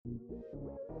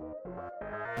Hello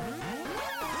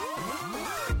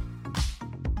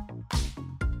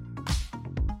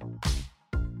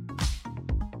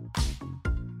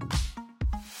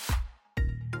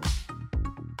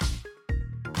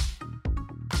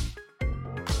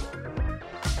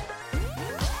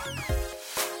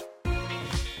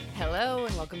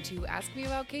and welcome to Ask Me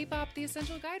About K-Pop, the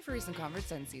essential guide for recent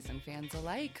converts and seasoned fans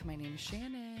alike. My name is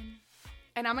Shannon.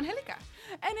 And I'm Angelica.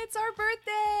 And it's our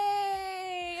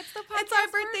birthday! It's the podcast It's our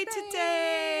birthday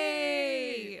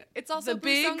today! It's also The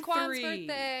big Boo Sung-kwan's three.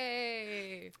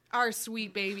 birthday! Our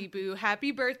sweet baby Boo.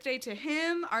 Happy birthday to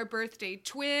him, our birthday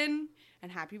twin,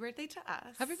 and happy birthday to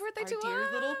us. Happy birthday our to dear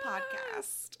us! little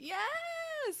podcast.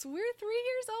 Yes! We're 3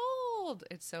 years old!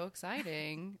 It's so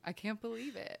exciting. I can't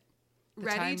believe it. The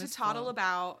Ready time to has toddle flown.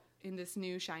 about in this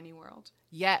new shiny world.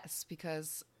 Yes,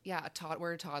 because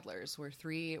we're toddlers. We're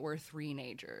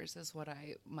three-nagers, is what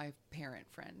my parent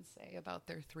friends say about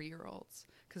their 3-year-olds,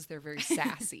 because they're very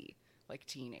sassy, like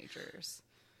teenagers.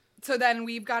 So then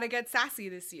we've got to get sassy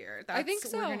this year. I think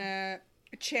so. We're going to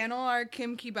channel our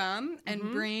Kim Ki Bum and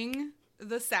bring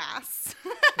the sass.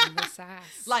 Bring the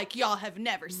sass. Like y'all have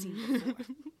never seen before.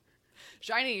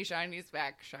 Shiny's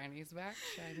back. Shiny's back,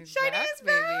 Shiny is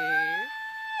baby. back!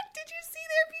 Did you see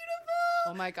they're beautiful?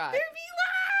 Oh my God. They're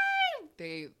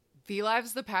V-Live!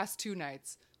 V-Lives the past 2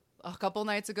 nights. A couple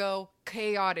nights ago,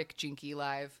 chaotic Jinky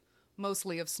Live.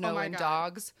 Mostly of snow my and God.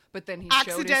 dogs, but then he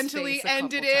Accidentally showed his face a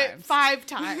ended couple it times. 5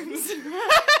 times.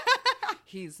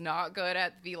 He's not good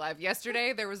at V-Live.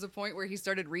 Yesterday, there was a point where he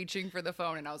started reaching for the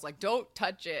phone, and I was like, don't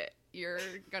touch it. You're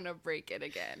gonna break it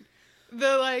again.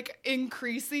 The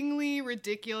increasingly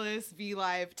ridiculous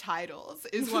V-Live titles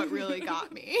is what really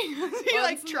got me.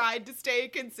 He tried to stay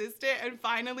consistent and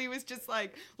finally was just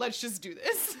like, let's just do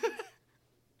this.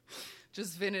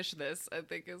 Just finish this, I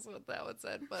think is what that one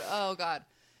said. But oh God.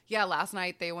 Yeah, last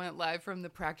night they went live from the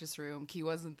practice room. Key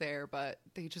wasn't there, but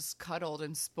they just cuddled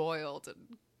and spoiled.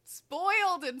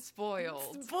 Spoiled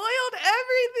everything.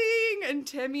 And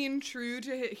Taemin, true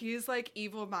to he's like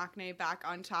evil Maknae back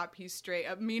on top. He's straight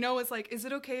up. Mino was like, is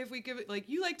it okay if we give it, like,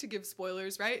 you like to give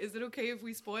spoilers, right? Is it okay if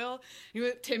we spoil?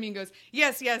 Taemin goes,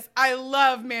 yes, I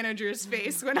love manager's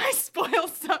face when I spoil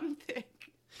something.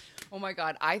 Oh my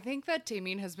God. I think that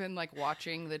Taemin has been like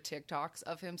watching the TikToks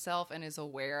of himself and is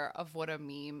aware of what a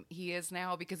meme he is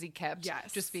now, because he kept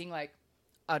just being like,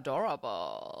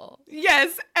 adorable.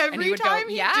 Yes, every would time go,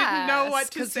 he didn't know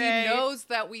what to because say. he knows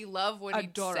that we love when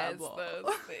Adorable. he says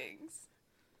those things.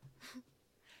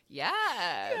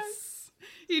 Yes.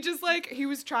 He just he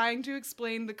was trying to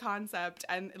explain the concept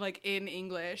and in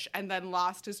English, and then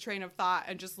lost his train of thought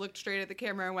and just looked straight at the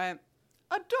camera and went,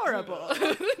 adorable.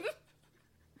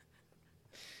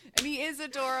 And he is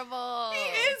adorable. He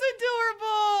is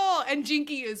adorable. And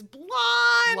Jinky is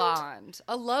blonde.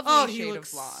 A lovely shade he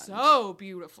looks of blonde. so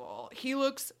beautiful. He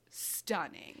looks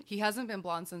stunning. He hasn't been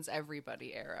blonde since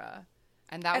Everybody era.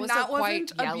 And that wasn't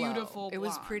quite a yellow. beautiful It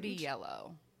was blonde. pretty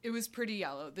yellow. It was pretty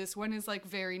yellow. This one is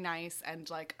very nice and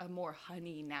a more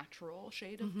honey natural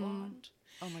shade of blonde.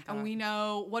 Oh my God.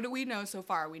 And what do we know so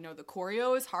far? We know the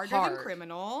choreo is harder than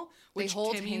Criminal, They which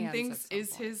hold Taemin hands thinks at some is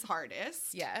point. his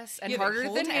hardest. Yes, and They harder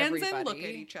hold than hands Everybody. and look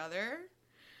at each other.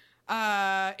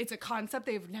 It's a concept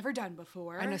they've never done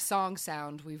before. And a song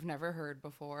sound we've never heard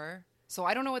before. So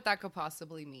I don't know what that could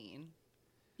possibly mean.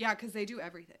 Yeah, because they do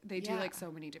everything. They do Yeah.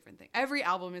 so many different things. Every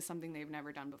album is something they've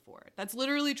never done before. That's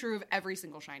literally true of every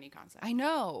single Shiny concept. I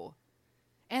know.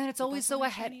 And it's always so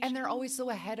that's ahead, Shiny, and they're Shiny. always so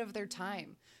ahead of their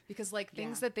time, because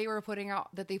things Yeah. that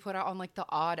they put out on the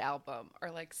Odd album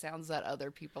are sounds that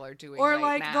other people are doing Or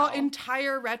right now. the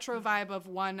entire retro vibe of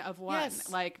One of One. Yes.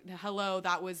 Hello,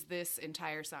 that was this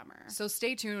entire summer. So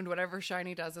stay tuned. Whatever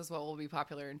Shiny does is what will be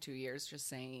popular in 2 years. Just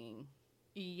saying.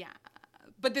 Yeah.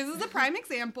 But this is a prime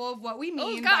example of what we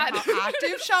mean God. by how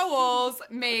active showels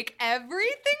make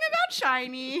everything about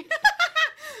Shiny.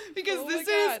 Because Oh my this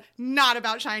is God. not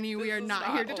about Shiny. We This are is not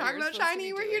not here to what talk we're about supposed to Shiny.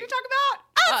 be We're here to doing. talk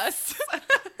about us.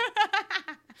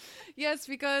 Yes,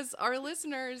 because our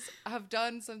listeners have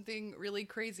done something really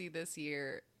crazy this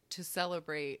year to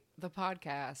celebrate the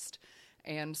podcast.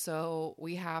 And so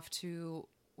we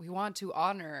want to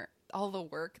honor all the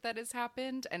work that has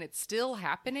happened, and it's still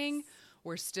happening.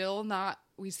 We still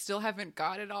haven't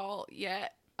got it all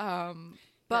yet. But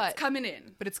it's coming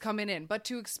in. But it's coming in. But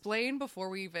to explain before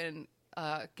we even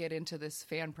get into this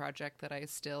fan project that I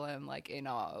still am in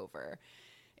awe over,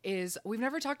 is we've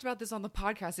never talked about this on the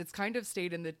podcast. It's kind of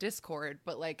stayed in the Discord,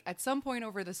 but at some point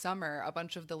over the summer, a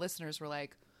bunch of the listeners were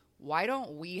like, why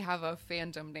don't we have a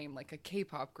fandom name, a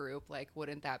K-pop group?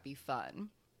 Wouldn't that be fun?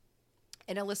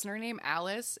 And a listener named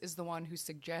Alice is the one who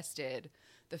suggested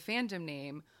the fandom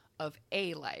name of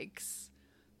A-likes,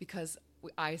 because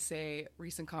I say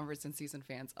recent Converse and Season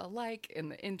fans alike in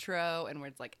the intro, and where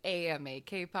it's like AMA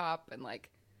K-pop, and like,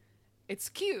 it's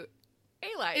cute.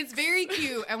 A-likes. It's very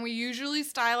cute, and we usually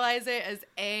stylize it as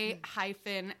A-Like.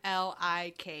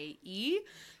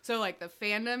 So, like, the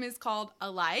fandom is called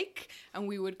alike, and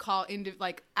we would call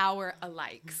like our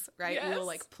alikes, right? Yes. We'll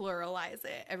like pluralize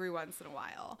it every once in a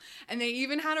while. And they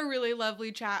even had a really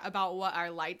lovely chat about what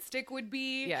our light stick would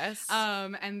be. Yes.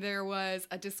 And there was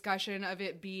a discussion of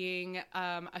it being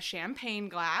a champagne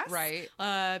glass, Right.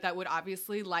 That would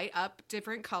obviously light up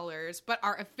different colors. But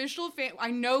our official fan, I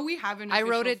know we have an I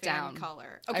official wrote it fan down.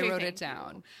 color. I wrote thank it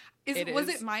down. you. Was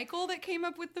it Michael that came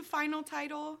up with the final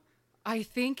title? I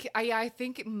think maybe I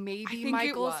think it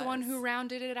Michael's the one was. who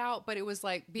rounded it out, but it was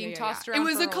like being Yeah, tossed yeah. around. It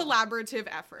was a for collaborative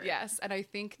effort. Yes, and I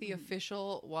think the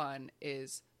official one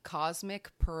is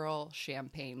Cosmic Pearl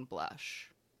Champagne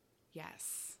Blush.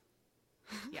 Yes.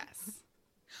 Yes.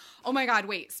 Oh my God,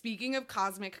 wait. Speaking of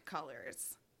cosmic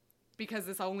colors, because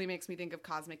this only makes me think of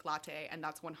Cosmic Latte, and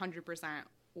that's 100%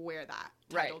 where that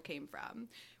title Right. came from.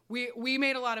 We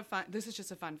made a lot of fun. This is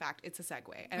just a fun fact. It's a segue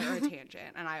or a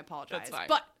tangent, and I apologize. That's fine.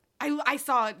 But I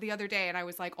saw it the other day, and I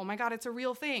was like, oh my God, it's a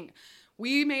real thing.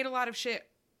 We made a lot of shit,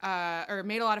 or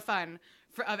made a lot of fun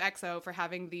of EXO for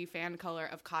having the fan color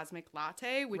of Cosmic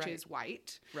Latte, which Right. is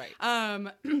white. Right.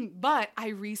 But I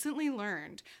recently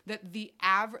learned that the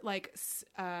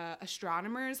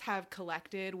astronomers have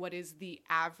collected what is the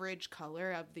average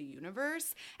color of the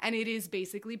universe, and it is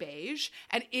basically beige,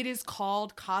 and it is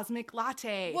called Cosmic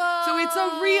Latte. Whoa, so it's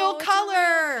a real it's a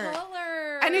color. real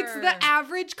color. And it's the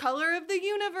average color of the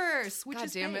universe, which God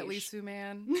is damn it, beige. Lisu,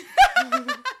 man.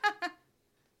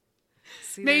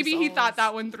 See, Maybe there's he thought always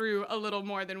that one through a little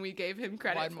more than we gave him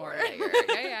credit one for. more layer.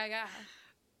 Yeah. That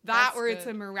That's or it's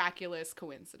good. a miraculous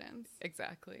coincidence.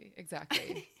 Exactly.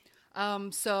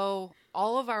 So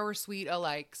all of our sweet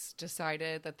alikes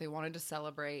decided that they wanted to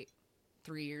celebrate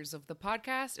 3 years of the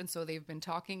podcast, and so they've been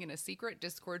talking in a secret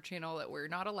Discord channel that we're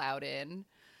not allowed in,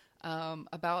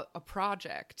 about a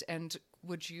project. And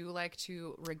would you like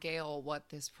to regale what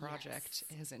this project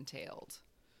has entailed?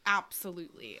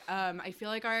 Absolutely. I feel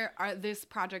like our this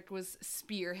project was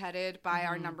spearheaded by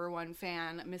our number one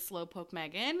fan, Miss Slowpoke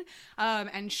Megan.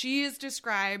 And she has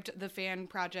described the fan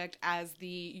project as the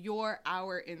You're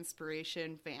Our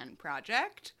Inspiration fan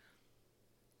project.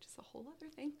 Just a whole other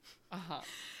thing. Uh-huh.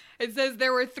 It says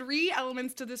there were 3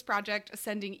 elements to this project: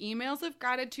 sending emails of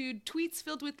gratitude, tweets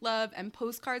filled with love, and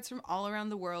postcards from all around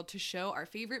the world to show our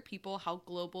favorite people how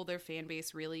global their fan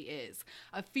base really is.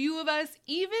 A few of us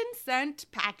even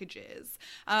sent packages.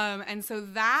 And so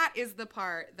that is the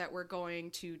part that we're going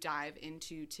to dive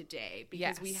into today,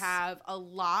 because we Yes. have a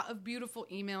lot of beautiful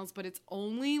emails, but it's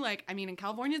only in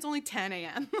California, it's only 10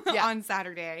 a.m. Yeah. on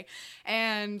Saturday.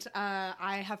 And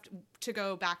I have to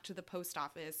go back to the post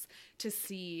office to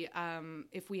see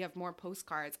if we have more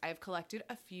postcards. I've collected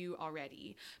a few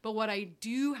already, but what I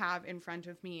do have in front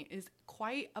of me is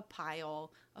quite a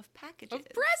pile of packages. Of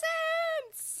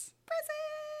presents!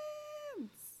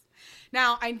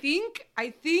 Now, I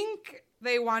think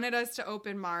they wanted us to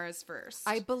open Mara's first.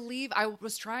 I believe I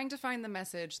was trying to find the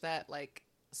message that like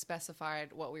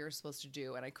specified what we were supposed to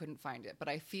do, and I couldn't find it. But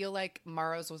I feel like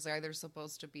Mara's was either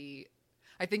supposed to be,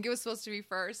 I think it was supposed to be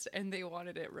first, and they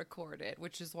wanted it recorded,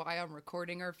 which is why I'm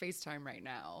recording our FaceTime right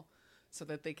now, so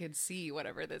that they could see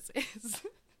whatever this is.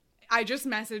 I just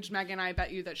messaged Megan. I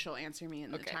bet you that she'll answer me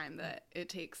in the Okay. time that it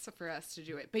takes for us to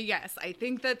do it. But yes, I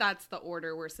think that that's the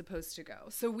order we're supposed to go.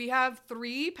 So we have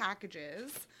 3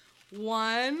 packages.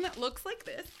 One looks like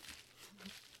this.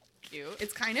 Cute.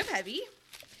 It's kind of heavy.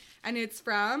 And it's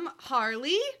from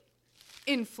Harley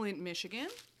in Flint, Michigan.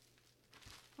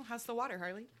 Oh, how's the water,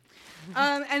 Harley?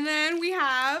 And then we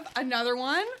have another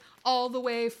one all the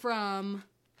way from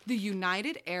the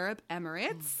United Arab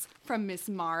Emirates, from Miss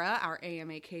Mara, our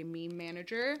AMAK meme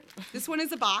manager. This one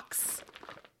is a box.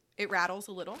 It rattles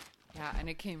a little. Yeah, and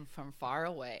it came from far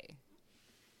away.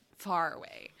 Far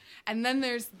away. And then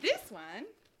there's this one.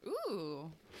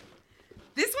 Ooh.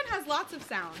 This one has lots of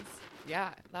sounds.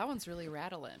 Yeah, that one's really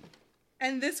rattling.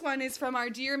 And this one is from our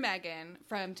dear Megan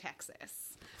from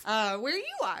Texas. Where you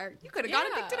are. You could have gone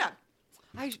and picked it up.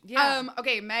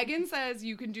 Okay, Megan says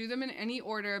you can do them in any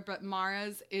order, but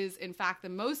Mara's is in fact the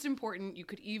most important. You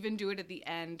could even do it at the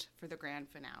end for the grand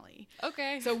finale.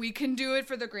 Okay. So we can do it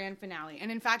for the grand finale.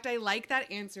 And in fact, I like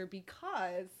that answer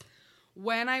because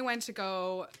when I went to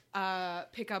go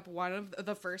pick up one of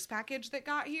the first package that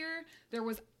got here, there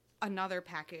was another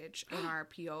package in our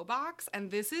P.O. box.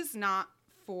 And this is not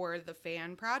for the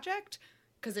fan project.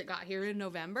 because it got here in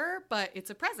November, but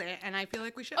it's a present, and I feel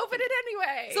like we should Open it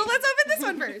anyway. So let's open this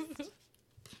one first.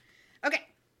 Okay.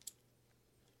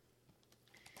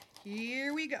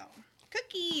 Here we go.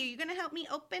 Cookie, you gonna help me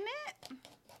open it?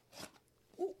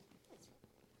 Ooh.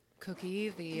 Cookie,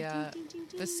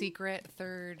 the secret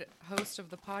third host of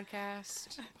the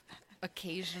podcast,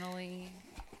 occasionally.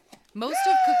 Most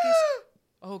of Cookie's...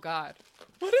 Oh, God.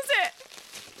 What is it?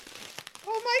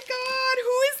 Oh my god,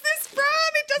 who is this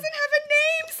from? It doesn't have a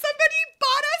name. Somebody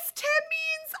bought us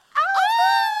Timmy's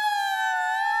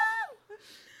album.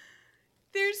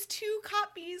 There's 2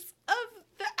 copies of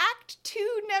the Act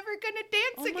 2 Never Gonna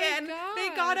Dance Oh my Again. God. They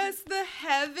got us the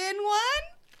Heaven one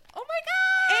Oh, my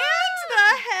God. and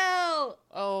the Hell.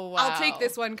 Oh, wow. I'll take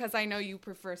this one because I know you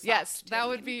prefer soft. Yes, that Timmy.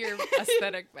 would be your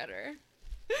aesthetic better.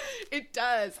 It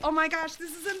does. Oh my gosh,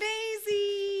 this is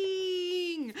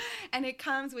amazing. And it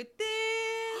comes with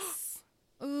this.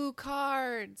 Ooh,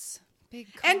 cards.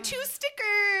 Big cards. And 2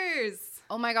 stickers.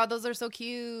 Oh, my God, those are so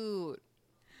cute.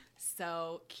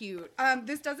 So cute.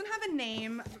 This doesn't have a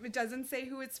name. It doesn't say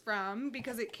who it's from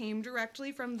because it came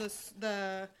directly from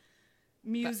the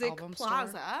Music album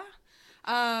Plaza.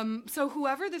 So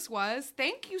whoever this was,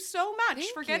 thank you so much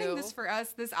Thank for getting you. this for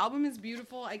us. This album is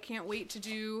beautiful. I can't wait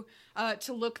to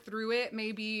look through it.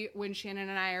 Maybe when Shannon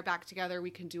and I are back together, we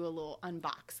can do a little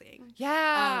unboxing.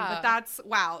 Yeah. But that's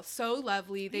wow, so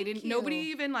lovely. Thank you. Nobody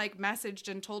even like messaged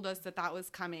and told us that was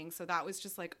coming. So that was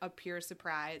just like a pure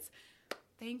surprise.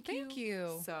 Thank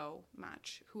you. so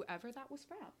much, whoever that was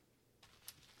from.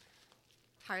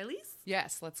 Harley's?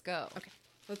 Yes, let's go. Okay,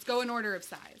 let's go in order of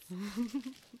size.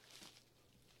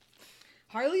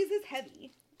 Harley's is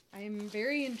heavy. I am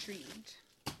very intrigued.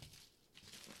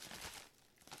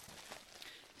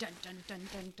 Dun dun dun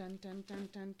dun dun dun dun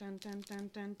dun dun dun dun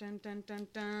dun dun dun dun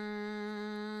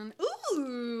dun.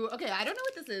 Ooh, okay, I don't know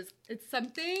what this is. It's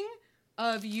something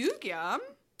of Yugyeom.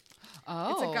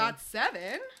 Oh. It's a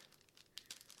GOT7.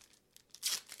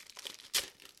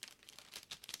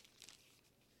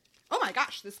 Oh my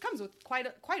gosh, this comes with quite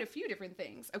a few different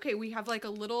things. Okay, we have like a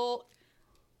little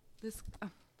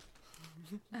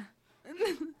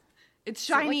it's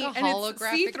shiny like a and it's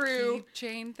holographic see-through.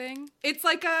 chain thing. It's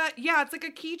like a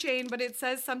keychain, but it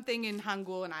says something in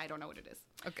Hangul and I don't know what it is.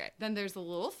 Okay. Then there's a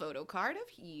little photo card of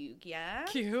Yugyeom.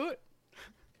 Cute.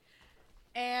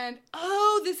 And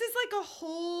oh, this is like a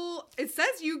whole it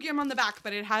says Yugyeom on the back,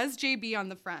 but it has JB on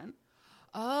the front.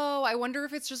 Oh, I wonder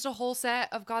if it's just a whole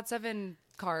set of GOT7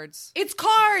 cards. It's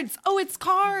cards. Oh, it's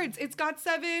cards. It's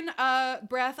GOT7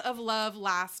 Breath of Love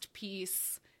Last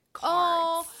Piece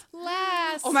cards. Oh,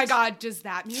 last. Oh my god, does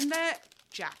that mean that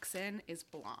Jackson is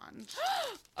blonde?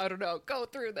 I don't know. Go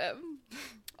through them.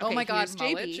 Okay, oh my god, here's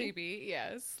mullet JB. JB.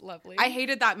 Yes, lovely. I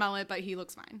hated that mullet, but he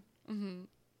looks fine. Mm-hmm.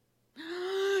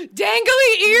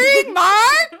 Dangly earring,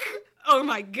 Mark! Oh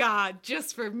my god,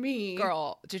 just for me.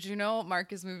 Girl, did you know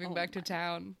Mark is moving back to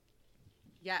town?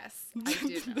 Yes, I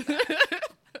did know that.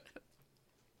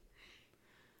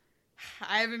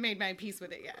 I haven't made my peace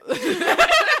with it yet.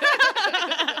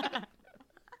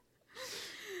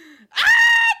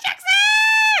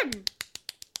 Jackson!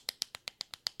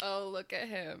 Oh, look at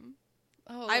him.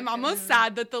 Oh, I'm look at almost him.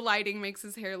 sad that the lighting makes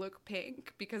his hair look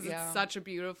pink because Yeah. it's such a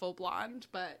beautiful blonde,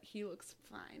 but he looks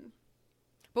fine.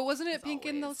 But wasn't it As pink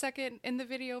in always. the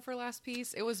video for Last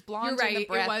Piece? It was blonde You're right, in the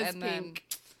breath it was and pink.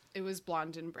 It was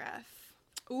blonde in breath.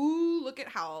 Ooh, look at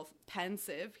how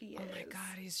pensive he is. then... Oh my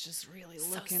god, he's just really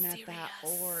So looking at that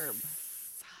serious. orb.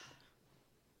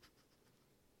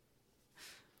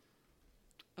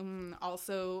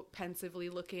 Also pensively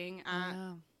looking I at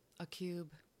know. A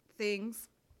cube. things.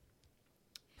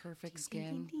 Perfect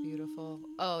skin. Beautiful.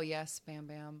 Oh, yes, Bam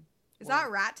Bam. Is that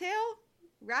rat tail?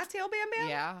 Rat tail Bam Bam?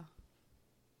 Yeah.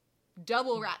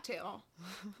 Double rat tail.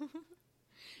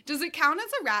 Does it count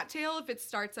as a rat tail if it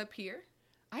starts up here?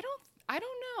 I don't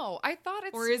know. I thought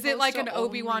it's Or is it supposed like to an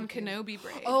Obi-Wan only be- Kenobi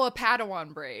braid? Oh, a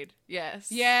Padawan braid.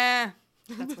 Yes. yeah.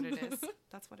 That's what it is.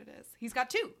 That's what it is. He's got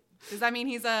 2. Does that mean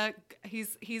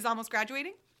he's almost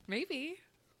graduating? Maybe.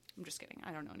 I'm just kidding.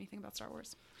 I don't know anything about Star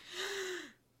Wars.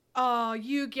 Oh,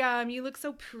 Yugyeom, you look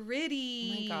so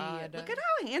pretty. Oh my God. Look at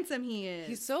how handsome he is.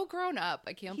 He's so grown up.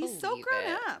 I can't believe He's so grown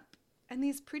it. up. And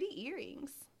these pretty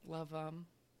earrings. Love him.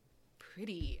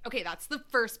 Pretty. Okay, that's the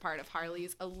first part of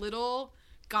Harley's. A little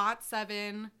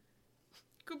GOT7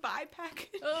 goodbye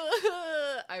package.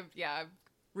 I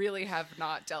really have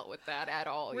not dealt with that at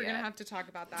all We're yet. going to have to talk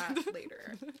about that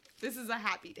later. This is a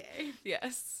happy day.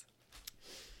 Yes.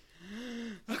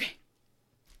 Okay.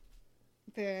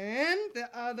 Then the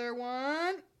other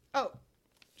one. Oh,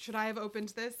 should I have opened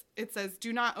this? It says,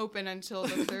 do not open until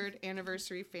the 3rd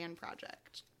anniversary fan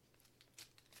project.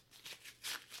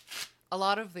 A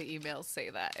lot of the emails say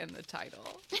that in the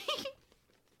title.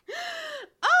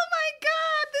 Oh my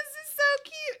god, this is so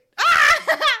cute.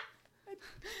 Ah!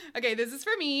 Okay, this is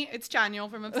for me. It's Chanyeol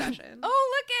from Obsession.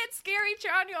 Oh, look at Scary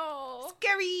Chanyeol.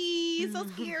 Scary, so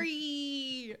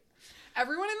scary.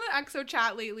 Everyone in the EXO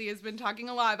chat lately has been talking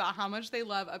a lot about how much they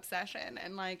love Obsession,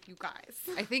 and like, you guys.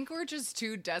 I think we're just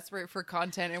too desperate for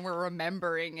content and we're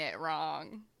remembering it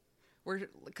wrong.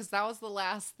 Because that was the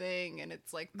last thing, and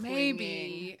it's like clinging.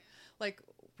 Maybe. Like,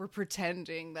 we're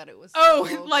pretending that it was Oh,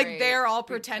 so like great they're all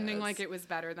pretending because, like it was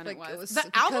better than it was. The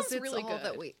The album's it's really all good.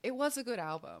 that it was a good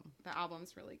album, The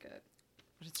album's really good.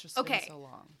 but it's just Okay. been so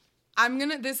long.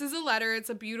 This is a letter. It's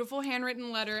a beautiful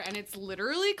handwritten letter, and it's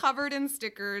literally covered in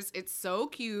stickers. It's so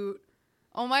cute.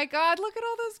 Oh my god, look at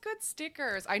all those good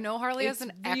stickers. I know Harley has It's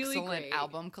an really excellent great.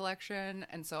 album collection,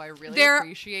 and so I really They're-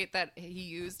 appreciate that he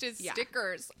used his Yeah.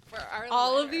 stickers for our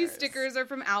All of these letters. stickers are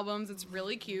from albums. It's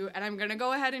really cute, and I'm gonna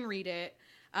go ahead and read it.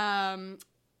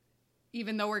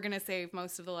 Even though we're going to save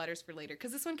most of the letters for later,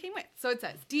 because this one came with. So it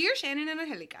says, Dear Shannon and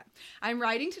Angelica, I'm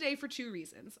writing today for 2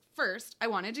 reasons. First, I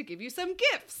wanted to give you some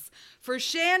gifts. For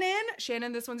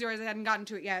Shannon, this one's yours. I hadn't gotten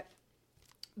to it yet.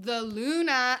 The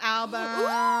Luna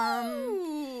album.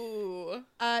 Ooh.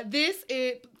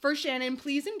 For Shannon,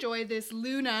 please enjoy this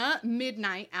Luna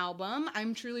Midnight album.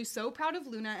 I'm truly so proud of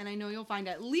Luna, and I know you'll find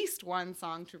at least one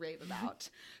song to rave about.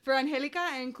 For Angelica,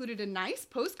 I included a nice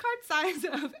postcard size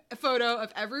of a photo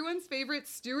of everyone's favorite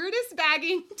stewardess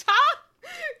bagging tall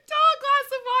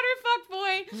glass of water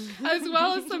fuckboy, as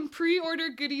well as some pre-order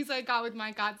goodies I got with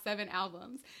my GOT7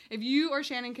 albums. If you or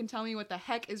Shannon can tell me what the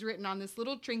heck is written on this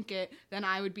little trinket, then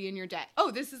I would be in your debt.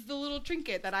 Oh, this is the little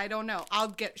trinket that I don't know.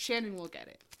 Shannon will get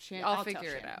it. I'll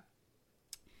figure it out.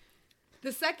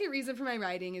 The second reason for my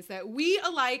writing is that we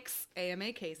alikes,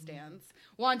 AMAK stands,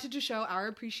 wanted to show our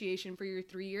appreciation for your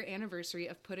 3-year anniversary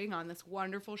of putting on this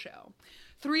wonderful show.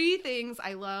 3 things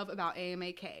I love about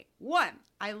AMAK. 1,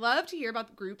 I love to hear about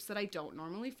the groups that I don't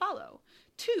normally follow.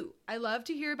 2, I love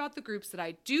to hear about the groups that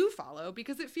I do follow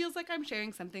because it feels like I'm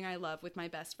sharing something I love with my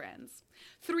best friends.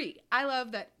 3, I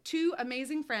love that 2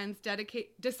 amazing friends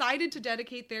decided to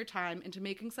dedicate their time into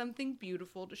making something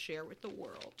beautiful to share with the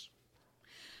world.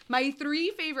 My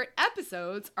 3 favorite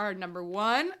episodes are number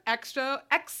 1, EXO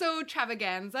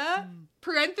Travaganza,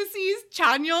 parentheses,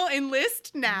 Chanyeol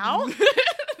enlist now.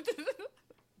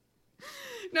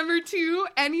 Number 2,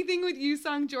 Anything with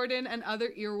Yoosong, Jordan, and Other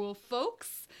Earwolf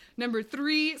Folks. Number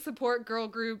 3, Support Girl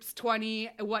Groups 20,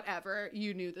 whatever.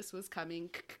 You knew this was coming.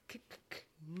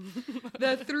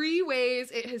 The 3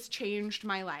 ways it has changed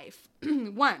my life.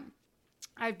 1,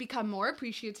 I've become more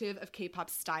appreciative of K-pop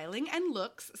styling and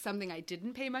looks, something I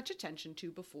didn't pay much attention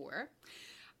to before.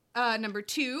 Number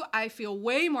 2, I feel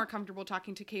way more comfortable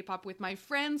talking to K-pop with my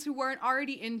friends who weren't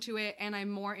already into it, and I'm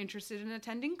more interested in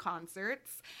attending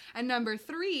concerts. And number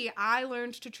 3, I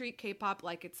learned to treat K-pop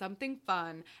like it's something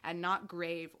fun and not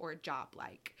grave or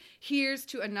job-like. Here's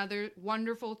to another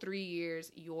wonderful 3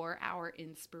 years. You're our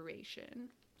inspiration.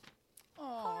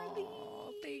 Harley.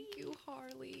 Thank you,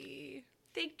 Harley.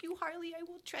 Thank you, Harley. I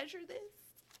will treasure this.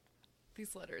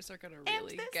 These letters are going to And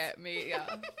really this. get me.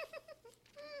 Yeah.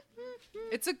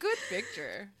 It's a good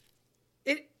picture.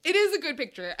 It is a good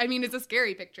picture. I mean, it's a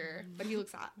scary picture, but he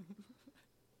looks hot.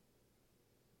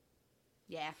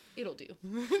 Yeah, it'll do.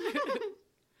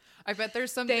 I bet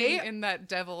there's something in that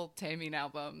Devil Taming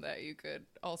album that you could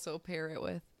also pair it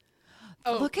with.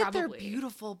 Oh, look at their probably.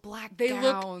 beautiful black They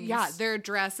gowns. their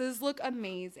dresses look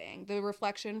amazing. The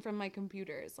reflection from my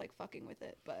computer is like fucking with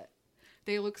it, but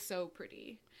they look so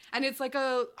pretty. And it's like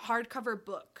a hardcover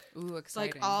book. Ooh, It's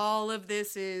exciting. like all of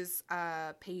this is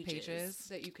pages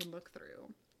that you can look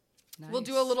through. Nice. We'll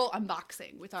do a little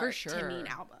unboxing with our For sure. Timeen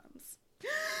albums.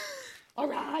 All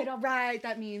right.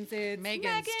 That means it's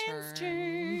Megan's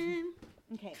turn.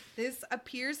 Okay, this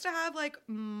appears to have like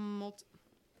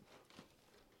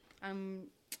I'm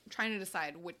trying to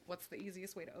decide what's the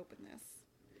easiest way to open this.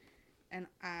 And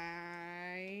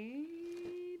I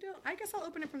guess I'll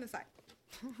open it from the side.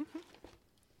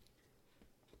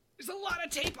 There's a lot of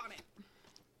tape on it.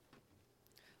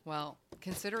 Well,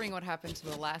 considering what happened to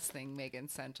the last thing Megan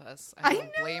sent us, I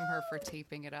don't blame her for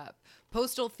taping it up.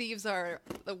 Postal thieves are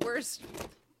the worst.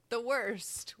 The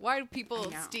worst. Why do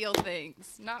people steal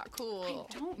things? Not cool.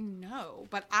 I don't know,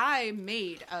 but I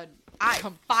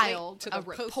filed to the a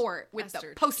report with the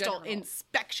Postmaster Postal General.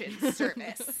 Inspection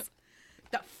Service.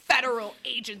 The federal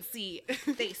agency.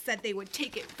 They said they would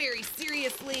take it very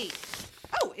seriously.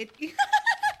 Oh, it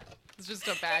It's just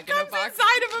a bag in comes a box.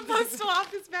 inside of a postal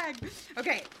office bag.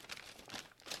 Okay.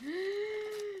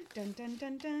 Dun, dun,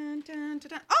 dun, dun, dun, dun,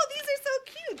 dun. Oh, these are so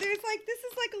cute. This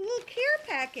is like a little care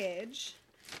package.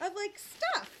 of like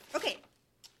stuff. Okay.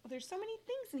 Well, there's so many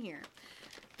things in here.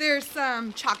 There's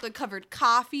some chocolate covered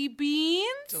coffee beans.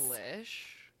 Delish.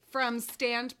 From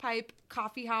Standpipe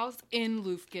Coffee House in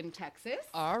Lufkin, Texas.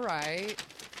 All right.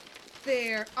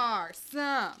 There are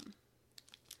some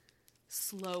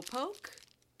Slowpoke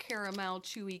caramel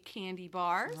chewy candy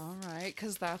bars. All right,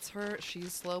 because that's her.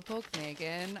 She's Slowpoke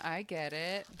Megan. I get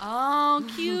it. Oh,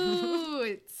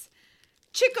 cute.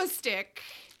 Chico Stick.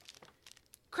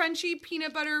 Crunchy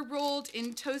peanut butter rolled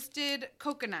in toasted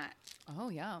coconut. Oh,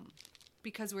 yum.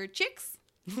 Because we're chicks.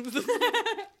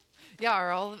 Yeah,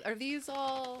 are these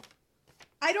all?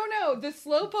 I don't know. The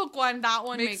Slowpoke one, that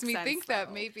one Makes me sense, think though.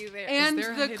 that maybe there And is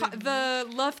there a hidden- the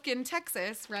Lufkin,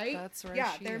 Texas, right? That's where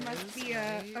Yeah, she there must is, be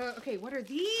a. right? Okay, what are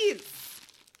these?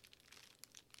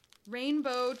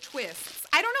 Rainbow twists.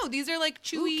 I don't know. These are like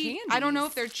chewy. I don't know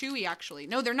if they're chewy actually.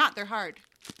 No, they're not. They're hard.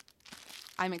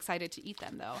 I'm excited to eat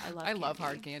them though. I love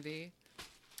hard candy.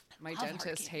 My love hard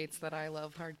dentist candy. hates that I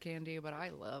love hard candy, but I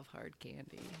love hard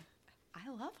candy. I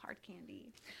love hard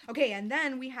candy. Okay, and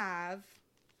then we have.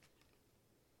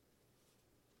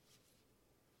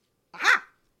 Aha!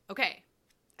 Okay.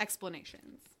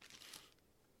 Explanations.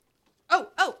 Oh!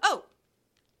 Oh,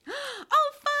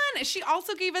 fun! She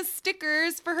also gave us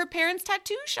stickers for her parents'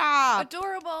 tattoo shop.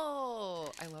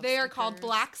 Adorable! I love They are called stickers.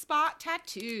 Black Spot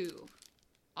Tattoo.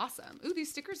 Awesome. Ooh, these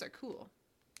stickers are cool.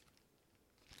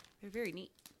 They're very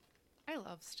neat. I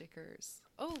love stickers.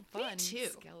 Oh, Me fun. too.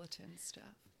 Skeleton stuff.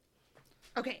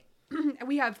 Okay.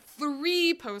 We have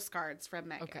 3 postcards from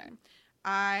Megan. Okay.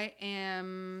 I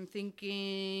am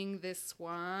thinking this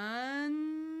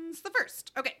one's the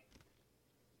first. Okay.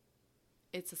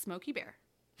 It's a Smokey Bear.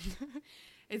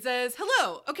 It says,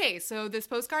 hello. Okay, so this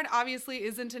postcard obviously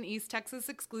isn't an East Texas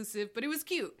exclusive, but it was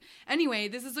cute. Anyway,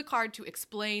 this is a card to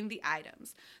explain the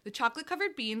items. The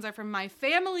chocolate-covered beans are from my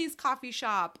family's coffee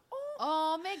shop.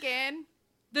 Oh, Megan.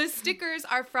 The stickers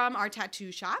are from our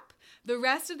tattoo shop. The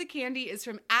rest of the candy is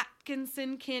from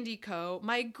Atkinson Candy Co.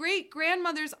 My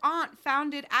great-grandmother's aunt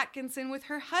founded Atkinson with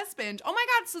her husband. Oh my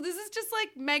god, so this is just like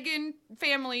Megan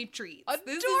family treats.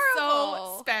 This is so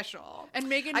Adorable. special. And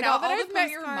Megan, I now got that all the I've met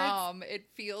your postcards. mom, it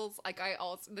feels like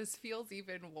this feels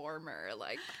even warmer.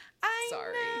 Like, I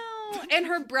sorry. know. And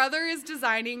her brother is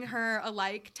designing her a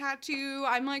like tattoo.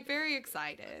 I'm like very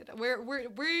excited. We've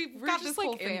got just this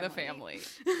whole like in the family.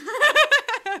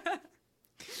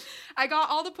 I got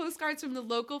all the postcards from the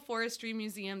local forestry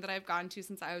museum that I've gone to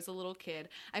since I was a little kid.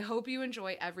 I hope you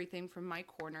enjoy everything from my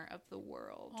corner of the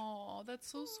world. Oh,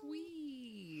 that's so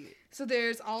sweet. So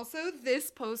there's also this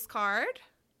postcard.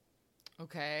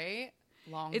 Okay.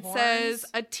 Longhorns. It says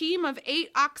a team of 8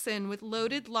 oxen with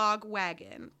loaded log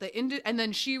wagon. And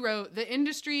then she wrote, the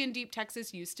industry in deep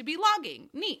Texas used to be logging.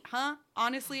 Neat, huh?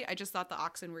 Honestly, I just thought the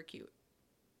oxen were cute.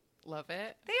 Love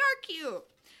it. They are cute.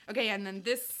 Okay, and then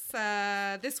this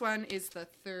one is the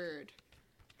 3rd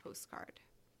postcard.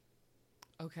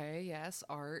 Okay, yes,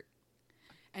 art.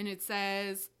 And it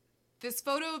says, this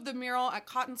photo of the mural at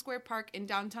Cotton Square Park in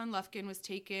downtown Lufkin was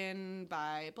taken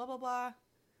by blah, blah, blah.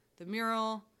 The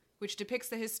mural, which depicts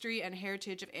the history and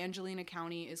heritage of Angelina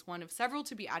County, is one of several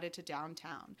to be added to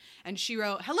downtown. And she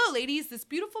wrote, hello, ladies. This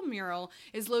beautiful mural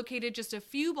is located just a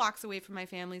few blocks away from my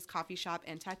family's coffee shop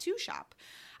and tattoo shop.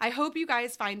 I hope you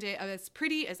guys find it as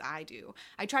pretty as I do.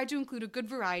 I tried to include a good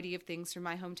variety of things from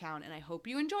my hometown, and I hope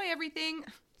you enjoy everything.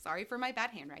 Sorry for my bad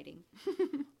handwriting.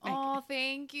 Oh,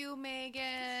 thank you,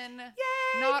 Megan.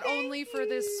 Yay! Not thank only for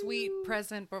this you. sweet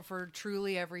present, but for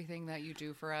truly everything that you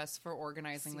do for us, for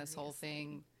organizing this whole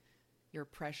thing. You're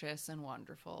precious and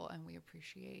wonderful, and we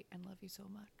appreciate and love you so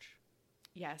much.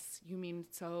 Yes, you mean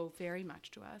so very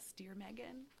much to us, dear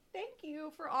Megan. Thank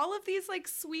you for all of these like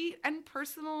sweet and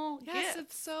personal Yes, gifts.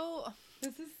 it's so...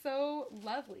 This is so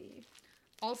lovely.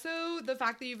 Also, the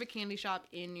fact that you have a candy shop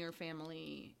in your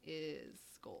family is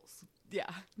goals. Yeah.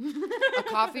 A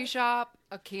coffee shop,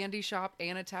 a candy shop,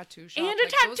 and a tattoo shop. And a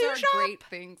tattoo those are shop? great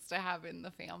things to have in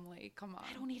the family. Come on.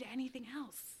 I don't need anything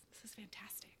else. This is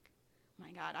fantastic. Oh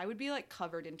my god, I would be like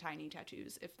covered in tiny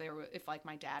tattoos if like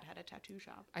my dad had a tattoo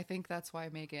shop. I think that's why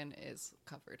Megan is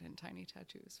covered in tiny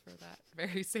tattoos for that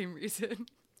very same reason.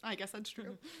 I guess that's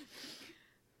true.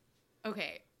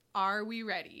 Okay, are we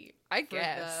ready? I for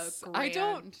guess. the I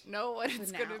don't grand know what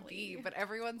it's going to be, finale? but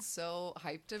everyone's so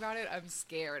hyped about it. I'm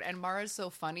scared. And Mara's so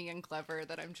funny and clever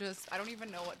that I don't even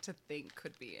know what to think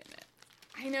could be in it.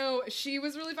 I know, she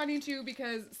was really funny too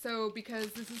because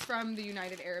this is from the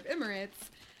United Arab Emirates.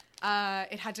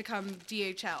 It had to come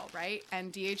DHL, right?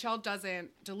 And DHL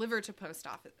doesn't deliver to post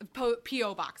office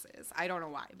PO boxes. I don't know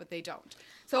why, but they don't.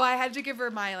 So I had to give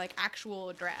her my like actual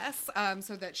address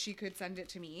so that she could send it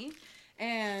to me.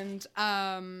 And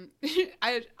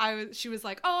she was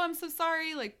like, "Oh, I'm so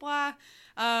sorry," like blah,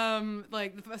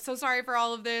 like so sorry for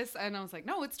all of this. And I was like,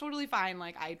 "No, it's totally fine.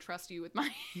 Like I trust you with my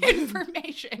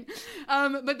information."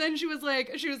 But then she was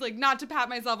like, not to pat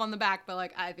myself on the back, but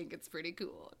like I think it's pretty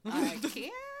cool. I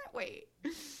can't wait.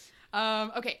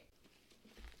 Okay.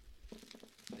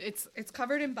 It's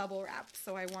covered in bubble wrap,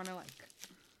 so I want to like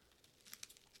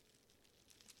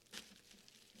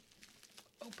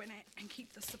open it and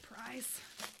keep the surprise.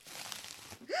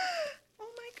 Oh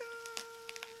my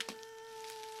god.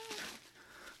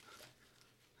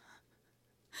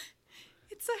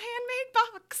 It's a handmade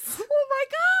box. Oh my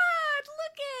god,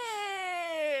 look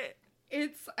it.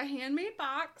 It's a handmade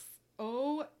box.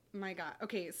 Oh my god.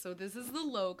 Okay, so this is the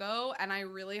logo, and I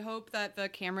really hope that the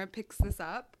camera picks this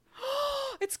up.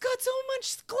 It's got so much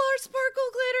sparkle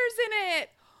glitters in it.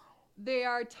 They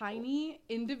are tiny.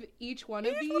 Each one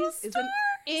of There's these little is an stars.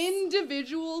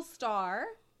 individual star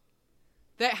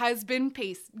that has been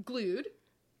glued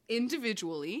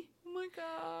individually. Oh my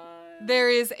god. There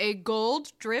is a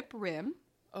gold drip rim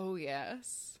Oh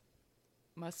yes.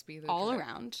 Must be the all drip.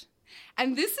 around.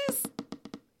 And this is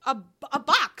a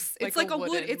box. It's Like like a a wood.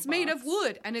 wooden It's made of box.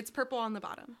 wood, and it's purple on the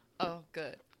bottom. Oh,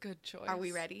 good. Good choice. Are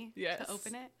we ready Yes. to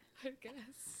open it? I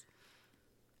guess.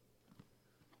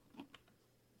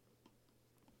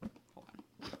 Hold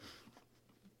on.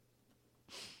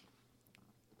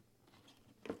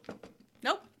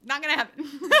 Nope, not gonna happen.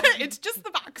 It's just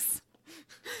the box.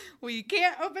 We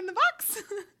can't open the box.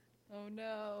 Oh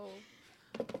no.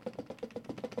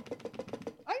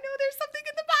 I know there's something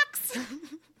in the box.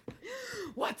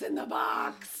 What's in the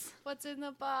box? What's in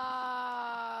the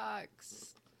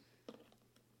box?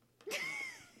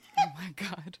 Oh my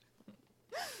god.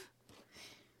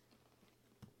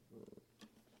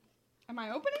 Am I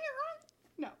opening it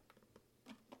wrong? No.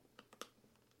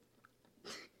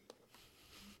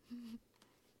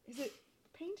 Is it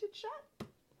painted shut?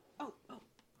 Oh.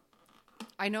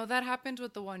 I know that happened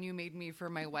with the one you made me for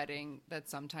my wedding, that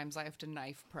sometimes I have to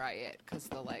knife pry it because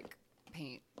the like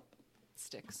paint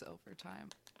sticks over time.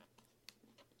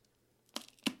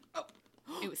 Oh,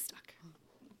 it was stuck.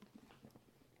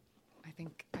 I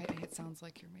think it sounds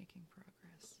like you're making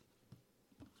progress.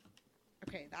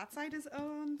 Okay, that side is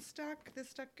unstuck. This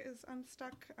stuck is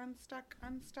unstuck.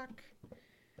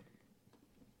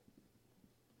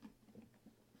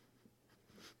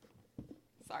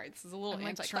 Sorry, this is a little I'm like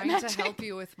anticlimactic. trying to help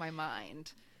you with my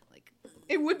mind. Like,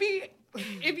 It would be,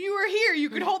 if you were here, you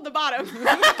could hold the bottom.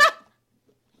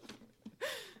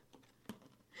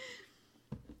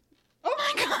 Oh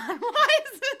my god, why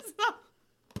is this so...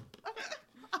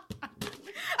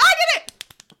 I did it!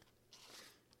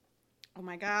 Oh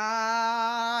my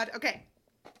god. Okay,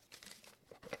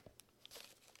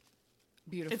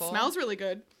 beautiful. it smells really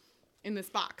good in this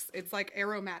box. It's like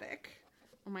aromatic.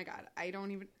 Oh my god, I don't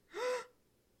even...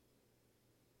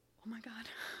 Oh my god.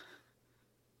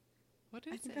 What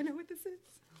is I think it? I know what this is.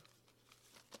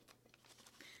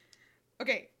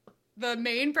 Okay, the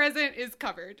main present is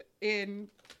covered in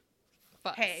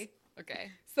Fuss. hay.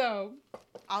 Okay. So,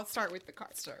 I'll start with the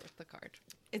card. Start with the card.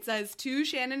 It says, to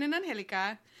Shannon and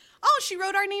Angelica. Oh, she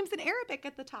wrote our names in Arabic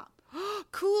at the top.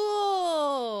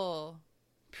 Cool.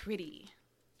 Pretty.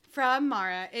 From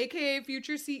Mara, aka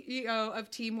future CEO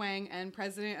of Team Wang and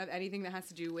president of anything that has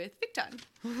to do with Victon.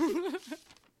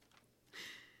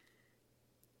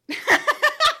 This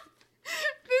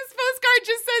postcard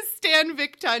just says, Stan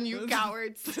Victon, you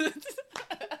cowards.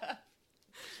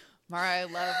 Mara, I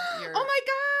love your. Oh my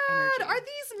god! energy. Are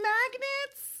these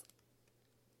magnets?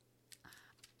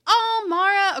 Oh,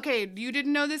 Mara. Okay, you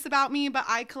didn't know this about me, but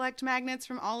I collect magnets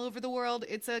from all over the world.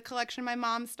 It's a collection my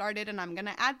mom started, and I'm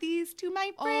gonna add these to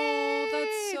my fridge. Oh,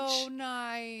 that's so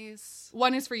nice.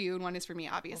 One is for you, and one is for me,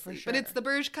 obviously. sure. But it's the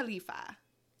Burj Khalifa,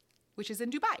 which is in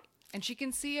Dubai. And she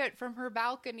can see it from her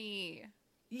balcony.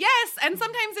 Yes, and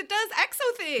sometimes it does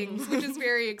exo things, which is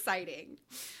very exciting.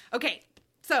 Okay,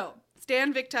 so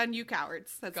Stan Victon, you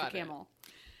cowards. That's Got the it. camel.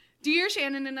 Dear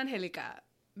Shannon and Angelica,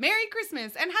 Merry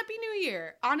Christmas and Happy New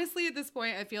Year. Honestly, at this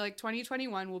point, I feel like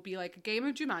 2021 will be like a game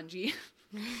of Jumanji.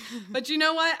 But you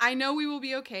know what? I know we will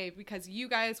be okay because you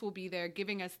guys will be there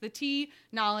giving us the tea,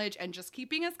 knowledge, and just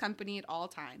keeping us company at all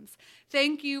times.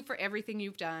 Thank you for everything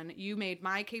you've done. You made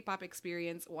my K-pop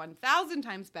experience 1,000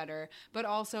 times better, but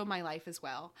also my life as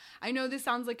well. I know this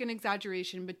sounds like an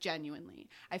exaggeration, but genuinely.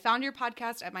 I found your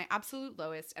podcast at my absolute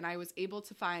lowest, and I was able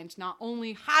to find not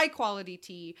only high-quality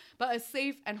tea, but a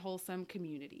safe and wholesome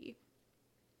community.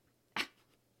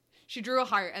 She drew a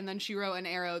heart and then she wrote an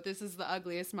arrow. This is the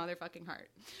ugliest motherfucking heart.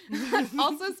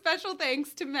 Also, special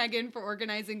thanks to Megan for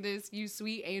organizing this, you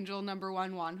sweet angel #1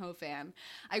 Wonho fan.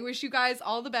 I wish you guys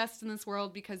all the best in this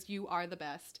world because you are the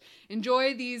best.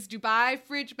 Enjoy these Dubai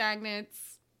fridge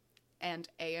magnets and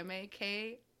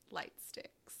AMAK light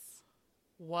sticks.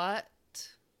 What?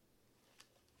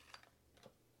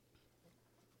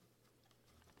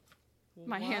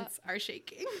 My What? hands are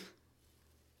shaking.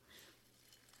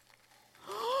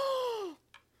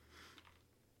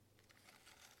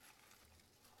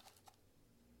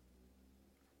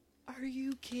 Are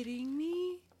you kidding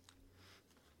me?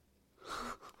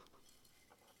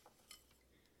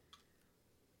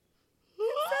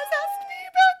 This has to be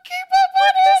about keep up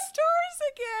with The it. stars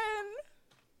again.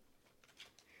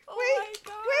 Oh my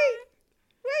God.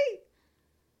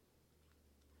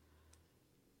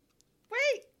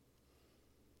 Wait.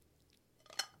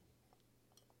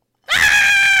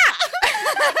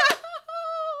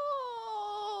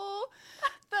 Oh,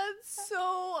 that's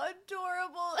so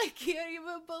adorable. I can't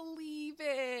even believe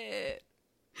it.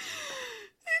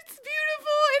 It's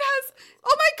beautiful. It has,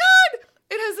 oh my God.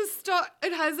 It has a star.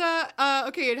 It has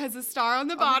a, it has a star on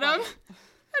the bottom. bottom.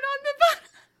 And on the bottom,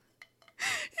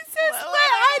 it says Well,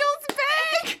 Let Idols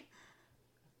Bang.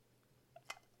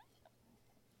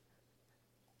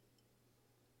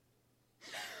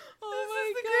 Oh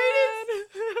my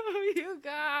God. You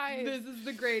guys. This is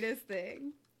the greatest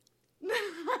thing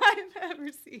I've ever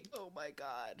seen. Oh my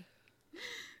God.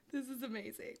 This is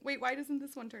amazing. Wait, why doesn't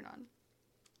this one turn on?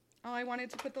 Oh, I wanted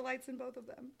to put the lights in both of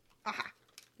them. Aha.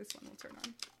 This one will turn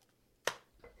on.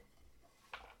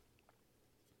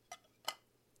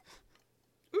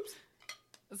 Oops.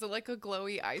 Is it like a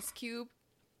glowy ice cube?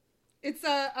 It's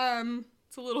a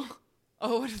little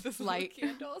Oh, what is this? Light. Little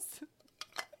candles?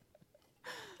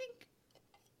 dink.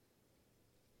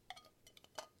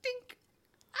 Dink.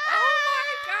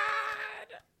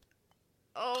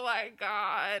 Oh my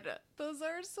God. Those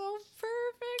are so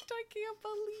perfect. I can't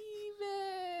believe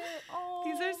it. Oh,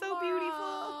 These are so beautiful.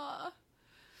 Laura.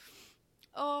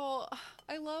 Oh,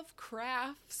 I love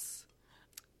crafts.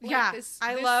 Yeah,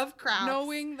 I love crafts.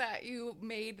 Knowing that you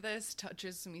made this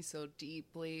touches me so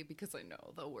deeply because I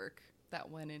know the work that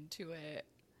went into it.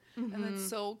 And it's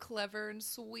so clever and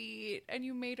sweet. And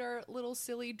you made our little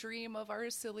silly dream of our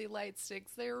silly light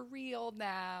sticks. They're real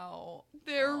now.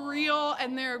 They're real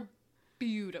and they're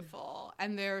beautiful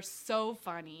and they're so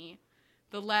funny.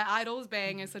 The Let Idols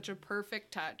Bang is such a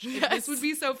perfect touch. This would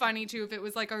be so funny too if it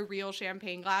was like a real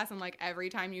champagne glass and like every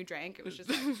time you drank it was just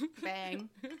bang,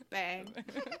 bang.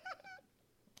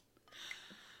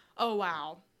 Oh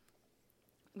wow.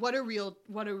 What a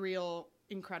real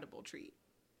incredible treat.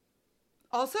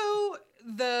 Also,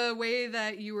 the way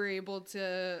that you were able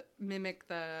to mimic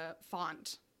the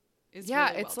font is really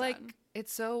well it's like done.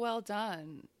 it's so well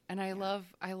done. And I love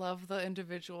the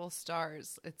individual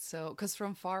stars. It's so because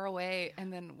from far away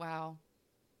and then wow.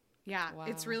 Yeah,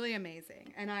 it's really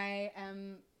amazing. And I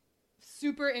am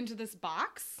super into this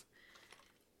box.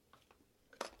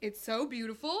 It's so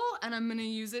beautiful, and I'm gonna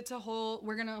use it to hold.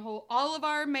 We're gonna hold all of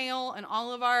our mail and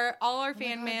all our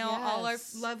fan God, mail, all our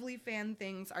yes. lovely fan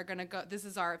things are gonna go. This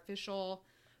is our official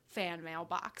fan mail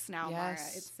box now, Mara.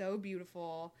 Yes. It's so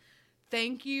beautiful.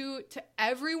 Thank you to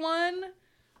everyone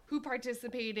who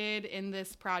participated in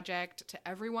this project, to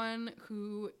everyone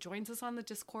who joins us on the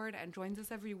Discord and joins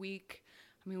us every week.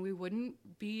 I mean, we wouldn't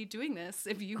be doing this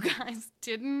if you guys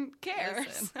didn't care.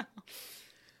 Listen. So.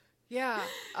 Yeah.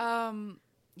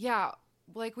 Yeah,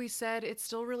 like we said, it's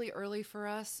still really early for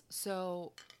us,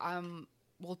 so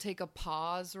we'll take a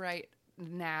pause right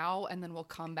now and then we'll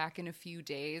come back in a few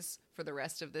days for the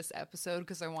rest of this episode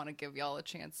because I want to give y'all a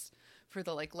chance for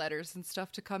the like letters and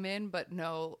stuff to come in, but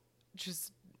no,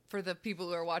 just for the people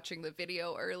who are watching the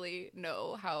video early,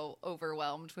 know how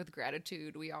overwhelmed with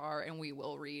gratitude we are, and we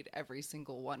will read every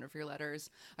single one of your letters.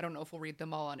 I don't know if we'll read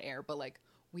them all on air, but like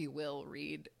we will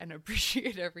read and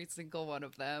appreciate every single one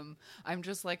of them. I'm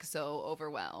just like so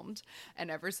overwhelmed. And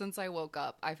ever since I woke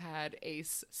up, I've had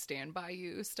Ace Stand By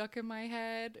You stuck in my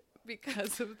head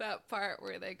because of that part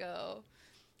where they go,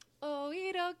 Oh,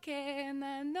 이렇게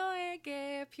난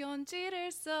너에게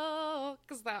편지를 써.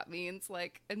 Because that means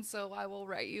like, and so I will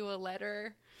write you a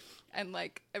letter. And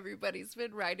like everybody's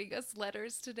been writing us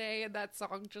letters today. And that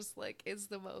song just like is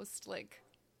the most like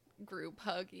group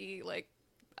huggy, like,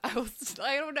 I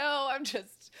don't know.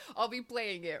 I'll be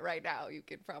playing it right now. You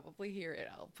can probably hear it.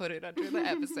 I'll put it under the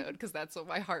episode because that's what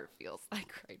my heart feels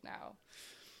like right now.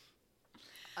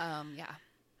 Yeah.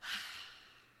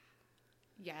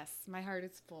 Yes, my heart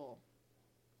is full.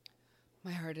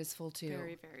 My heart is full too.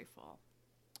 Very, very full.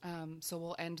 So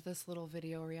we'll end this little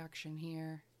video reaction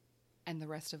here. And the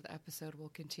rest of the episode will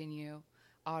continue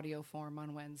audio form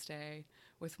on Wednesday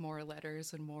with more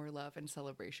letters and more love and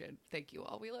celebration. Thank you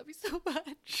all. We love you so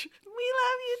much. We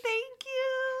love you. Thank you.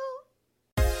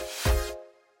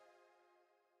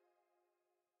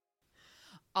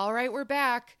 All right, we're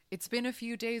back. It's been a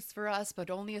few days for us, but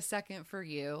only a second for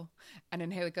you. And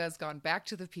Angelica has gone back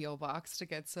to the P.O. box to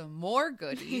get some more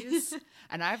goodies.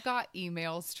 And I've got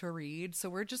emails to read. So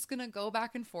we're just going to go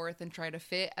back and forth and try to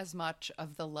fit as much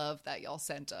of the love that y'all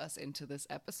sent us into this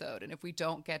episode. And if we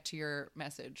don't get to your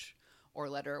message or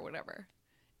letter or whatever,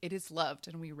 it is loved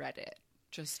and we read it.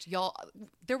 Just y'all,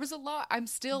 there was a lot. I'm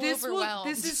still overwhelmed.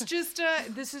 This is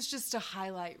just a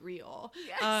highlight reel.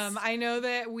 Yes. I know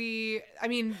that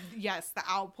yes, the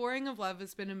outpouring of love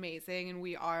has been amazing and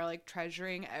we are like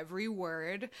treasuring every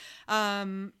word.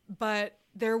 But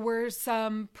there were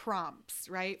some prompts,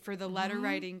 right, for the letter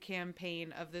writing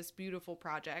campaign of this beautiful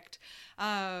project.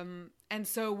 And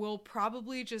so we'll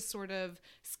probably just sort of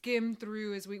skim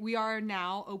through as we are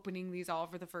now opening these all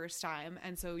for the first time.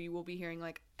 And so you will be hearing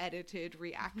like edited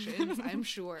reactions, I'm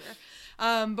sure.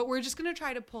 But we're just going to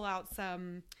try to pull out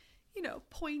some,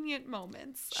 poignant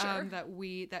moments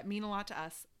that mean a lot to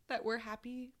us, that we're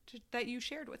happy that you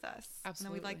shared with us.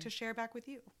 Absolutely. And that we'd like to share back with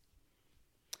you.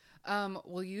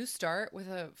 Will you start with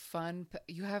a fun?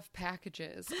 You have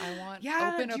packages. I want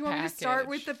Yeah. open Do a you want me to package. start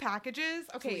with the packages?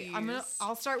 Okay, Please.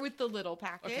 I'll start with the little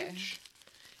package. Okay.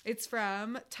 It's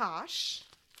from Tosh,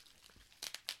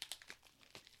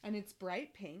 and it's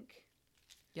bright pink.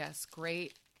 Yes,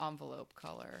 great envelope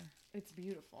color. It's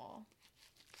beautiful.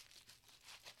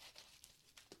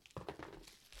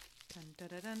 Dun, dun,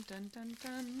 dun, dun, dun,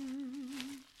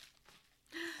 dun.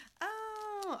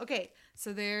 Oh, okay.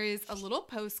 So there is a little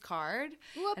postcard,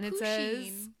 Ooh, and it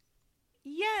says,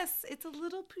 "Yes, it's a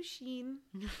little Pusheen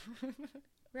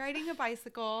riding a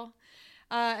bicycle."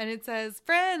 And it says,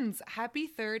 "Friends, happy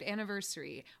 3rd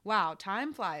anniversary. Wow,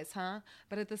 time flies, huh?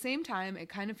 But at the same time, it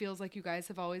kind of feels like you guys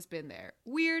have always been there.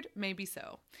 Weird, maybe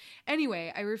so.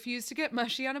 Anyway, I refuse to get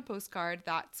mushy on a postcard.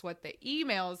 That's what the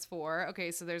email's for."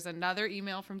 Okay, so there's another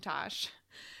email from Tosh.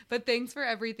 "But thanks for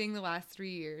everything the last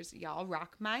 3 years. Y'all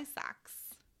rock my socks."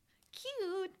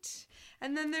 Cute.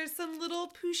 And then there's some little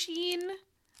Pusheen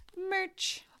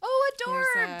merch. Oh, There's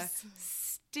adorbs! a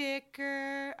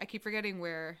sticker. I keep forgetting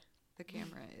where the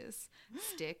camera is.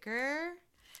 Sticker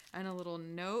and a little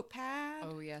notepad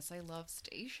Oh yes, I love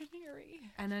stationery.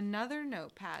 and another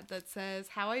notepad that says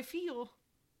 "How I feel."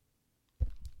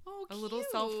 Oh, A little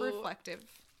self-reflective.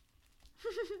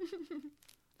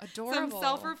 Adorable. Some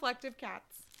self-reflective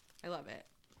cats. I love it.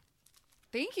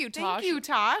 Thank you, Tosh. Thank you,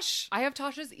 Tosh. I have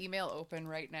Tasha's email open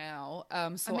right now.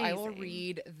 So I will Amazing.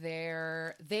 read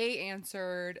they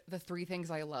answered the 3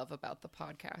 things I love about the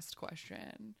podcast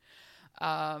question.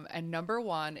 And number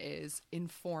 1 is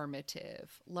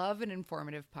informative. Love an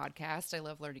informative podcast. I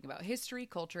love learning about history,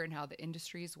 culture, and how the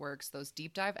industries works. Those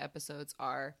deep dive episodes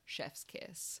are chef's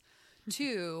kiss.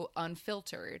 2,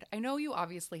 unfiltered. I know you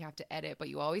obviously have to edit, but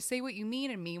you always say what you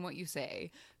mean and mean what you say.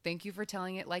 Thank you for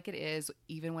telling it like it is,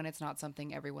 even when it's not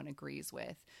something everyone agrees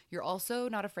with. You're also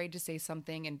not afraid to say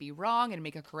something and be wrong and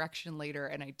make a correction later,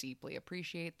 and I deeply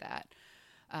appreciate that.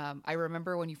 I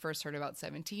remember when you first heard about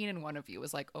 17 and one of you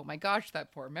was like, "Oh my gosh,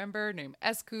 that poor member named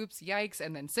S. Coops, yikes."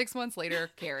 And then 6 months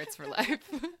later, carrots for life.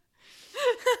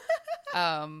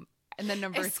 And then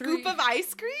number 3. Scoop of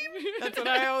ice cream? That's what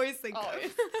I always think of.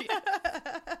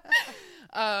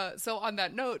 So on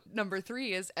that note, number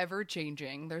 3 is ever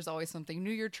changing. There's always something new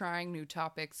you're trying, new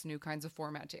topics, new kinds of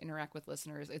format to interact with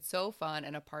listeners. It's so fun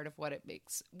and a part of what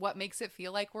makes it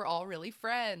feel like we're all really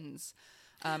friends.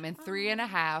 And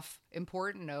 3.5,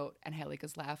 important note,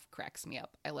 Angelica's laugh cracks me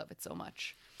up. I love it so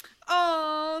much.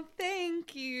 Oh,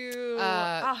 thank you.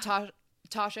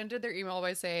 Tosh ended their email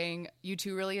by saying, "You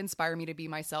two really inspire me to be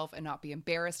myself and not be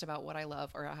embarrassed about what I love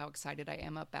or how excited I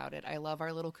am about it. I love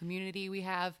our little community we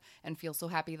have and feel so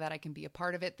happy that I can be a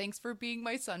part of it. Thanks for being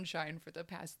my sunshine for the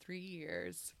past 3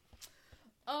 years."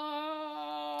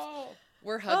 Oh,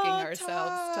 we're hugging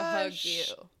ourselves to hug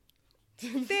you.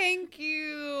 Thank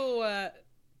you.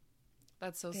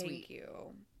 That's so Thank sweet.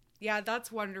 you. Yeah,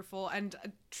 that's wonderful. And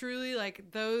truly,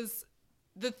 like,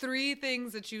 the 3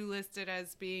 things that you listed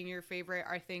as being your favorite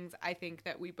are things I think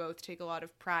that we both take a lot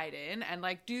of pride in and,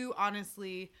 like, do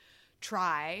honestly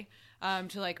try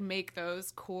to, like, make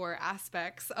those core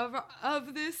aspects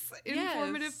of this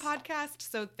informative podcast.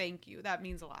 So thank you. That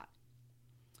means a lot.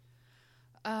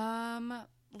 I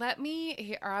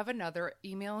have another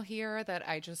email here that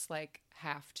I just, like,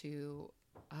 have to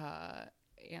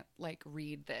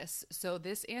read this. So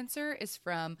this answer is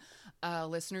from a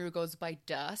listener who goes by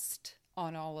Dust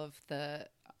on all of the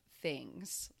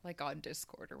things, like on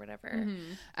Discord or whatever.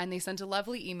 And they sent a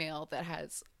lovely email that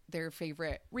has their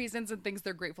favorite reasons and things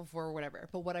they're grateful for or whatever.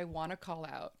 But what I want to call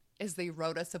out is they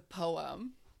wrote us a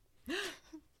poem.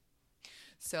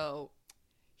 So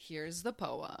here's the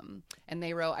poem. And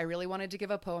they wrote, I really wanted to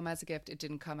give a poem as a gift. It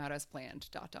didn't come out as planned, ...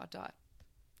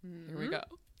 Here we go.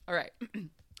 All right.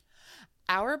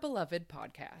 Our beloved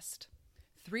podcast.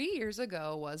 3 years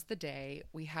ago was the day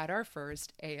we had our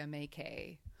first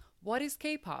AMAK. What is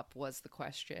K-pop was the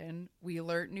question. We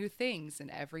learnt new things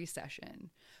in every session.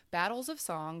 Battles of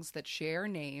songs that share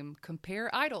name,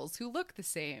 compare idols who look the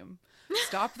same.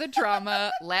 Stop the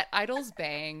drama, let idols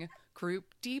bang.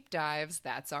 Group deep dives,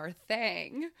 that's our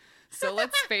thing. So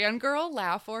let's fangirl,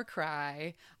 laugh, or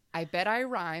cry. I bet I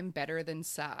rhyme better than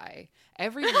Psy.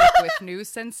 Every week with new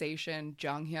sensation.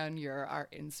 Jonghyun, you're our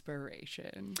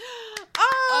inspiration.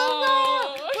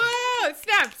 Oh! Whoa!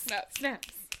 Snaps! Snaps!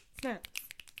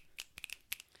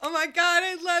 Oh my god,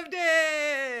 I loved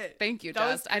it! Thank you,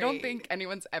 That was Jess. I don't great. think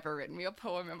anyone's ever written me a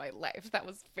poem in my life. That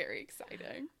was very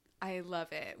exciting. I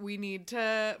love it. We need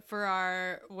to, for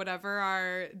our, whatever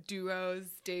our duo's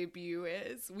debut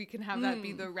is, we can have that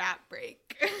be the rap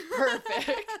break.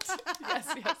 Perfect.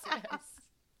 Yes.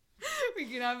 We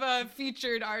can have a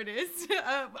featured artist,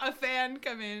 a fan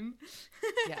come in.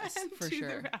 Yes, and for do the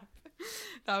sure. rap.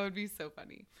 That would be so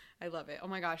funny. I love it. Oh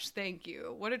my gosh, thank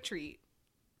you. What a treat.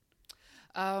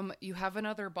 You have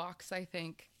another box, I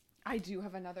think. I do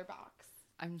have another box.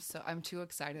 I'm too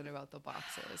excited about the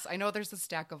boxes. I know there's a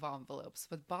stack of envelopes,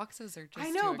 but boxes are just I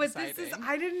know, too but exciting.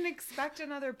 I didn't expect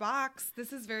another box.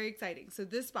 This is very exciting. So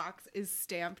this box is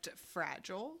stamped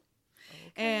fragile.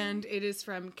 Okay. And it is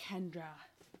from Kendra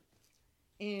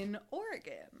in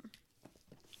Oregon.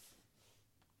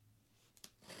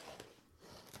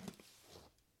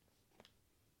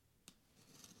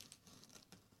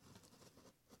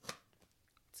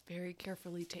 It's very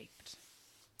carefully taped.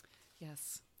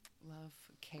 Yes. Love,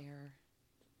 care.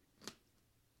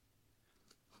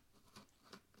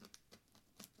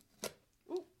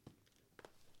 Ooh.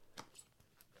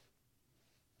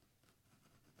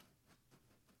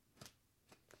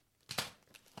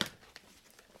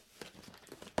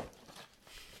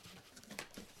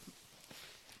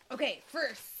 Okay,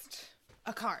 first,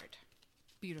 a card.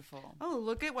 Beautiful. Oh,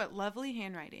 look at what lovely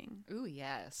handwriting. Ooh,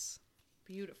 yes.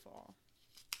 Beautiful.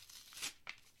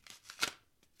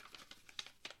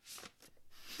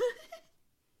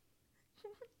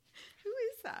 Who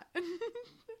is that?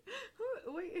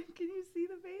 Wait, can you see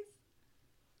the face?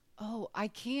 Oh, I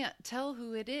can't tell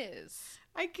who it is.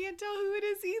 I can't tell who it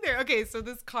is either. Okay, so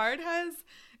this card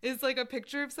is like a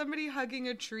picture of somebody hugging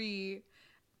a tree,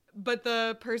 but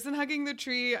the person hugging the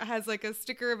tree has like a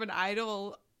sticker of an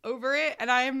idol over it,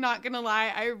 and I am not gonna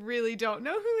lie, I really don't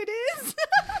know who it is.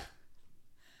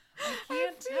 I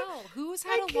can't tell. Who's I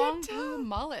had a can't long tell. blue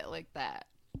mullet like that?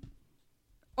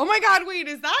 Oh my god, wait,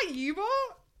 is that Yibo?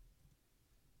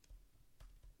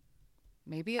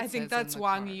 Maybe it I think says that's in the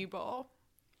Wang card. Yibo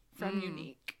from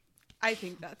Unique. I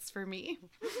think that's for me.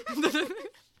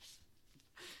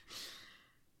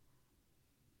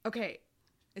 Okay,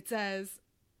 it says,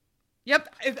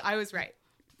 yep, I was right.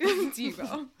 It's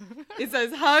Yibo. It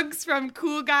says, hugs from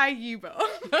cool guy Yibo.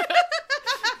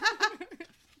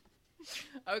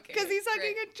 Okay. Because he's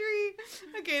hugging great. a tree.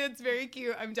 Okay, that's very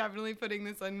cute. I'm definitely putting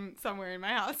this on somewhere in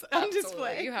my house on Absolutely,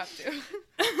 display. You have to.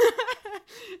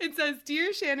 It says,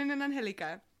 Dear Shannon and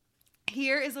Angelica,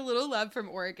 here is a little love from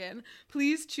Oregon.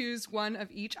 Please choose one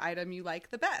of each item you like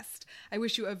the best. I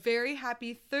wish you a very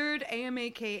happy 3rd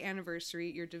AMAK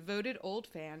anniversary. Your devoted old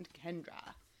fan,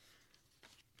 Kendra.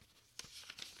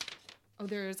 Oh,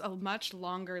 there's a much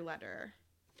longer letter.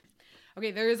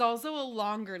 Okay, there is also a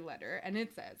longer letter, and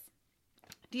it says,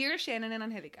 Dear Shannon and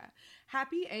Angelica,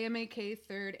 happy AMAK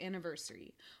 3rd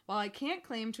anniversary. While I can't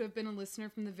claim to have been a listener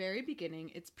from the very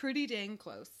beginning, it's pretty dang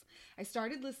close. I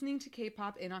started listening to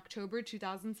K-pop in October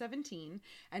 2017,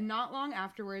 and not long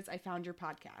afterwards, I found your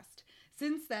podcast.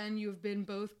 Since then, you have been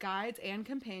both guides and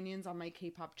companions on my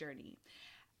K-pop journey.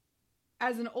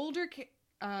 As an older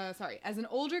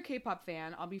K-pop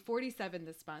fan, I'll be 47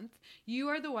 this month. You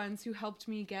are the ones who helped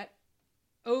me get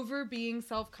over being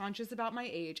self-conscious about my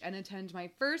age and attend my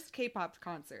first K-pop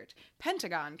concert,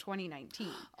 Pentagon 2019.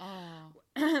 Oh.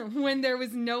 When there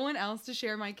was no one else to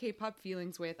share my K-pop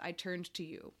feelings with, I turned to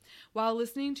you. While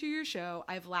listening to your show,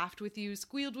 I've laughed with you,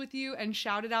 squealed with you, and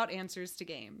shouted out answers to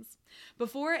games.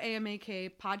 Before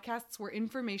AMAK, podcasts were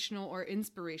informational or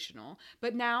inspirational,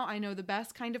 but now I know the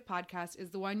best kind of podcast is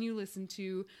the one you listen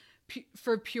to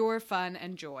for pure fun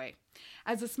and joy.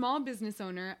 As a small business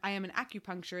owner, I am an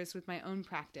acupuncturist with my own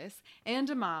practice and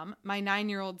a mom. My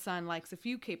 9-year-old son likes a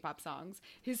few K-pop songs.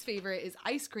 His favorite is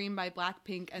Ice Cream by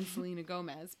Blackpink and Selena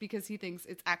Gomez because he thinks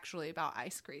it's actually about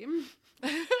ice cream.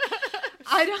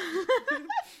 I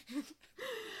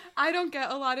don't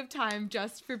get a lot of time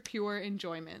just for pure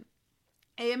enjoyment.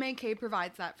 AMAK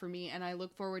provides that for me, and I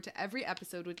look forward to every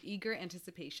episode with eager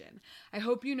anticipation. I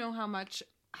hope you know how much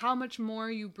more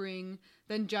you bring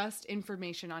than just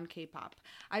information on K-pop.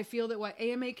 I feel that what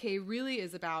AMAK really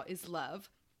is about is love.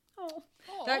 Oh,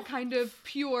 that kind of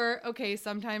pure, okay,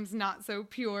 sometimes not so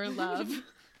pure love.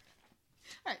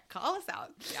 All right, call us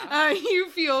out. Yeah. You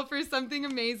feel for something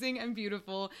amazing and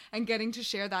beautiful and getting to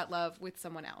share that love with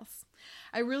someone else.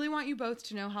 I really want you both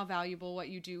to know how valuable what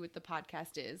you do with the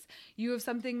podcast is. You have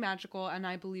something magical, and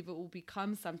I believe it will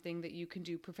become something that you can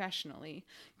do professionally.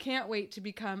 Can't wait to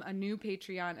become a new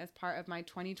Patreon as part of my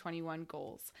 2021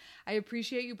 goals. I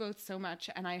appreciate you both so much,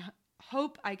 and I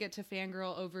hope I get to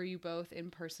fangirl over you both in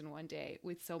person one day.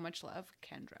 With so much love,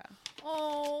 Kendra.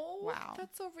 Oh, Wow.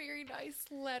 That's a very nice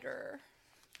letter.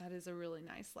 That is a really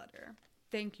nice letter.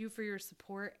 Thank you for your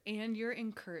support and your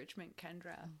encouragement,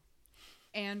 Kendra.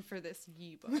 And for this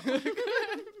Yibo.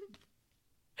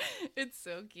 It's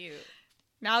so cute.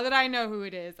 Now that I know who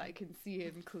it is, I can see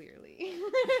him clearly.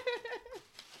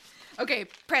 Okay,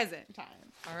 present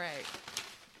time. All right.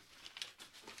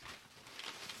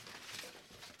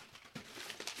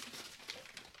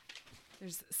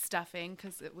 There's stuffing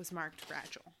because it was marked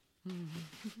fragile.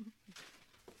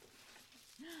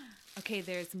 Okay,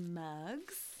 there's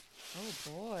mugs. Oh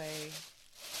boy.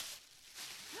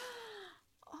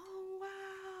 Oh,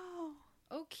 wow.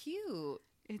 Oh, cute.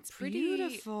 It's Pretty,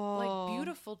 beautiful. like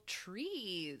beautiful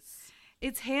trees.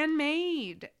 It's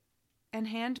handmade and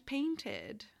hand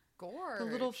painted. Gorge. The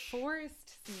little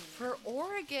forest scene. for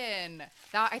Oregon.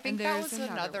 That I think that there's was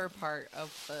another another one. part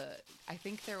of the. I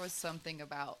think there was something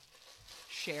about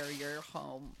share your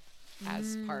home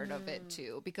as part of it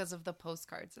too, because of the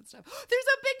postcards and stuff. There's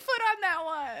a Bigfoot on that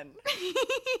one.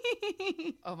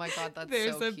 Oh my god, that's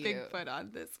There's so a cute. Bigfoot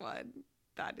on this one.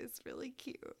 That is really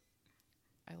cute.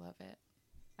 I love it.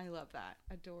 I love that.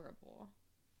 Adorable.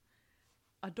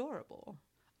 Adorable.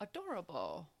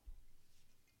 Adorable.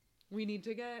 We need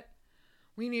to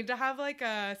have like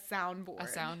a soundboard. A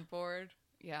soundboard.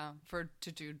 Yeah,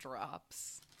 to do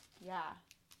drops. Yeah.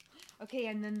 Okay,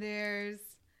 and then there's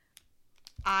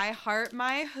I Heart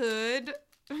My Hood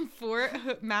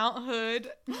Fort Mount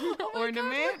Hood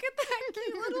ornament. God, look at that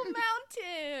cute little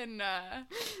mountain.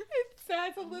 It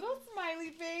has a little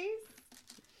smiley face.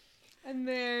 And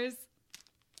there's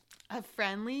a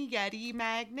friendly Yeti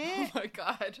magnet. Oh my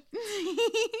god.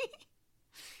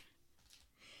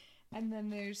 And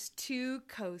then there's 2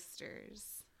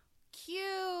 coasters.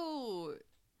 Cute.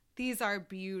 These are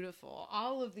beautiful.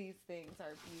 All of these things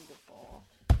are beautiful.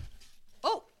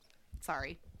 Oh,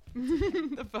 sorry.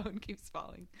 The phone keeps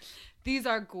falling. These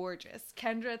are gorgeous.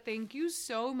 Kendra, thank you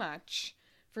so much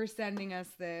for sending us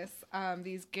this.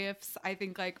 These gifts, I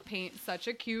think, like paint such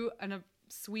a cute and a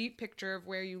sweet picture of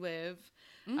where you live.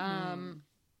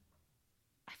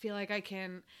 I feel like I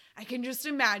can just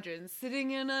imagine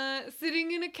sitting in a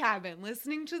cabin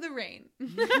listening to the rain.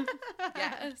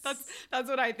 Yes. That's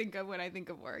what I think of when I think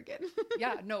of Oregon.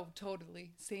 Yeah, no,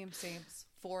 totally. Same.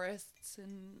 Forests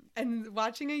And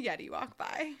watching a Yeti walk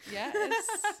by. yes.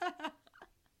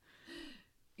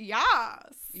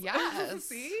 Yes. Yes.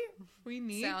 See? We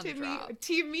need Sound drop.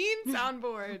 Timeen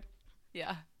soundboard.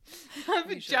 Yeah. Of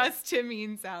We should. just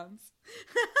Timeen sounds.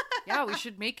 Yeah, we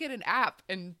should make it an app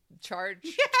and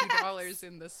charge $2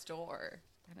 in the store.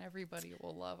 And everybody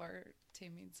will love our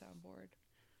Taming soundboard.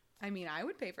 I mean, I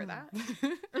would pay for that.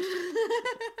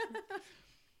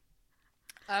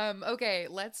 Okay,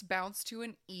 let's bounce to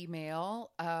an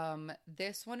email.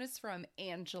 This one is from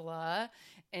Angela,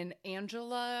 and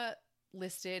Angela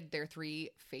listed their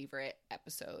 3 favorite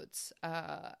episodes.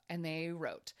 And they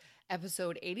wrote,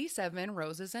 Episode 87,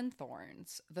 Roses and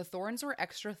Thorns. The thorns were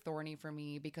extra thorny for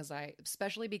me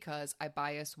especially because I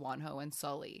bias Wonho and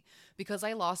Sully. Because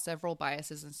I lost several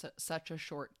biases in such a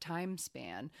short time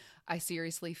span, I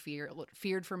seriously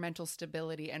feared for mental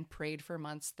stability and prayed for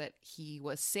months that he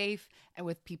was safe and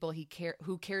with people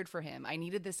who cared for him. I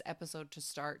needed this episode to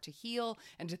start to heal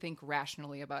and to think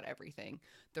rationally about everything.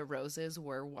 The roses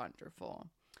were wonderful.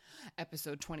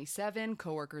 Episode 27,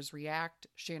 coworkers react.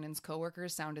 Shannon's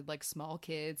coworkers sounded like small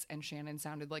kids, and Shannon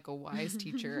sounded like a wise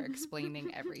teacher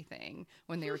explaining everything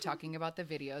when they were talking about the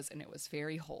videos, and it was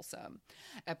very wholesome.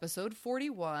 Episode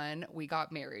 41, We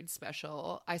Got Married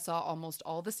special. I saw almost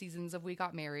all the seasons of We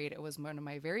Got Married. It was one of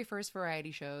my very first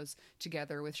variety shows,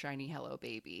 together with Shiny Hello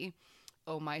Baby.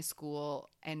 Oh My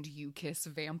School, and You Kiss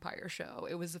vampire show.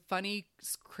 It was funny,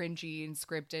 cringy, and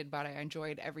scripted, but I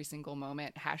enjoyed every single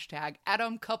moment. Hashtag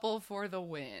Adam couple for the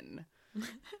win.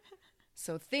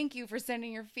 So thank you for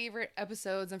sending your favorite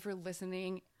episodes and for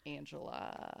listening,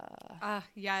 Angela.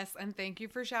 Yes, and thank you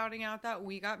for shouting out that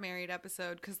We Got Married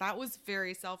episode, because that was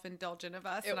very self-indulgent of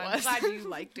us, It and I'm was. glad you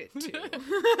liked it too.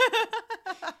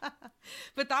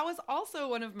 But that was also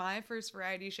one of my first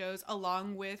variety shows,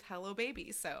 along with Hello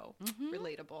Baby, so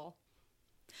relatable.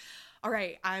 All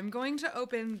right, I'm going to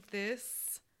open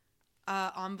this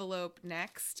envelope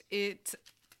next. It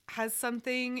has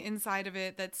something inside of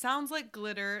it that sounds like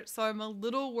glitter, so I'm a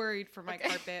little worried for my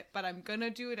carpet, but I'm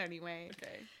gonna do it anyway.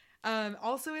 Okay.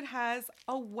 Also, it has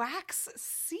a wax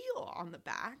seal on the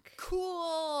back.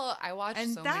 Cool. I watched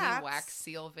And so many that's- wax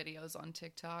seal videos on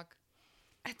TikTok.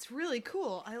 It's really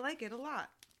cool. I like it a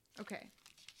lot. Okay.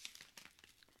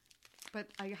 But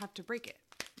I have to break it.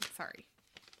 Sorry.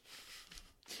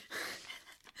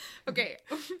 Okay.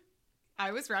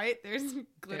 I was right. There's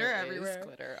glitter There everywhere. is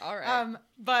glitter. All right.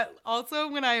 But also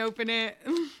when I open it,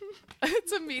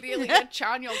 It's immediately a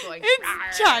Chanyeol going.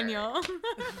 it's Chanyeol.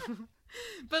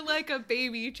 But like a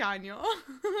baby Chanyeol.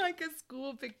 Like a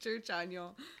school picture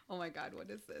Chanyeol. Oh my god, what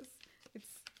is this?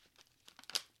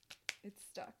 It's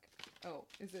stuck. Oh,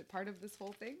 is it part of this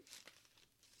whole thing?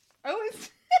 Oh, it's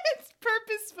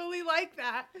purposefully like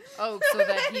that. Oh, so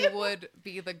that he would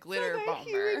be the glitter So that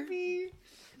he bomber. would be...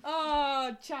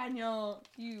 Oh, Chanyeol,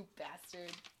 you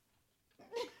bastard.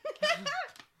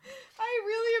 I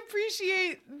really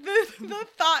appreciate the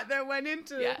thought that went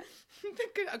into Yeah.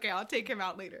 Okay, I'll take him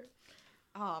out later.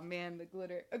 Oh man, the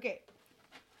glitter. Okay.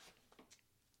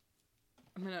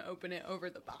 I'm gonna open it over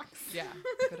the box. Yeah,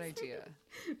 good idea.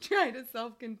 Try to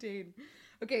self-contain.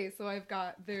 Okay, so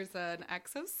there's an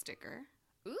EXO sticker.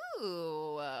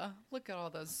 Ooh, look at all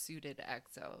those suited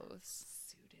exos.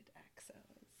 Suited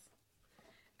EXOs.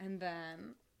 And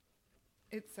then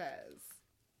it says,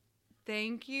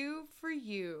 "Thank you for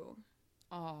you."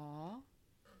 Aw.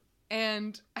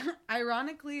 And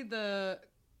ironically, the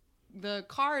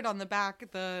card on the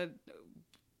back, the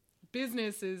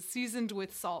business is seasoned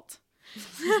with salt.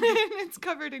 It's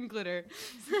covered in glitter.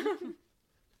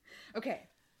 Okay.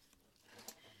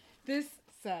 This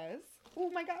says, oh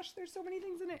my gosh, there's so many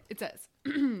things in it. It says,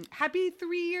 "Happy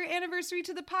 3-year anniversary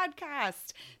to the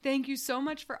podcast. Thank you so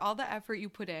much for all the effort you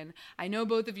put in. I know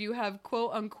both of you have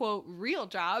quote unquote real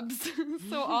jobs,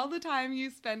 so all the time you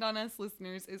spend on us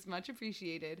listeners is much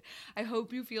appreciated. I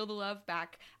hope you feel the love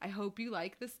back. I hope you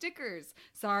like the stickers.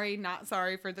 Sorry, not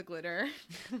sorry for the glitter.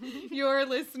 Your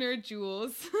listener,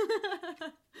 Jules."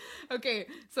 Okay,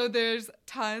 so there's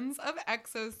tons of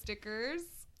EXO stickers.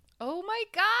 Oh my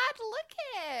god, look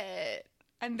it.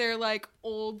 And they're like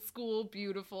old school,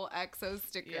 beautiful EXO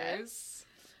stickers.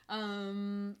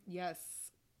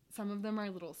 Yes. Some of them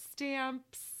are little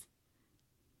stamps.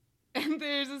 And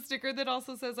there's a sticker that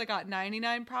also says, "I got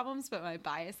 99 problems, but my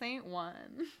bias ain't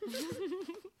one."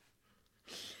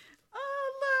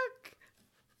 Oh, look.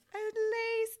 A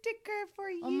lay sticker for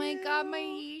you. Oh my god, my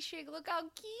Yishik, look how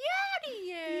cute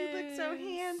he is. You look so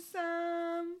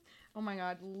handsome. Oh my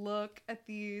god, look at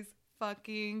these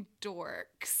fucking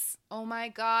dorks. Oh my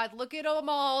god, look at them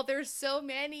all. There's so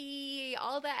many.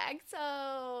 All the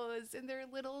EXOs in their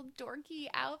little dorky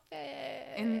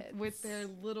outfits. And with their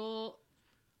little...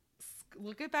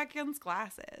 Look at Baekhyun's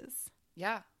glasses.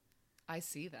 Yeah, I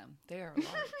see them. They are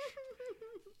large.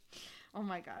 Oh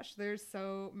my gosh, there's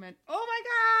so many... Oh my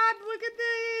god, look at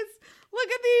these! Look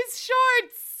at these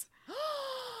shorts!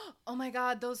 Oh my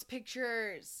god, those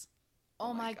pictures.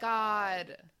 Oh my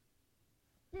god.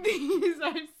 These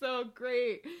are so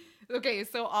great. Okay,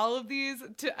 so all of these,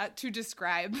 to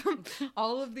describe,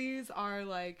 all of these are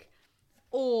like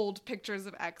old pictures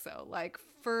of EXO. Like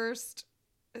first,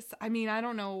 I mean, I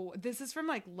don't know. This is from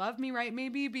like Love Me Right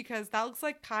maybe, because that looks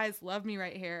like Kai's Love Me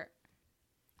Right hair.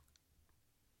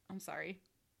 I'm sorry.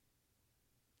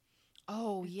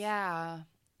 Oh, yeah.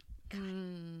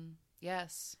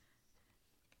 Yes.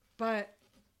 But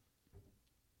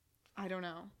I don't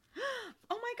know.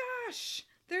 Oh my gosh.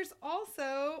 There's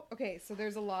also, okay, so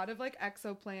there's a lot of like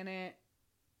Exoplanet.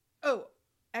 Oh,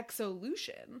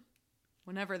 Exolution.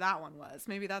 Whenever that one was.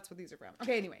 Maybe that's what these are from.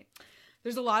 Okay, anyway.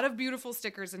 There's a lot of beautiful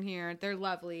stickers in here. They're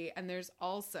lovely. And there's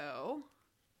also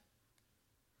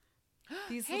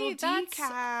These Hey, little decals.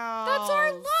 That's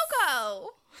our logo.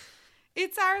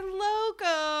 It's our logo.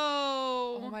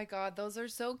 Oh my god, those are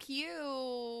so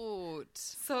cute.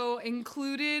 So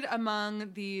included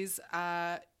among these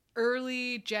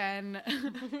early gen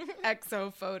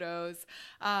EXO photos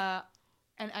and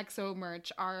EXO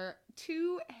merch are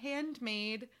 2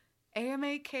 handmade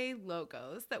AMAK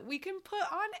logos that we can put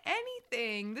on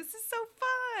anything. This is so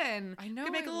fun. I know, We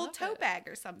can make I a little love tote it. bag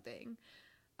or something.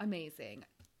 Amazing.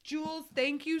 Jules,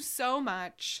 thank you so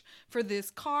much for this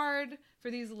card,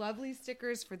 for these lovely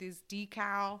stickers, for these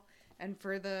decal, and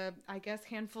for the, I guess,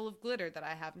 handful of glitter that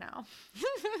I have now.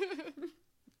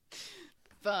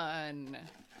 Fun.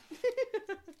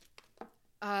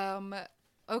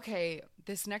 Okay,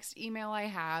 this next email I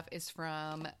have is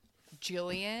from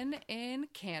Jillian in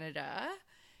Canada,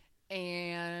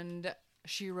 and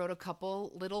she wrote a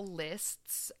couple little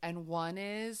lists, and one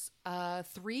is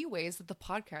 3 ways that the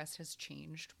podcast has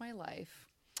changed my life.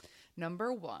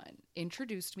 Number 1,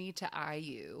 introduced me to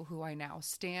IU, who I now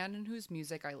stan and whose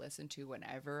music I listen to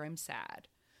whenever I'm sad.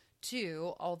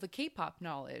 2, all the K-pop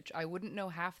knowledge. I wouldn't know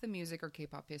half the music or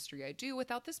K-pop history I do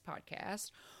without this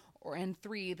podcast. And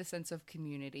 3, the sense of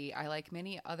community. I, like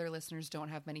many other listeners, don't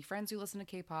have many friends who listen to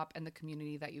K-pop, and the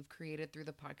community that you've created through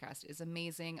the podcast is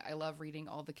amazing. I love reading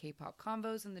all the K-pop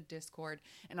convos in the Discord,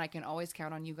 and I can always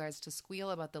count on you guys to squeal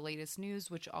about the latest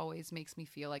news, which always makes me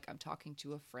feel like I'm talking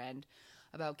to a friend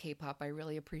about K-pop. I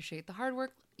really appreciate the hard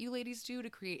work you ladies do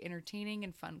to create entertaining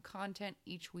and fun content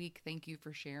each week. Thank you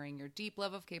for sharing your deep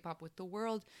love of K-pop with the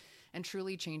world and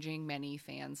truly changing many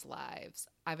fans' lives.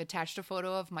 I've attached a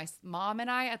photo of my mom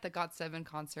and I at the GOT7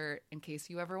 concert in case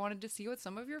you ever wanted to see what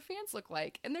some of your fans look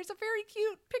like. And there's a very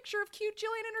cute picture of cute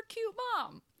Jillian and her cute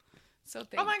mom. So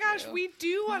thank you. Oh my gosh, we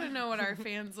do want to know what our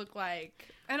fans look like.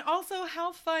 And also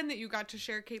how fun that you got to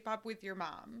share K-pop with your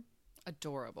mom.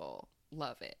 Adorable.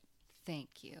 Love it.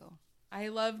 Thank you. I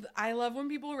love when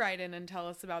people write in and tell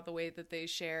us about the way that they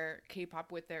share K-pop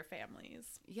with their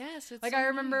families. Yes, it's Like so I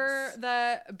remember nice.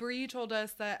 that Brie told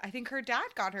us that I think her dad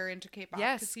got her into K-pop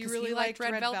Yes, because he 'cause really he liked liked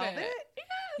Red Red Velvet. Velvet.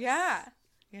 Yeah.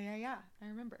 I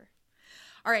remember.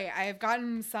 All right, I have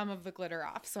gotten some of the glitter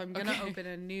off, so I'm gonna open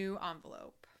a new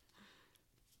envelope.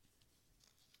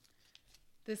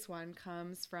 This one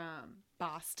comes from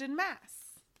Boston,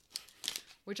 Mass,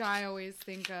 which I always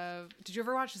think of. Did you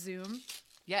ever watch Zoom?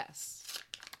 Yes.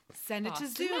 Send it to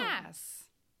Boston, Zoom. Mass.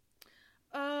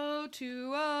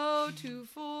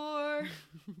 02024.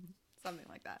 Something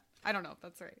like that. I don't know if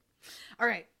that's right. All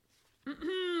right.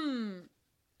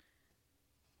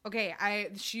 Okay,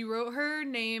 she wrote her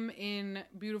name in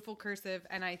beautiful cursive,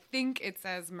 and I think it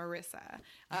says Marissa.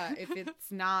 If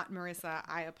it's not Marissa,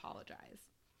 I apologize.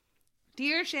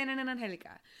 Dear Shannon and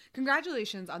Angelica,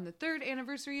 congratulations on the 3rd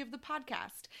anniversary of the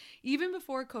podcast. Even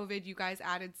before COVID, you guys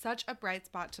added such a bright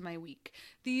spot to my week.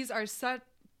 Things are so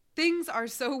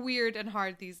weird and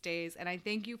hard these days, and I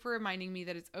thank you for reminding me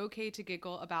that it's okay to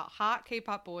giggle about hot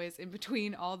K-pop boys in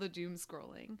between all the doom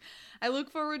scrolling. I look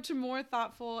forward to more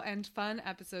thoughtful and fun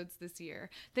episodes this year.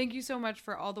 Thank you so much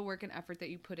for all the work and effort that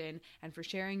you put in and for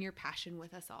sharing your passion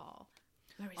with us all.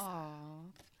 Marissa.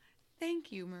 Aww.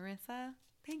 Thank you, Marissa.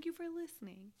 Thank you for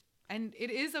listening. And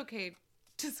it is okay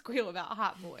to squeal about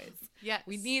hot boys. Yes.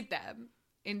 We need them.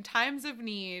 In times of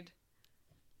need,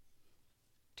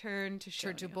 turn to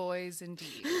Turn to Shonyu. boys,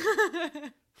 indeed.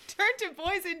 Turn to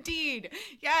boys indeed.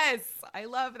 Yes. I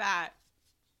love that.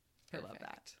 I love Perfect.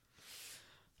 that.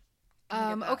 I'm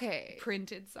gonna get that Okay.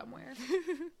 Printed somewhere.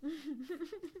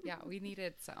 Yeah, we need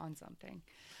it on something.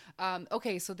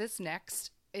 Okay, so this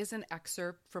next is an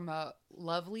excerpt from a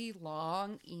lovely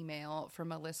long email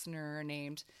from a listener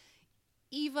named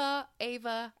Ava.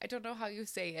 I don't know how you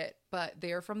say it, but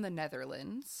they're from the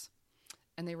Netherlands.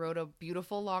 And they wrote a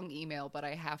beautiful long email, but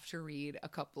I have to read a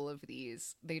couple of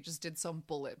these. They just did some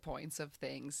bullet points of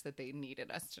things that they needed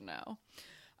us to know.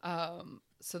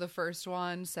 So the first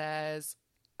one says,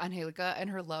 Angelica and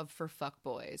her love for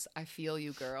fuckboys. I feel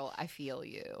you, girl. I feel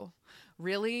you.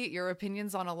 Really, your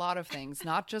opinions on a lot of things,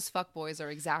 not just fuckboys, are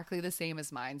exactly the same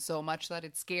as mine, so much that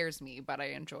it scares me, but I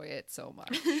enjoy it so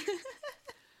much.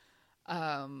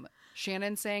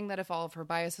 Shannon saying that if all of her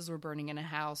biases were burning in a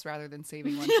house rather than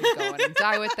saving one, she'd go in and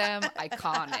die with them.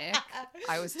 Iconic.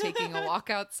 I was taking a walk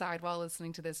outside while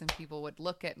listening to this, and people would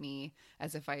look at me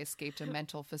as if I escaped a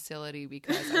mental facility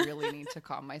because I really need to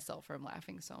calm myself from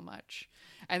laughing so much.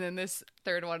 And then this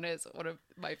third one is one of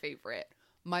my favorite.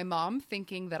 My mom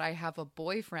thinking that I have a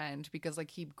boyfriend because I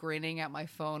keep grinning at my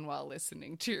phone while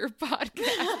listening to your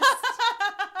podcast.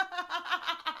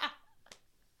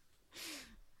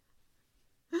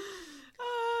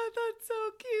 Oh, that's so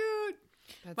cute.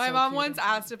 That's My so mom cute once and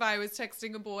fun. asked if I was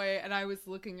texting a boy, and I was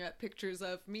looking at pictures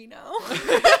of Mino.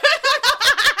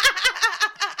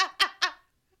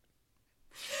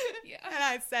 Yeah. And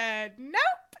I said,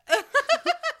 nope.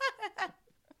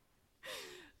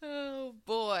 Oh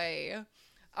boy.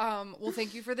 Well,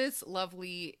 thank you for this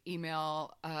lovely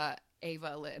email,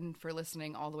 Ava Lynn, for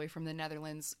listening all the way from the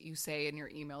Netherlands. You say in your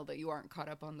email that you aren't caught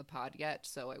up on the pod yet,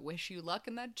 so I wish you luck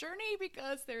in that journey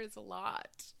because there is a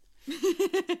lot.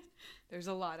 There's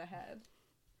a lot ahead.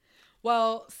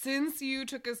 Well, since you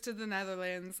took us to the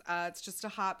Netherlands, it's just a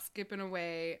hop, skipping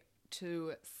away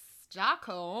to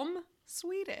Stockholm,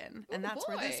 Sweden. And Ooh, that's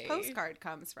where this boy. postcard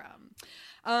comes from.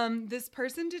 This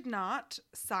person did not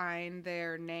sign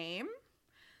their name,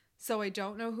 so I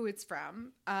don't know who it's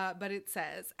from, but it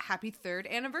says, "Happy 3rd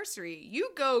anniversary. You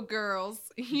go,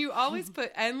 girls. You always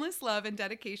put endless love and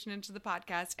dedication into the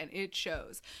podcast, and it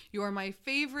shows. You are my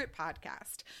favorite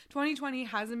podcast. 2020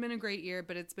 hasn't been a great year,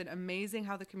 but it's been amazing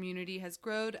how the community has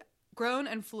grown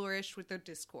and flourished with their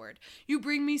Discord. You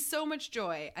bring me so much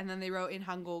joy." And then they wrote in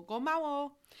Hangul,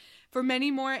 "Gomawo. For many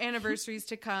more anniversaries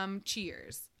to come,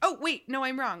 cheers." Oh, wait, no,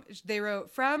 I'm wrong. They wrote,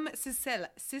 "From Sisela.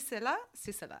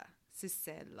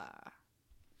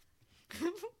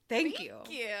 Thank you.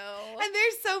 And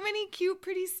there's so many cute,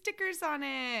 pretty stickers on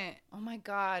it. Oh my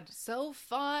god, so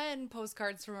fun.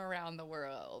 Postcards from around the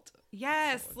world.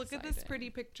 Yes, So look at this exciting. pretty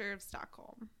picture of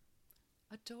Stockholm.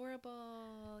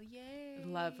 Adorable. Yay.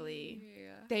 Lovely.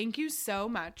 Thank you so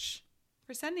much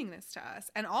for sending this to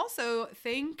us. And also,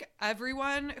 thank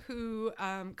everyone who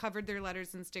covered their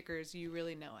letters and stickers. You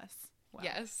really know us well.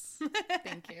 Yes.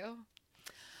 Thank you.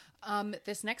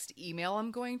 This next email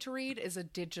I'm going to read is a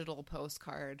digital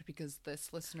postcard because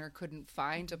this listener couldn't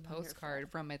find a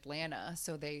postcard from Atlanta.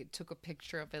 So they took a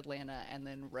picture of Atlanta and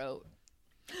then wrote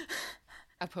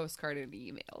a postcard and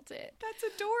emailed it. That's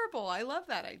adorable. I love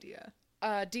that idea.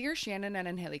 Dear Shannon and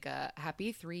Angelica,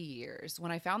 happy 3 years.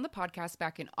 When I found the podcast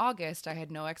back in August, I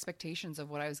had no expectations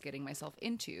of what I was getting myself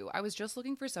into. I was just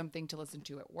looking for something to listen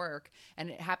to at work, and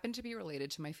it happened to be related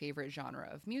to my favorite genre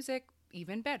of music,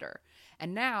 even better.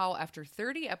 And now, after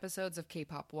 30 episodes of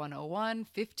K-Pop 101,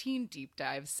 15 deep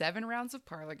dives, 7 rounds of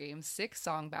parlor games, 6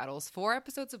 song battles, 4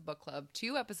 episodes of book club,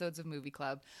 2 episodes of movie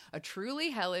club, a truly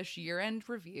hellish year-end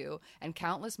review, and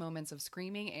countless moments of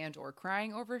screaming and or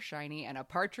crying over Shiny and a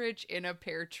partridge in a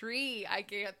pear tree. I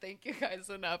can't thank you guys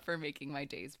enough for making my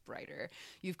days brighter.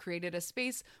 You've created a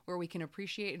space where we can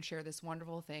appreciate and share this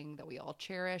wonderful thing that we all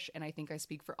cherish, and I think I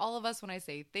speak for all of us when I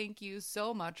say thank you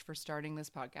so much for starting this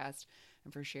podcast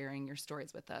and for sharing your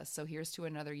stories with us. So here's to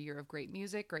another year of great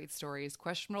music, great stories,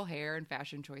 questionable hair and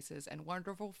fashion choices, and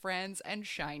wonderful friends and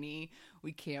Shiny.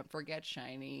 We can't forget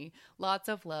Shiny. Lots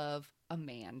of love,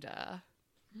 Amanda.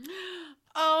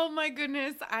 Oh my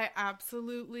goodness. I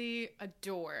absolutely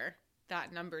adore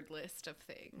that numbered list of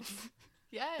things.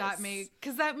 Yes.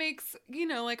 Because that makes, you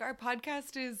know, like our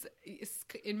podcast is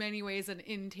in many ways an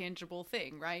intangible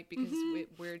thing, right? Because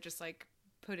we're just like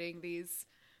putting these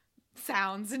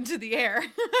sounds into the air.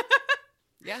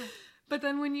 Yeah. But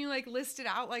then when you like list it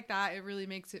out like that, it really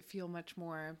makes it feel much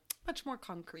more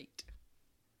concrete.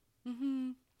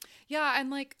 Mm-hmm. Yeah, and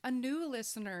like a new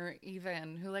listener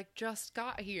even who like just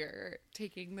got here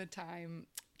taking the time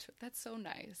to, that's so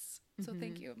nice. So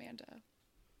thank you, Amanda.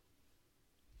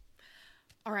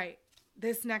 All right.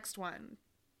 This next one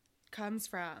comes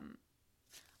from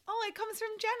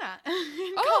Jenna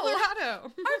in Colorado.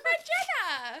 Our friend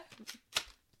Jenna.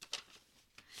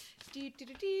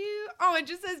 Oh, it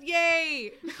just says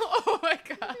yay. Oh my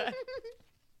god.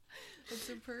 That's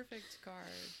a perfect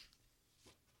card.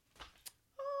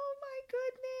 Oh my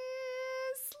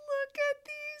goodness. Look at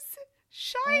these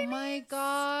shiny Oh my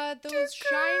god, those stickers.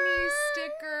 shiny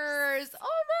stickers.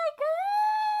 Oh my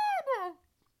god.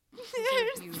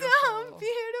 They're so beautiful.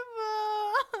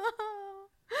 beautiful.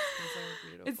 Those are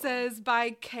beautiful. It says by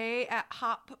K at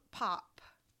Hop Pop.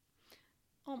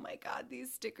 Oh my god,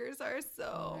 these stickers are so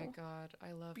Oh my god,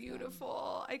 I love them.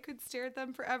 beautiful. I could stare at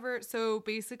them forever. So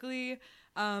basically,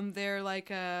 they're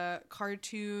like a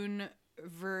cartoon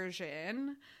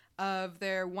version of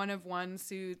their one of one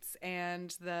suits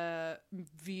and the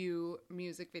View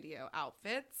music video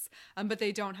outfits. But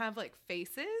they don't have like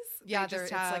faces. Yeah, They just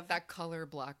it's have like that color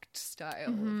blocked style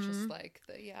of just like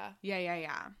the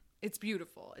Yeah. It's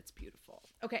beautiful. It's beautiful.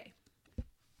 Okay.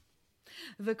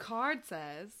 The card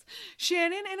says,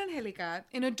 Shannon and Angelica,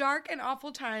 in a dark and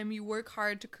awful time, you work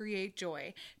hard to create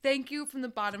joy. Thank you from the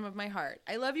bottom of my heart.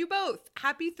 I love you both.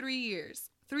 Happy 3 years.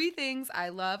 3 things I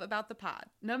love about the pod.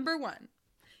 Number 1,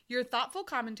 your thoughtful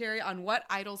commentary on what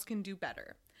idols can do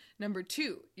better. Number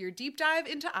 2, your deep dive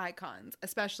into icons,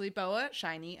 especially BoA,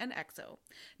 SHINee, and EXO.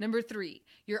 Number 3,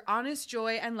 your honest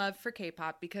joy and love for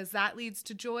K-pop, because that leads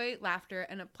to joy, laughter,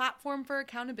 and a platform for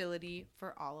accountability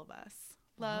for all of us.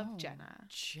 Love, Jenna.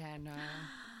 Jenna.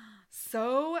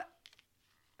 So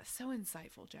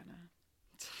insightful, Jenna.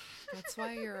 That's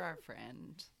why you're our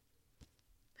friend.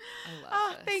 I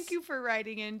love this. Thank you for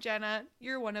writing in, Jenna.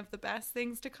 You're one of the best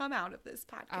things to come out of this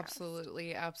podcast.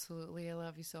 Absolutely. Absolutely. I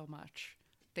love you so much.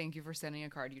 Thank you for sending a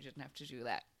card. You didn't have to do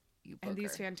that. You booger. And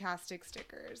these fantastic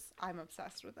stickers. I'm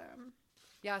obsessed with them.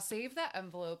 Yeah, save that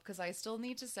envelope because I still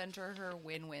need to send her her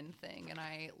win-win thing, and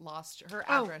I lost her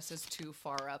address is too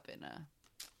far up in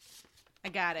I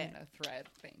got it. a thread.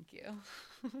 Thank you.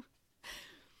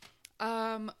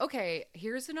 Okay,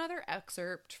 here's another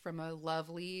excerpt from a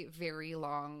lovely, very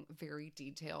long, very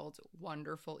detailed,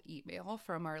 wonderful email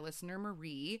from our listener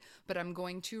Marie, but I'm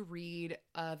going to read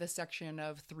the section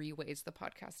of 3 ways the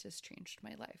podcast has changed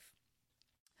my life.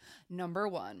 Number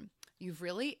 1, you've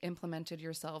really implemented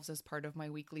yourselves as part of my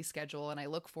weekly schedule, and I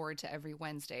look forward to every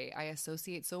Wednesday. I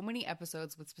associate so many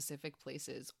episodes with specific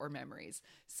places or memories.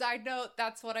 Side note,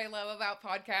 that's what I love about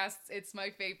podcasts. It's my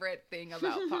favorite thing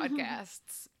about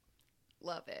podcasts.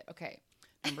 Love it. Okay.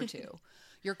 Number 2,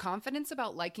 your confidence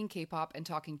about liking K-pop and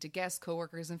talking to guests,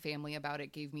 coworkers, and family about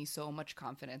it gave me so much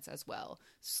confidence as well.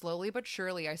 Slowly but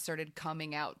surely, I started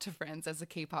coming out to friends as a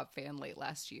K-pop fan late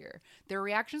last year. Their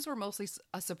reactions were mostly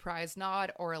a surprise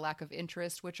nod or a lack of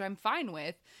interest, which I'm fine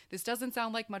with. This doesn't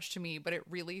sound like much to me, but it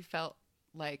really felt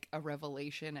like a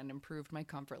revelation and improved my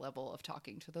comfort level of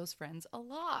talking to those friends a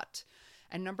lot.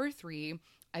 And number 3,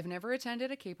 I've never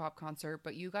attended a K-pop concert,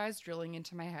 but you guys drilling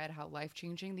into my head how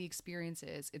life-changing the experience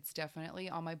is, it's definitely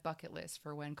on my bucket list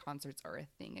for when concerts are a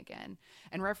thing again.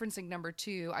 And referencing number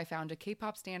 2, I found a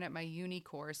K-pop stan at my uni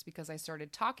course because I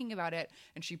started talking about it,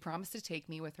 and she promised to take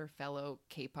me with her fellow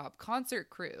K-pop concert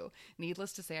crew.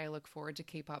 Needless to say, I look forward to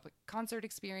K-pop concert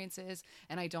experiences,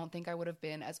 and I don't think I would have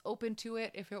been as open to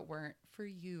it if it weren't for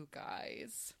you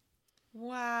guys.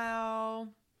 Wow.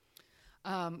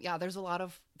 Yeah, there's a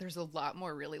lot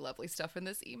more really lovely stuff in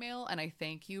this email, and I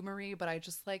thank you, Marie, but I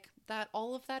just like that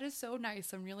all of that is so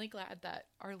nice. I'm really glad that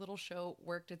our little show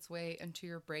worked its way into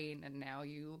your brain, and now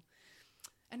you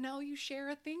share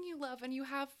a thing you love, and you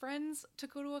have friends to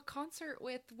go to a concert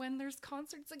with when there's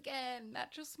concerts again.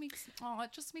 That just makes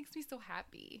me so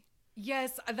happy.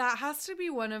 Yes, that has to be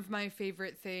one of my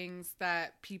favorite things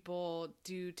that people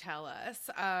do tell us,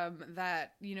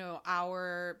 that, you know,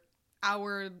 our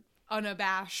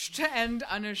unabashed and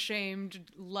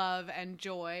unashamed love and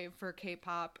joy for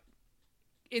K-pop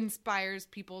inspires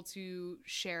people to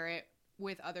share it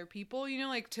with other people, you know,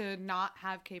 like to not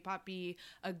have K-pop be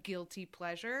a guilty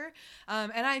pleasure.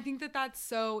 And I think that that's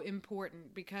so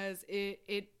important because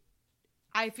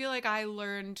I feel like I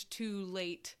learned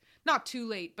not too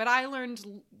late, but I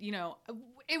learned, you know,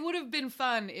 it would have been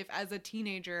fun if as a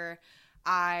teenager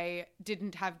I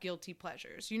didn't have guilty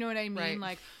pleasures. You know what I mean? Right.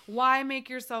 Like, why make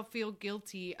yourself feel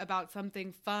guilty about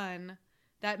something fun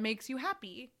that makes you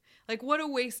happy? Like, what a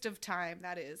waste of time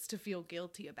that is to feel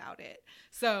guilty about it.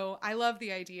 So I love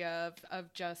the idea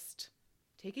of just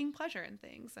taking pleasure in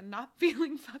things and not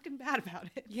feeling fucking bad about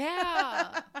it.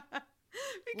 Yeah.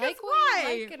 Because like why?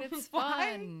 when you like it, it's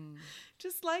Why? fun.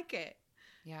 Just like it.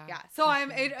 Yeah. Yeah. So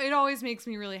it always makes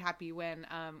me really happy when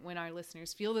our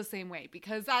listeners feel the same way,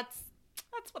 because that's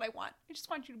what I want. I just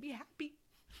want you to be happy.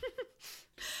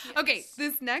 Yes. Okay,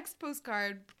 this next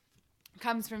postcard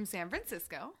comes from San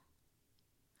Francisco.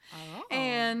 Oh.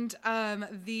 And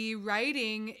the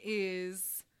writing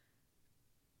is,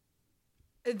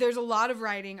 there's a lot of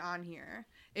writing on here.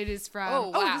 It is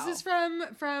from this is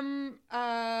from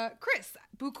Chris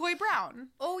Bucoy Brown.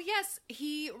 Oh yes,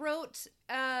 he wrote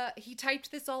he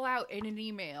typed this all out in an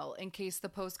email in case the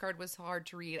postcard was hard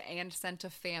to read, and sent a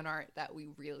fan art that we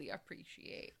really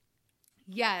appreciate.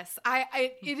 Yes,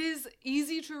 it is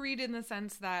easy to read in the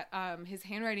sense that his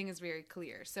handwriting is very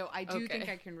clear, so I do think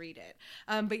I can read it.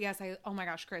 But yes, oh my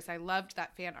gosh, Chris, I loved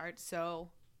that fan art so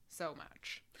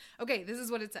much. Okay, this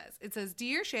is what it says. It says,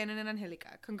 "Dear Shannon and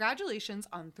Angelica, congratulations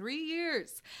on 3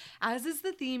 years. As is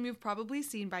the theme you've probably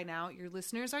seen by now, your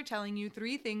listeners are telling you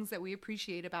 3 things that we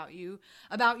appreciate about you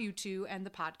two and the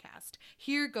podcast.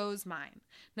 Here goes mine.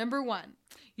 Number 1,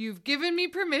 you've given me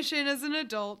permission as an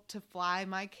adult to fly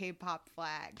my K-pop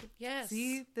flag." Yes.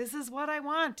 See, this is what I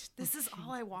want. This is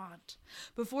all I want.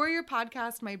 Before your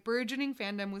podcast, my burgeoning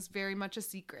fandom was very much a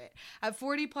secret. At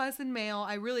 40 plus and male,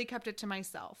 I really kept it to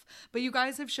myself. But you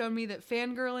guys have shown me that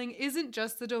fangirling isn't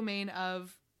just the domain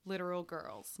of literal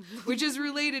girls, which is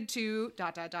related to ...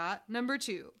 Number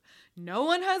 2, no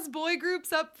one has boy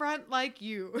groups up front like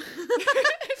you.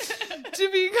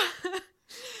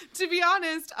 To be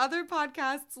honest, other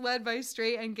podcasts led by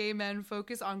straight and gay men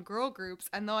focus on girl groups,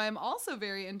 and though I'm also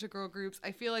very into girl groups,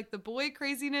 I feel like the boy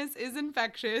craziness is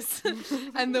infectious,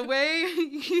 and the way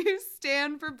you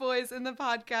stand for boys in the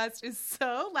podcast is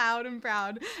so loud and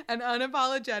proud and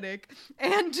unapologetic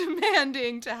and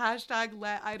demanding to hashtag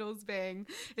let idols bang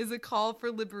is a call for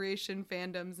liberation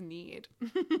fandoms need.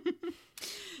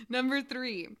 Number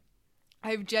 3.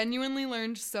 I've genuinely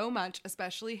learned so much,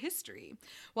 especially history.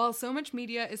 While so much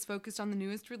media is focused on the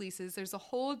newest releases, there's a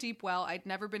whole deep well I'd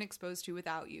never been exposed to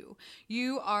without you.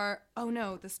 You are... Oh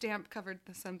no, the stamp covered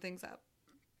some things up.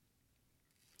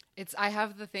 I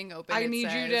have the thing open. I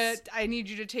need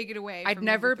you to take it away. I'd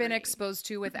never been exposed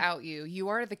to without you. You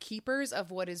are the keepers of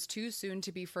what is too soon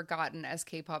to be forgotten as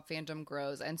K-pop fandom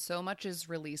grows, and so much is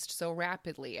released so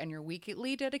rapidly, and your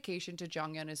weekly dedication to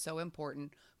Jonghyun is so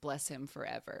important. Bless him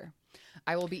forever.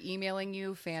 I will be emailing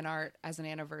you fan art as an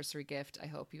anniversary gift. I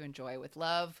hope you enjoy. With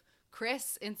love,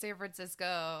 Chris in San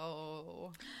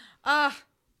Francisco.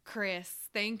 Chris,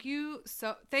 thank you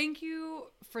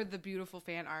for the beautiful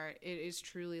fan art. It is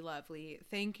truly lovely.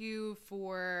 Thank you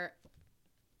for,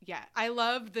 I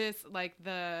love this,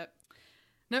 I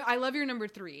love your number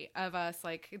 3 of us,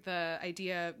 like the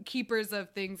idea, keepers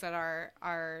of things that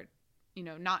are,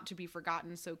 not to be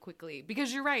forgotten so quickly,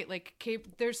 because you're right. Like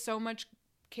there's so much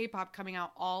K-pop coming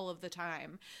out all of the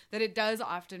time that it does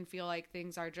often feel like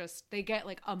things are just, they get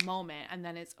like a moment and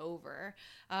then it's over.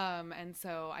 And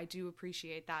so I do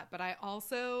appreciate that. But I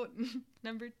also,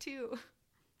 number 2.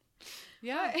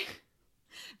 Yeah.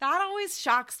 That always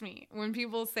shocks me when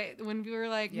people are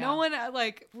like, no one,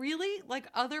 like, really? Like,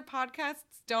 other podcasts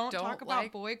don't talk about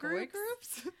like boy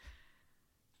groups?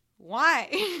 Why?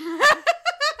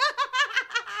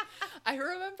 I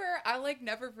remember, I'll like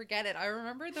never forget it. I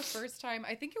remember the first time,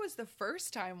 I think it was the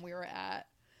first time we were at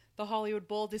the Hollywood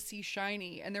Bowl to see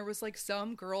SHINee, and there was like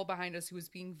some girl behind us who was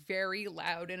being very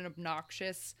loud and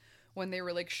obnoxious when they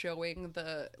were like showing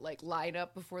the like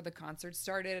lineup before the concert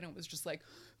started, and it was just like,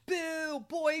 boo,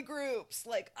 boy groups,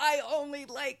 like I only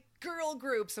like girl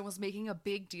groups, and was making a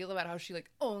big deal about how she like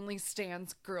only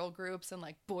stands girl groups and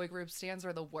like boy group stands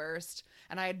are the worst.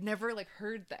 And I had never like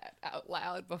heard that out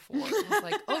loud before. I was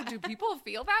like, oh, do people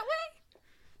feel that way?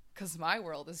 Because my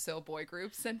world is so boy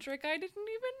group centric, I didn't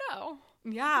even know.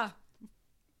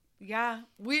 Yeah.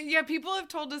 People have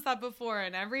told us that before,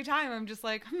 and every time I'm just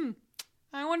like,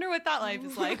 I wonder what that life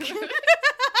is like.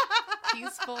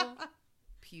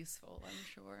 Peaceful, I'm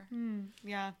sure.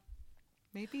 Yeah,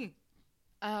 maybe.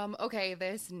 Okay,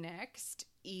 this next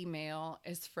email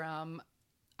is from,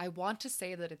 I want to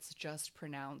say that it's just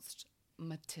pronounced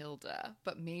Matilda,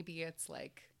 but maybe it's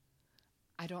like,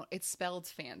 it's spelled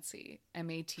fancy.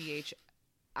 Mathilde.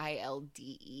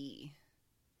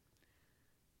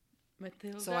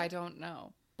 Matilda? So I don't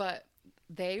know. But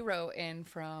they wrote in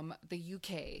from the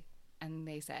UK, and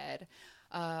they said,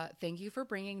 thank you for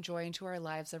bringing joy into our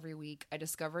lives every week. I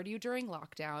discovered you during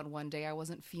lockdown. One day I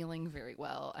wasn't feeling very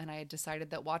well, and I had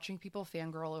decided that watching people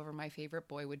fangirl over my favorite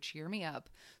boy would cheer me up.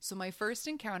 So my first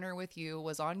encounter with you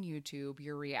was on YouTube,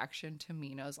 your reaction to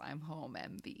Mino's I'm Home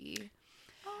MV.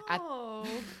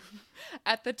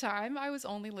 At the time, I was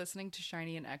only listening to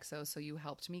SHINee and EXO, so you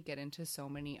helped me get into so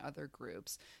many other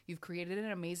groups. You've created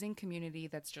an amazing community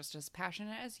that's just as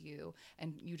passionate as you,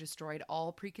 and you destroyed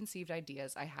all preconceived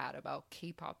ideas I had about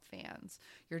K-pop fans.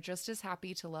 You're just as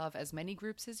happy to love as many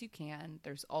groups as you can.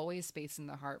 There's always space in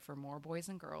the heart for more boys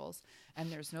and girls,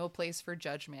 and there's no place for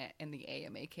judgment in the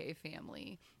AMAK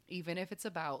family, even if it's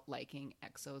about liking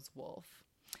EXO's Wolf.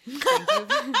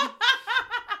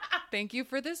 Thank you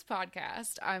for this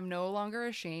podcast. I'm no longer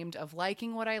ashamed of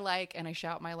liking what I like, and I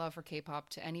shout my love for K-pop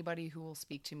to anybody who will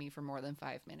speak to me for more than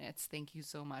 5 minutes. Thank you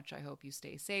so much. I hope you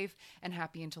stay safe and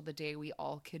happy until the day we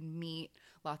all can meet.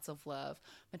 Lots of love.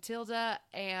 Matilda,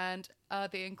 and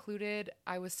they included,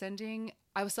 I was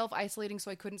self-isolating,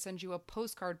 so I couldn't send you a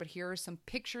postcard, but here are some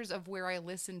pictures of where I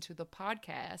listened to the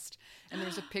podcast. And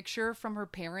there's a picture from her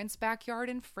parents' backyard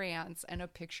in France and a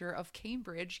picture of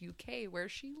Cambridge, UK, where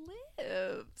she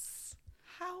lives.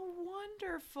 How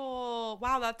wonderful.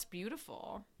 Wow, that's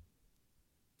beautiful.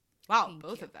 Wow, Thank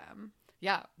both you. of them.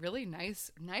 Yeah, really nice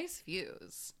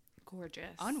views.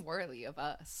 Gorgeous. Unworthy of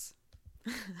us.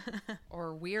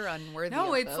 Or we're unworthy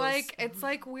no, of it's those. it's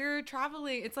like we're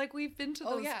traveling. It's like we've been to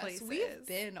those places. So we've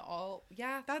been all,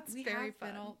 that's very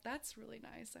fun. That's really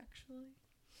nice, actually.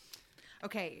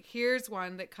 Okay, here's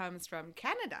one that comes from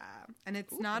Canada, and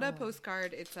it's not a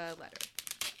postcard, it's a letter.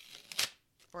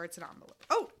 Or it's an envelope.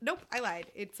 Oh, nope, I lied.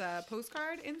 It's a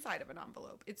postcard inside of an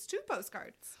envelope. It's 2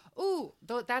 postcards. Ooh,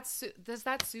 is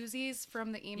that Susie's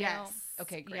from the email? Yes.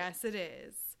 Okay, great. Yes, it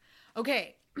is.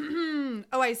 Okay.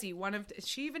 Oh, I see.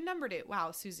 She even numbered it.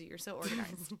 Wow, Susie, you're so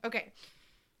organized. Okay.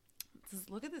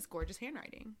 Look at this gorgeous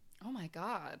handwriting. Oh my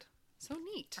God. So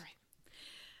neat. All right.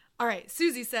 All right,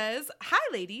 Susie says, "Hi,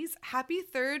 ladies. Happy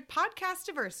 3rd podcast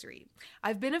anniversary.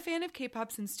 I've been a fan of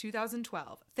K-pop since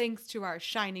 2012, thanks to our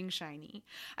Shining Shiny.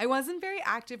 I wasn't very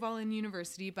active while in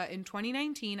university, but in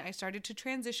 2019, I started to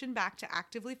transition back to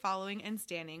actively following and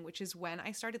standing, which is when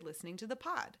I started listening to the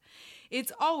pod.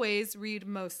 It's always, read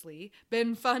mostly,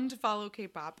 been fun to follow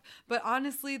K-pop, but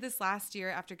honestly, this last year,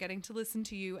 after getting to listen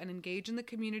to you and engage in the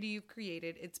community you've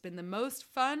created, it's been the most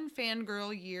fun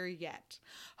fangirl year yet.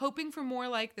 Hoping for more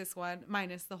like this one,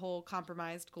 minus the whole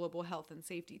compromised global health and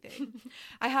safety thing.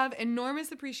 I have enormous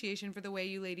appreciation for the way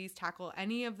you ladies tackle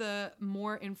any of the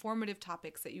more informative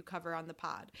topics that you cover on the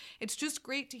pod. It's just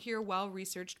great to hear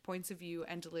well-researched points of view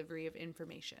and delivery of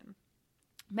information.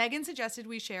 Megan suggested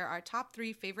we share our top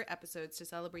 3 favorite episodes to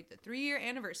celebrate the 3-year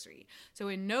anniversary. So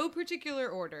in no particular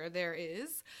order, there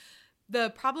is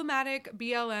the problematic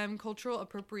BLM cultural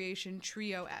appropriation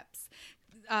trio eps.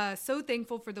 So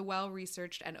thankful for the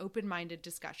well-researched and open-minded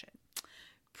discussion.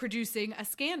 Producing a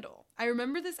scandal. I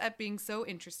remember this ep being so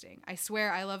interesting. I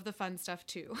swear I love the fun stuff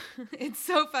too. It's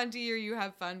so fun to hear you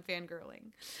have fun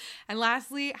fangirling. And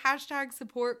lastly, hashtag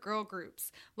support girl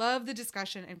groups. Love the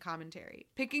discussion and commentary.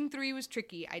 Picking 3 was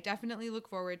tricky. I definitely look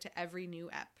forward to every new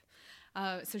ep.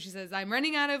 So she says, I'm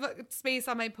running out of space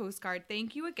on my postcard.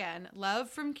 Thank you again. Love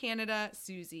from Canada,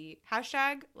 Susie.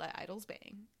 Hashtag let idols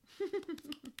bang.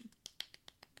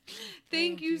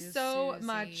 Thank you so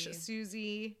much,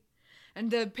 Susie. And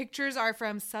the pictures are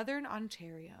from Southern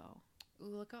Ontario.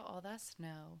 Ooh, look at all that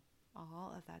snow.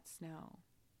 All of that snow.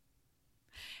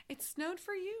 It snowed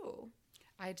for you.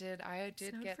 I did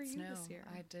get snow this year.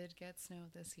 I did get snow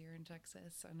this year in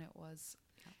Texas, and it was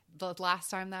the last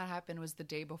time that happened was the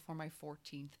day before my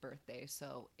 14th birthday,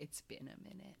 so it's been a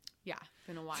minute. Yeah,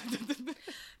 been a while.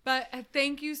 But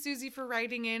thank you, Susie, for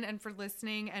writing in and for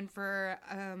listening and for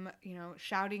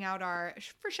shouting out our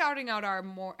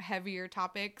more heavier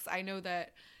topics. I know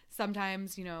that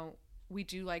sometimes,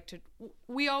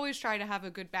 we always try to have a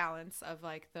good balance of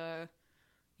like the,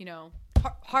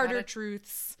 harder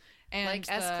truths and like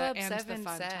S Club 7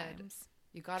 fun said, times.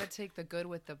 You got to take the good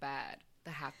with the bad,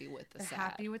 the happy with the sad.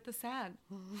 Happy with the sad.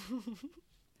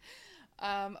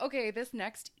 Okay, this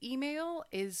next email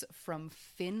is from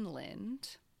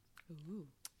Finland. Ooh.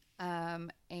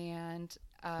 And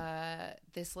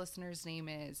this listener's name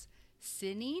is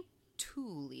Sinitulia.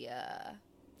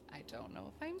 I don't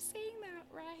know if I'm saying that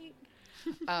right.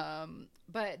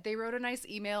 But they wrote a nice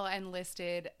email and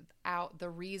listed out the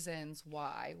reasons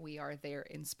why we are their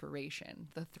inspiration,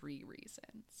 the 3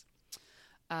 reasons.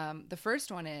 The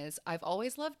first one is, I've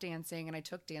always loved dancing and I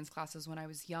took dance classes when I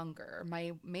was younger.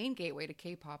 My main gateway to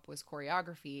K-pop was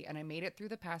choreography, and I made it through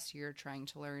the past year trying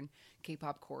to learn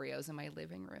K-pop choreos in my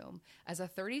living room. As a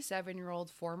 37-year-old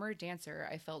former dancer,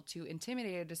 I felt too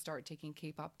intimidated to start taking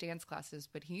K-pop dance classes,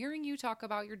 but hearing you talk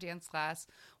about your dance class,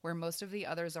 where most of the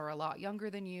others are a lot younger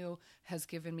than you, has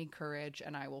given me courage,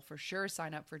 and I will for sure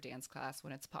sign up for dance class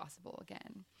when it's possible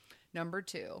again. Number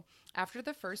 2, after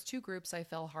the first 2 groups I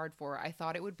fell hard for, I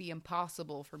thought it would be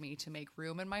impossible for me to make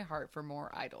room in my heart for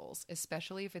more idols,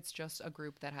 especially if it's just a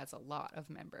group that has a lot of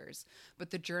members.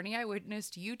 But the journey I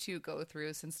witnessed you 2 go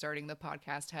through since starting the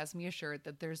podcast has me assured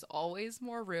that there's always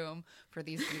more room for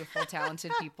these beautiful,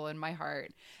 talented people in my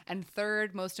heart. And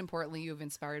third, most importantly, you've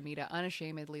inspired me to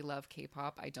unashamedly love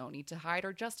K-pop. I don't need to hide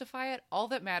or justify it. All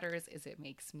that matters is it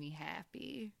makes me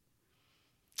happy.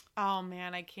 Oh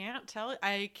man, I can't tell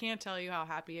you how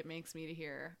happy it makes me to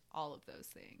hear all of those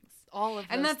things. All of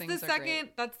those and things are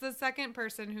great. That's the second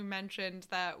person who mentioned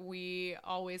that we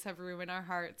always have room in our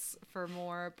hearts for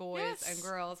more boys and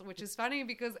girls, which is funny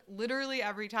because literally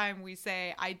every time we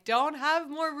say, I don't have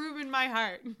more room in my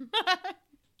heart.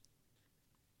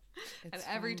 And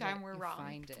every time we're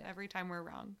wrong. Every time we're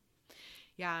wrong.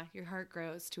 Yeah, your heart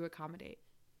grows to accommodate.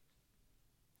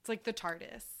 It's like the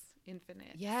TARDIS.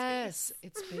 Infinite. Yes, space.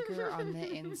 it's bigger on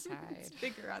the inside. It's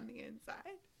bigger on the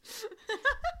inside.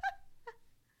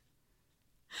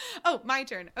 Oh, my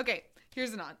turn. Okay,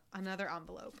 here's another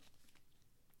envelope.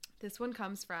 This one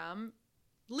comes from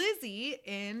Lizzie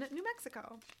in New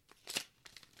Mexico.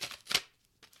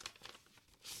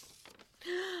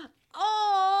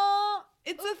 Oh,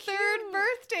 it's a cute. 3rd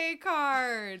birthday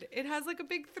card. It has like a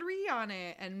big 3 on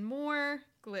it and more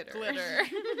glitter.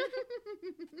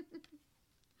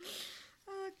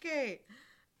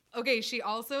 Okay, she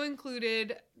also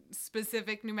included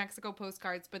specific New Mexico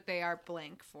postcards, but they are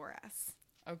blank for us.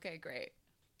 Okay, great.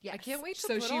 Yes. I can't wait to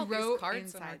So put she all these wrote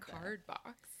cards in our inside them. card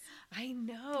box. I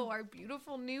know, our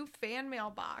beautiful new fan mail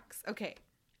box. Okay.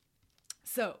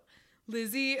 So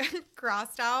Lizzie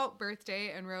crossed out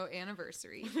birthday and wrote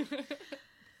anniversary.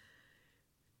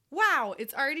 Wow,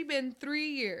 it's already been 3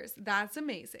 years. That's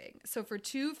amazing. So for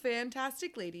two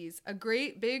fantastic ladies, a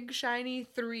great big shiny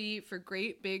 3 for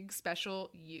great big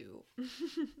special you.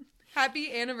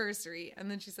 Happy anniversary.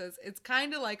 And then she says, it's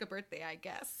kind of like a birthday, I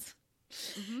guess.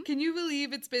 Mm-hmm. Can you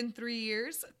believe it's been 3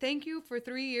 years? Thank you for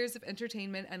 3 years of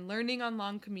entertainment and learning on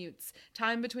long commutes,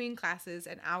 time between classes,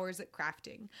 and hours at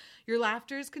crafting. Your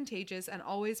laughter is contagious and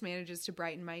always manages to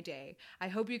brighten my day. I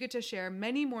hope you get to share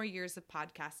many more years of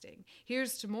podcasting.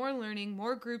 Here's to more learning,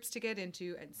 more groups to get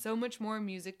into, and so much more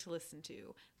music to listen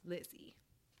to. Lizzie.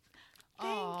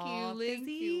 Thank you, Lizzie. Thank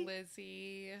you,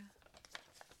 Lizzie.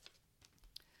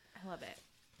 I love it.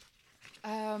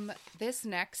 This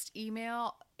next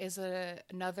email is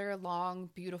another long,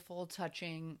 beautiful,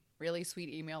 touching, really sweet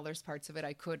email. There's parts of it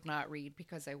I could not read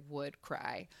because I would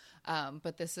cry.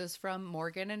 But this is from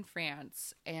Morgan in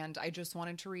France, and I just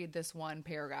wanted to read this one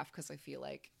paragraph because I feel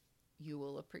like you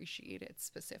will appreciate it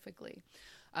specifically.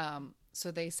 So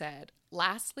they said,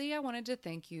 lastly, I wanted to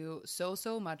thank you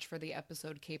so much for the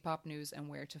episode K-pop News and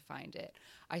Where to Find It.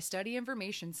 I study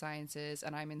information sciences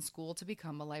and I'm in school to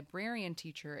become a librarian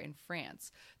teacher in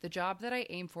France. The job that I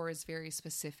aim for is very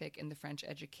specific in the French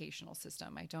educational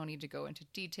system. I don't need to go into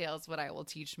details, but I will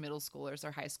teach middle schoolers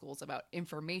or high schools about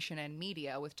information and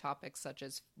media with topics such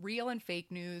as real and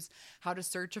fake news, how to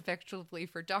search effectively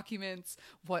for documents,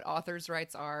 what authors'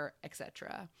 rights are,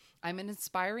 etc. I'm an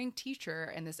inspiring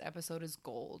teacher, and this episode is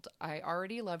gold. I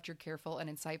already loved your careful and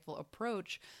insightful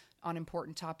approach on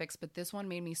important topics, but this one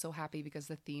made me so happy because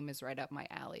the theme is right up my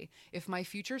alley. If my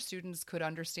future students could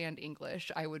understand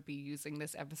English, I would be using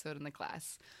this episode in the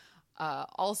class.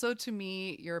 Also, to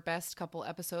me, your best couple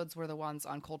episodes were the ones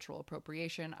on cultural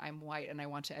appropriation. I'm white and I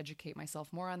want to educate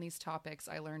myself more on these topics.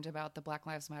 I learned about the Black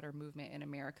Lives Matter movement in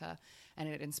America, and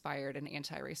it inspired an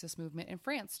anti-racist movement in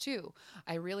France, too.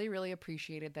 I really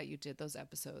appreciated that you did those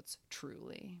episodes,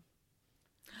 truly.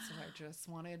 So I just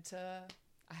wanted to...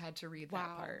 I had to read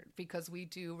that part because we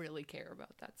do really care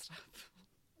about that stuff.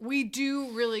 We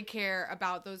do really care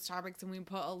about those topics, and we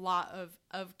put a lot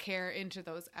of care into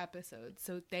those episodes.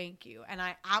 So thank you. And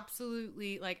I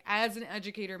absolutely, like, as an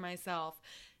educator myself,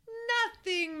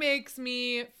 nothing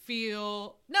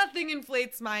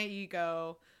inflates my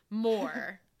ego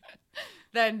more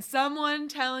than someone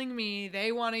telling me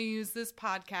they want to use this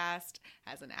podcast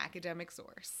as an academic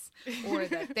source, or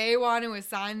that they want to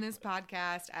assign this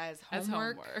podcast as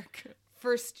homework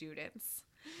for students.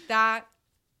 That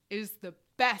is the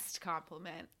best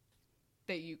compliment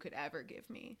that you could ever give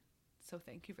me. So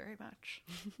thank you very much.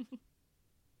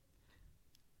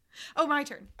 Oh, my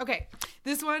turn. Okay.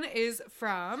 This one is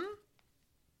from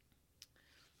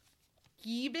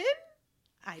Gieben?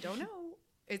 I don't know.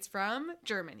 It's from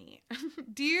Germany.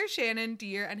 Dear Shannon,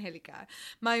 dear Angelica,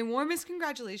 my warmest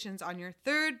congratulations on your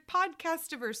 3rd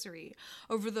podcast anniversary.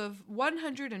 Over the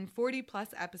 140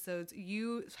 plus episodes,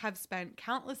 you have spent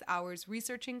countless hours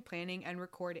researching, planning, and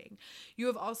recording. You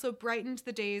have also brightened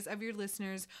the days of your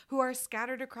listeners who are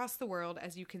scattered across the world,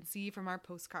 as you can see from our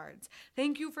postcards.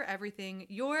 Thank you for everything.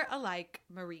 You're alike,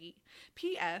 Marie.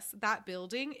 P.S. That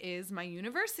building is my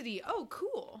university. Oh,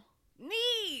 cool.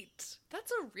 Neat!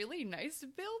 That's a really nice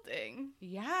building.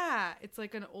 Yeah, it's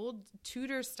like an old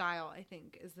Tudor style, I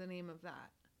think, is the name of that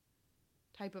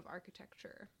type of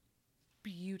architecture.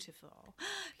 Beautiful.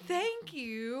 Thank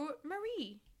you,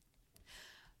 Marie.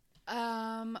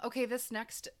 Okay, this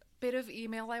next bit of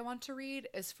email I want to read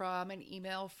is from an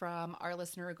email from our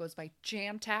listener who goes by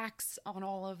Jamtax on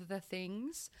all of the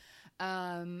things.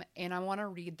 And I want to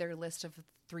read their list of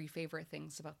 3 favorite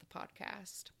things about the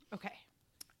podcast. Okay.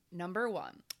 Number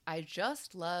 1, I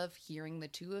just love hearing the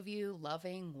two of you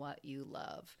loving what you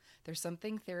love. There's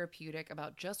something therapeutic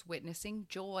about just witnessing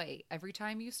joy. Every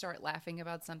time you start laughing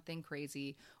about something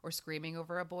crazy or screaming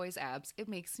over a boy's abs, it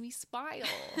makes me smile.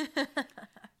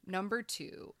 Number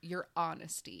 2, your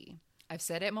honesty. I've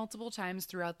said it multiple times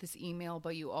throughout this email,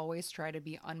 but you always try to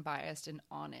be unbiased and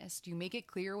honest. You make it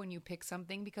clear when you pick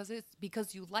something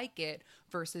because you like it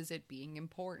versus it being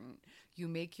important. You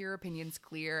make your opinions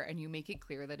clear, and you make it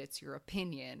clear that it's your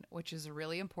opinion, which is a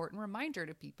really important reminder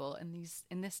to people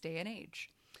in this day and age.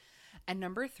 And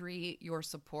number 3, your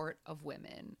support of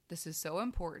women. This is so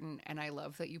important, and I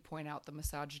love that you point out the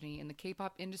misogyny in the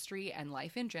K-pop industry and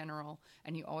life in general,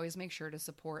 and you always make sure to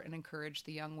support and encourage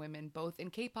the young women both in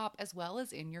K-pop as well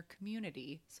as in your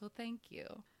community. So thank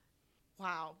you.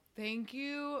 Wow. Thank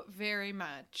you very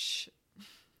much.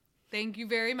 Thank you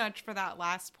very much for that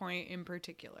last point in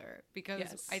particular, because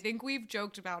Yes. I think we've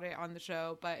joked about it on the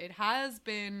show, but it has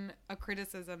been a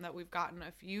criticism that we've gotten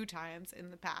a few times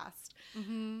in the past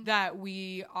that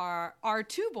we are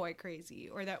too boy crazy,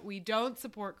 or that we don't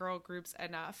support girl groups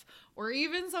enough, or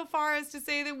even so far as to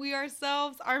say that we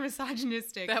ourselves are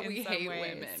misogynistic, That in we some hate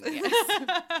ways. women.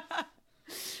 Yes.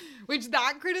 Which,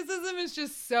 that criticism is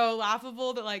just so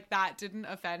laughable that, like, that didn't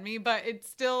offend me, but it's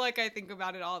still, like, I think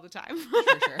about it all the time.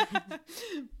 Sure.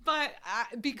 But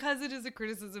because it is a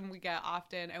criticism we get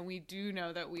often, and we do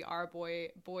know that we are boy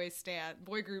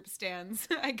group stans,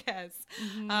 I guess.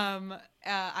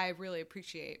 I really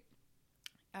appreciate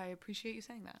you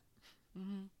saying that,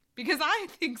 because I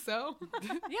think so.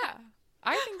 Yeah.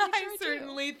 I think we I sure do.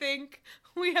 certainly think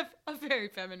we have a very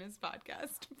feminist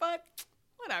podcast, but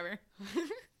whatever.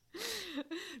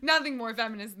 Nothing more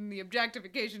feminist than the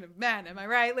objectification of men, am I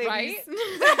right, ladies?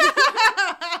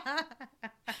 Right?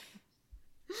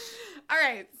 All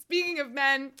right, speaking of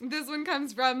men, this one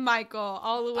comes from Michael,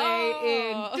 all the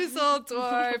way in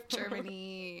Düsseldorf,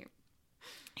 Germany.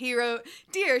 He wrote,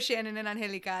 "Dear Shannon and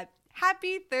Angelica,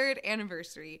 happy 3rd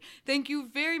anniversary. Thank you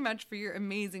very much for your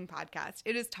amazing podcast.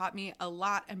 It has taught me a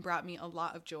lot and brought me a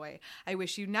lot of joy. I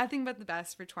wish you nothing but the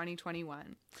best for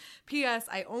 2021. P.S.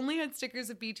 I only had stickers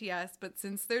of BTS, but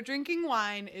since they're drinking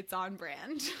wine, it's on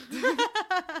brand."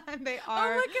 They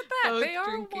are. Oh, look at that. both They are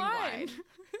drinking wine.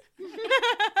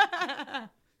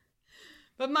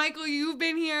 But Michael, you've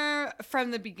been here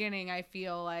from the beginning. I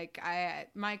feel like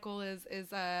Michael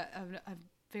is a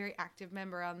very active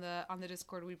member on the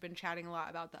Discord. We've been chatting a lot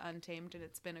about the Untamed, and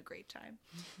it's been a great time.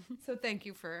 So thank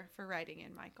you for writing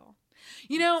in, Michael.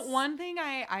 You know, one thing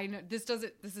I know, this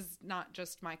is not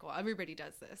just Michael. Everybody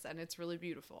does this, and it's really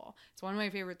beautiful. It's one of my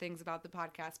favorite things about the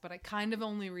podcast, but I kind of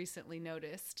only recently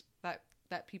noticed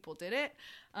that people did it.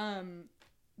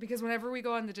 Because whenever we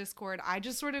go on the Discord, I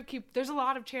just sort of there's a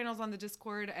lot of channels on the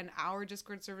Discord, and our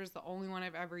Discord server is the only one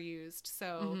I've ever used.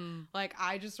 So like,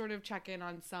 I just sort of check in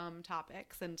on some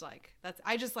topics, and like,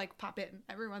 I just like pop in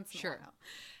every once in a while.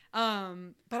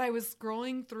 But I was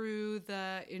scrolling through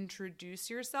the introduce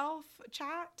yourself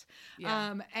chat.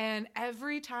 And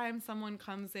every time someone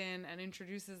comes in and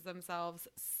introduces themselves,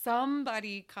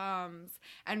 somebody comes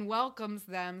and welcomes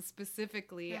them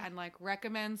specifically and like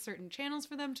recommends certain channels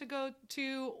for them to go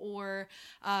to, or,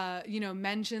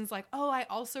 mentions like, oh, I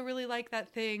also really like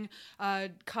that thing.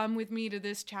 Come with me to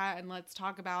this chat and let's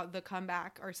talk about the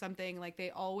comeback or something. Like, they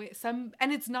always, and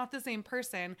it's not the same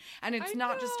person, and it's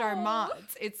not just our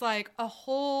mods. It's like a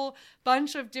whole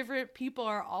bunch of different people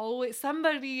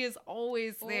somebody is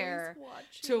always there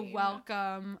to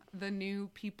welcome the new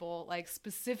people, like,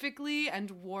 specifically and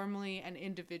warmly and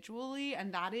individually,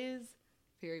 and that is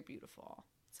very beautiful.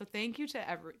 So thank you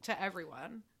to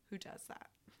everyone who does that.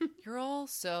 You're all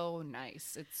so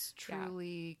nice. It's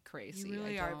truly crazy. You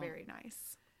really are very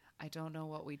nice. I don't know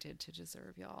what we did to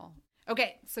deserve y'all.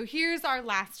 Okay, so here's our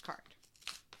last card.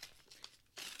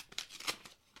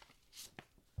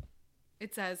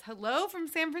 It says, "Hello from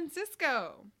San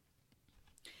Francisco.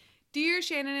 Dear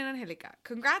Shannon and Angelica,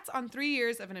 congrats on 3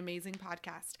 years of an amazing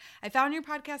podcast. I found your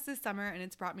podcast this summer, and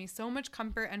it's brought me so much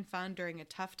comfort and fun during a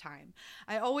tough time.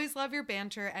 I always love your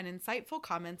banter and insightful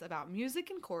comments about music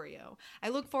and choreo. I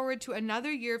look forward to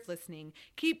another year of listening.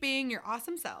 Keep being your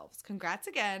awesome selves. Congrats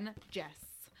again,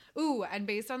 Jess." Ooh, and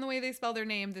based on the way they spell their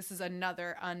name, this is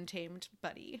another Untamed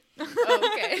buddy.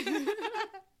 Okay.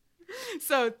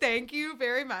 So thank you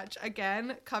very much.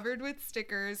 Again, covered with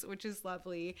stickers, which is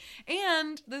lovely.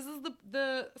 And this is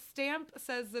the stamp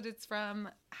says that it's from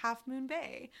Half Moon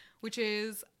Bay, which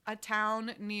is a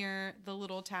town near the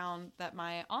little town that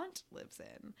my aunt lives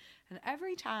in. And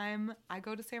every time I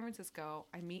go to San Francisco,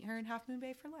 I meet her in Half Moon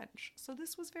Bay for lunch. So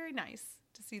this was very nice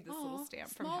to see this little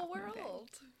stamp from Half Moon Bay.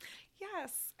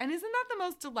 Yes. And isn't that the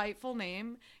most delightful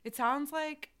name? It sounds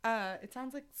like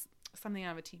something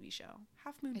out of a TV show.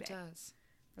 Half Moon Bay. It does.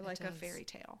 Or like a fairy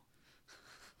tale.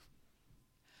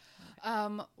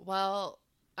 Well,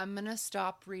 I'm going to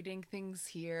stop reading things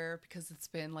here because it's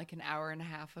been like an hour and a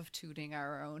half of tooting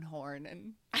our own horn,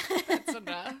 and that's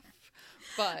enough.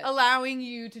 But allowing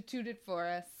you to toot it for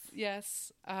us.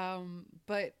 Yes.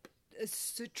 But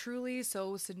truly,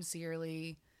 so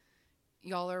sincerely,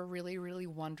 y'all are really, really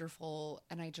wonderful.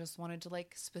 And I just wanted to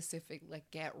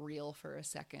get real for a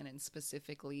second. And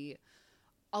specifically,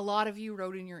 a lot of you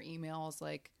wrote in your emails,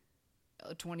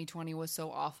 2020 was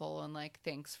so awful. And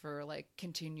thanks for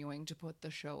continuing to put the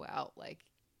show out,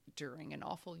 during an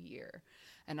awful year.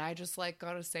 And I just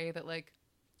gotta say that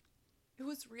it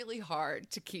was really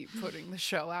hard to keep putting the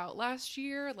show out last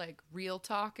year. Like, real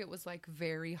talk, it was like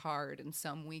very hard. And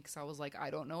some weeks I was like, I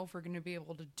don't know if we're going to be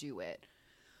able to do it.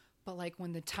 But like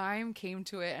when the time came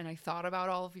to it and I thought about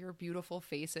all of your beautiful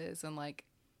faces and like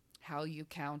how you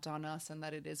count on us and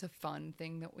that it is a fun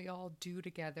thing that we all do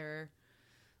together,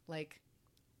 like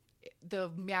the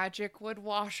magic would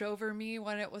wash over me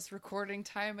when it was recording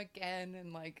time again,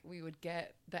 and like we would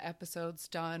get the episodes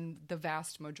done the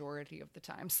vast majority of the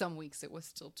time. Some weeks it was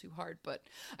still too hard, but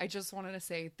I just wanted to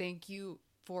say thank you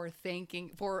for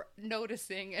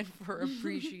noticing and for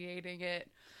appreciating it,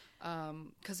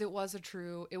 because it was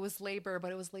labor,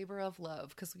 but it was labor of love,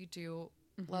 because we do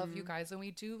love you guys and we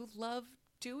do love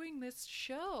doing this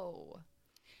show.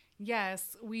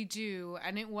 Yes, we do.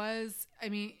 And it was, I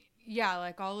mean, yeah,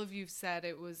 like all of you've said,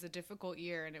 it was a difficult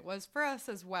year, and it was for us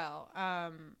as well.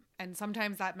 And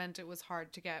sometimes that meant it was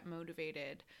hard to get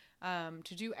motivated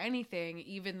to do anything,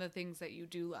 even the things that you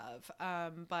do love.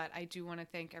 But I do want to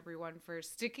thank everyone for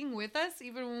sticking with us,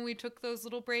 even when we took those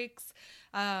little breaks,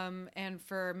 and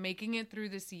for making it through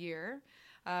this year.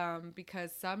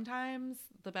 Because sometimes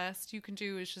the best you can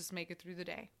do is just make it through the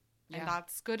day. Yeah. And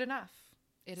that's good enough.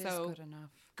 It is good enough.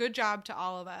 Good job to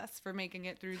all of us for making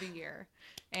it through the year.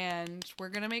 And we're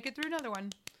going to make it through another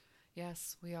one.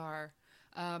 Yes, we are.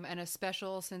 And a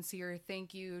special, sincere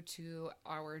thank you to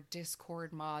our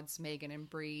Discord mods, Megan and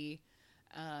Bree,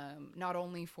 not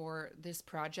only for this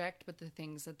project, but the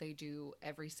things that they do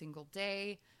every single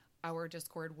day. Our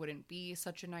Discord wouldn't be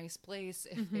such a nice place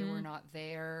if they were not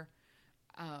there.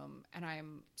 And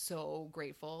I'm so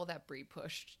grateful that Bree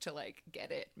pushed to like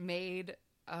get it made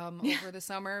over the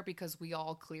summer, because we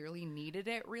all clearly needed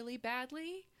it really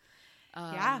badly.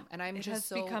 And I'm it just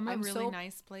has become a really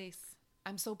nice place.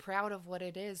 I'm so proud of what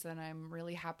it is, and I'm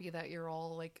really happy that you're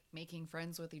all like making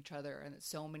friends with each other, and that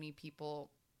so many people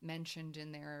mentioned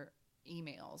in their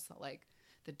emails that like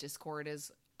the Discord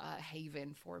is a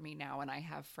haven for me now, and I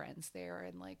have friends there,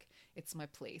 and like it's my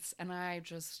place, and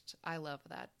I love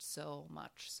that so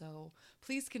much. So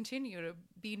please continue to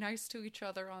be nice to each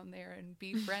other on there and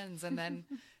be friends. And then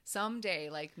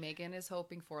someday, like Megan is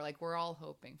hoping for, like we're all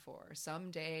hoping for,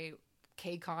 someday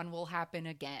KCON will happen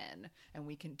again, and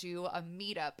we can do a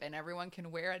meetup, and everyone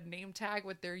can wear a name tag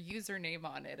with their username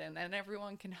on it, and then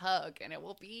everyone can hug, and it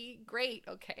will be great.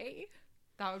 Okay.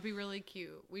 That would be really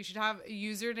cute. We should have a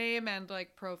username and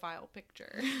like profile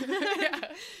picture. Yeah.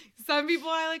 Some people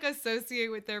I like associate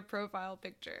with their profile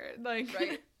picture. Like,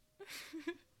 right.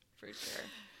 For sure.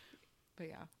 But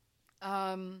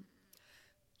yeah.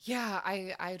 Yeah,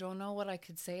 I don't know what I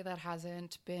could say that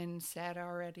hasn't been said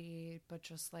already, but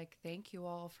just like thank you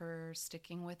all for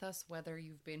sticking with us, whether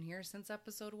you've been here since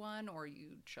episode 1 or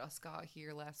you just got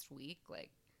here last week.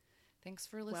 Like, thanks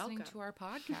for listening to our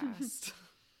podcast.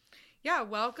 Yeah,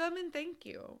 welcome and thank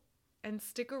you. And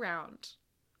stick around.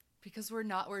 Because we're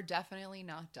definitely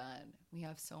not done. We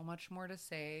have so much more to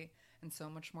say and so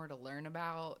much more to learn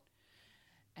about.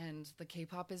 And the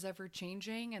K-pop is ever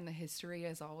changing, and the history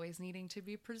is always needing to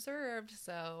be preserved.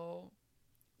 So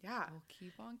yeah, we'll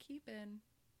keep on keeping.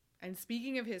 And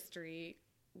speaking of history,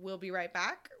 we'll be right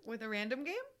back with a random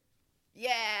game.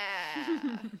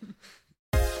 Yeah.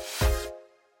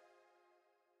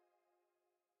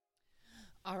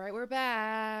 All right, we're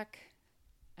back.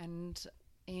 And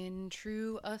in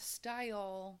true us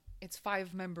style, it's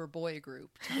 5-member boy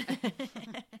group time.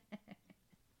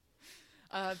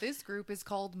 This group is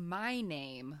called My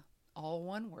Name, all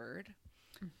one word.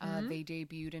 They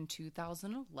debuted in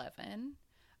 2011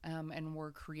 and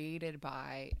were created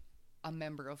by a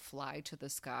member of Fly to the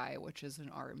Sky, which is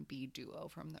an R&B duo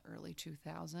from the early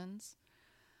 2000s.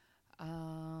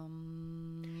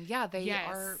 Yeah, they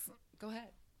are... Go ahead.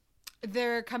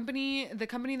 The company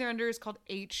they're under is called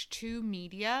H2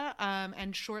 Media,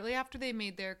 and shortly after they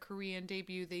made their Korean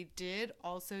debut, they did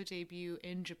also debut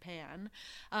in Japan,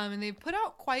 and they've put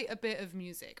out quite a bit of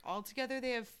music. Altogether,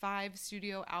 they have 5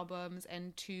 studio albums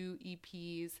and 2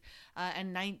 EPs,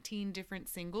 and 19 different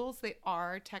singles. They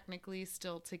are technically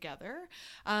still together,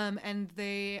 and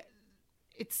it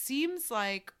seems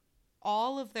like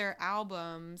all of their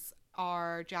albums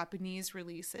are Japanese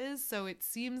releases, so it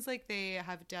seems like they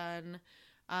have done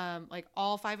like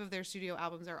all 5 of their studio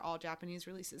albums are all Japanese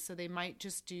releases, so they might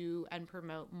just do and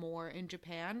promote more in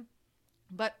Japan,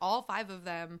 but all 5 of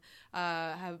them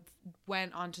have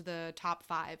went onto the top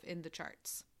 5 in the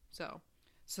charts, so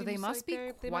they must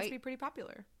like they must be pretty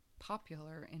popular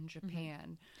in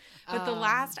Japan. But the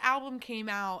last album came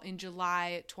out in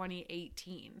July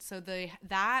 2018. So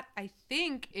that I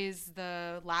think is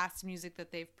the last music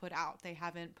that they've put out. They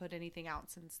haven't put anything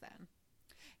out since then.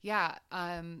 Yeah,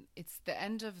 it's the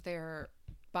end of their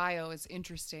bio is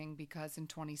interesting because in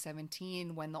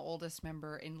 2017, when the oldest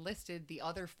member enlisted, the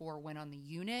other 4 went on the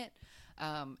unit.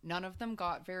 None of them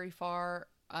got very far,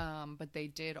 but they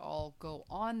did all go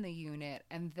on the unit.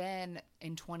 And then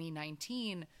in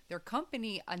 2019, their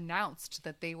company announced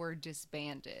that they were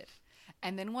disbanded.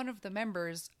 And then one of the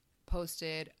members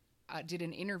did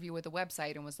an interview with the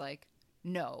website and was like,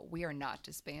 no, we are not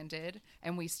disbanded,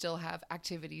 and we still have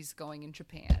activities going in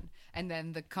Japan. And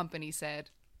then the company said,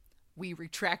 we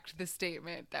retract the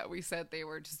statement that we said they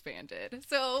were disbanded.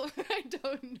 So I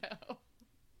don't know.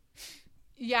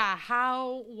 Yeah,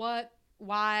 how, what,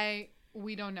 why,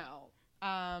 we don't know.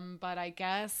 But I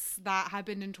guess that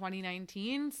happened in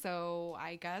 2019, so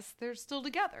I guess they're still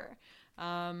together.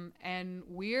 And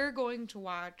we're going to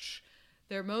watch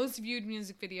their most viewed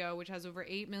music video, which has over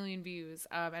 8 million views,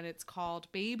 and it's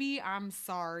called Baby I'm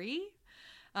Sorry.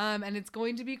 And it's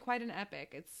going to be quite an epic.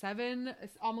 It's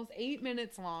almost 8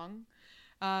 minutes long,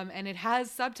 and it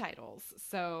has subtitles.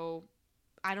 So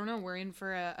I don't know. We're in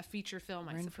for a feature film,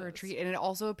 I suppose. We're in for a treat. And it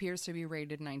also appears to be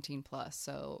rated 19 plus.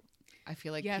 So I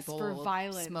feel like people for will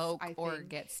violence, smoke or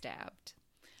get stabbed.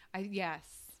 Yes.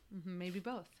 Mm-hmm. Maybe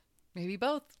both. Maybe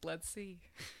both. Let's see.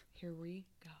 Here we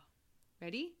go.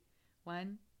 Ready?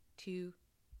 1, 2,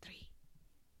 3.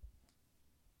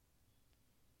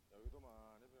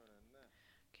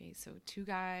 Okay, so 2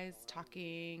 guys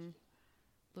talking,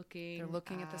 looking. They're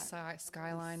looking at the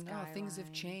skyline. No, things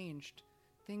have changed.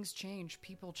 Things change.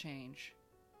 People change.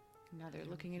 Now they're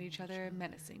looking at each other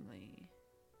menacingly.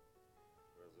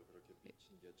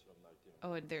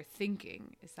 Oh, and they're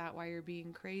thinking. Is that why you're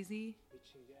being crazy?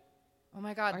 Oh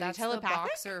my God, Are that's you the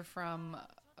telepathic? boxer from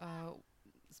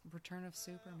Return of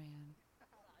Superman.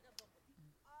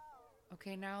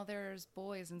 Okay, now there's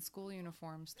boys in school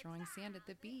uniforms throwing sand at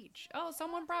the beach. Oh,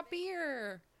 someone brought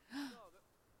beer.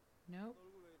 Nope.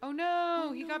 Oh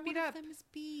no, he got beat one up. Of them is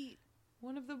beat.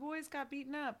 One of the boys got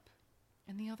beaten up.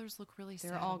 And the others look really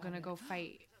sad. They're all about gonna it. go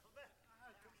fight.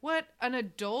 What? An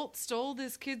adult stole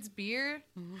this kid's beer?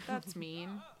 That's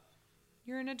mean.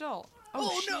 You're an adult.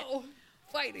 Oh shit. No!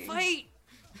 Fighting. Fight!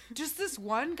 Just this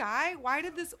one guy? Why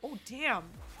did this? Oh, damn.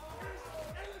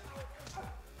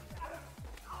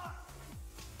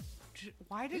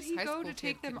 Why did This he high go school to kid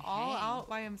take them can all hang. out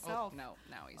by himself? Oh, no,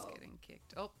 now he's getting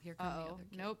kicked. Oh, here come the other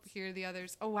kids. Nope, here are the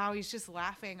others. Oh, wow, he's just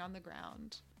laughing on the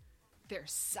ground. They're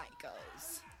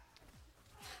psychos.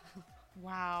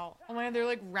 Wow. Oh my God, they're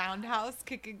like roundhouse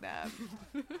kicking them.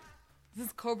 This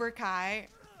is Cobra Kai.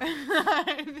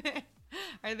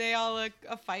 Are they all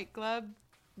a fight club?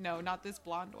 No, not this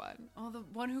blonde one. Oh, the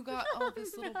one who got,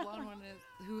 this little blonde one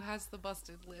who has the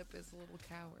busted lip is a little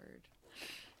coward.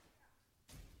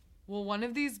 Well, one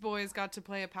of these boys got to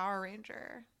play a Power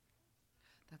Ranger.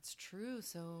 That's true,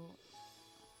 so...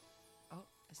 Oh,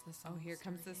 is this song Oh, here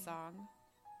comes the song.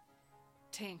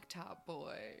 Tank top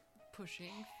boy,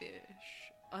 pushing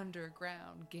fish,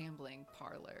 underground gambling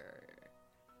parlor.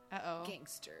 Uh-oh.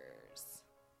 Gangsters.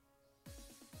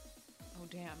 Oh,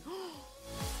 damn.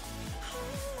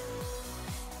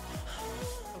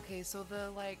 Okay, so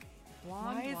the, blonde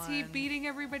Why is he one beating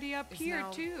everybody up is here,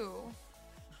 now- too?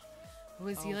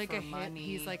 Was he Oh, like for a hit? money.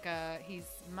 He's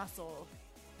muscle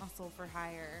for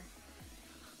hire.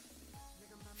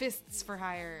 Fists for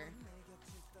hire.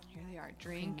 Here they are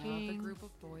drinking. Now the group of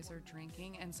boys are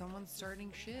drinking, and someone's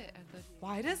starting shit at the...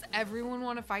 Why does everyone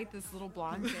want to fight this little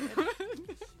blonde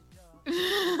kid?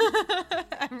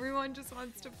 Everyone just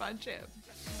wants to punch him.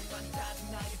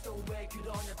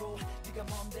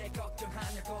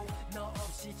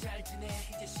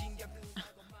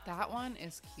 That one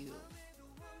is cute.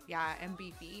 Yeah, and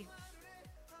beefy.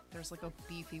 There's a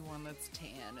beefy one that's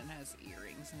tan and has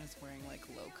earrings and is wearing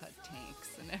low-cut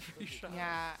tanks in every shot.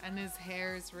 Yeah, and his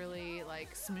hair's really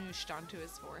smooshed onto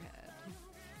his forehead.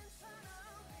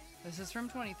 This is from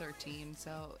 2013,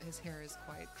 so his hair is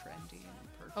quite trendy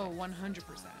and perfect. Oh,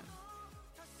 100%.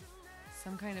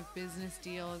 Some kind of business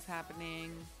deal is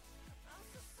happening.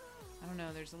 I don't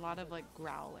know, there's a lot of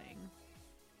growling.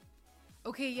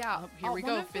 Okay, yeah. Oh, here we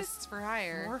one go, of his- fists for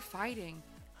hire. More fighting.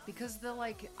 Because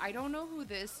I don't know who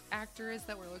this actor is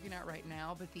that we're looking at right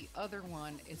now, but the other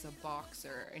one is a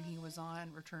boxer, and he was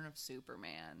on Return of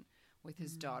Superman with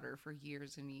his daughter for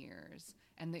years and years.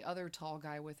 And the other tall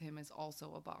guy with him is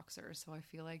also a boxer, so I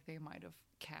feel like they might have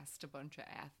cast a bunch of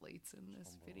athletes in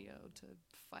this video to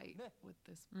fight with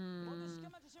this.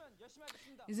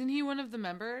 Isn't he one of the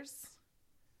members?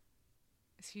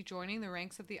 Is he joining the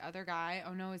ranks of the other guy?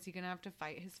 Oh no, is he gonna have to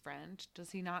fight his friend?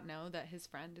 Does he not know that his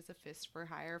friend is a fist for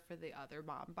hire for the other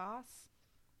mob boss?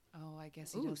 Oh, I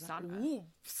guess he Ooh, does. Sana. Ooh,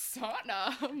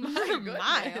 Sana! My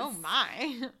goodness. Oh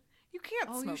my. You can't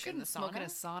Oh, you smoke in shouldn't the smoke in a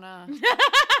sauna.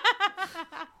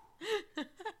 sauna.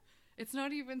 It's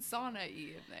not even sauna-y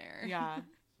in there. Yeah.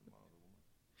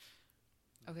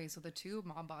 Okay, so the two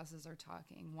mob bosses are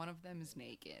talking. One of them is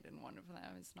naked and one of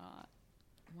them is not.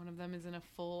 One of them is in a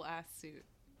full ass suit.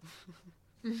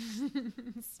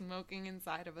 Smoking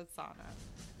inside of a sauna.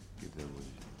 Get that with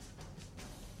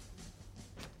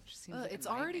Just seems like a It's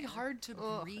already nightmare. hard to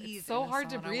Ugh, breathe. it's so in a hard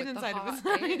to sauna breathe with the inside of a hot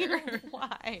sauna. You air. know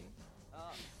why?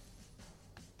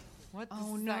 What? This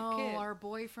Oh is no, that kid. our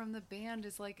boy from the band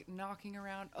is like knocking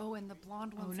around. Oh, and the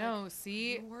blonde Oh one's no, like,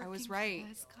 see? "You I was working for right.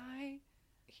 This guy?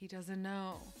 He doesn't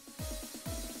know.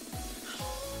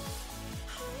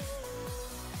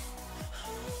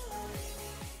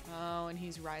 Oh, and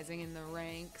he's rising in the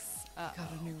ranks. Got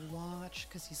a new watch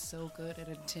because he's so good at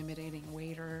intimidating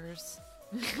waiters.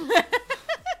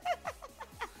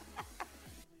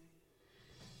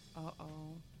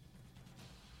 Uh-oh.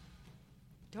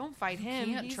 Don't fight You him.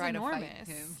 can't He's try enormous. to fight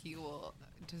him. He will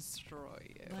destroy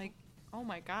you. Like, oh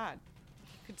my god.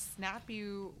 He could snap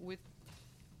you with.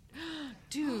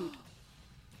 Dude.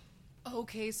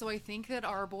 Okay, so I think that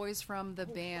our boys from the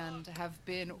band have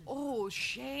been. Oh,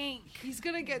 Shank. He's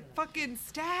gonna get fucking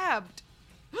stabbed.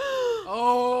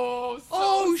 Oh, so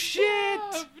Oh shit!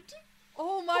 stabbed.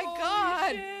 Oh my Holy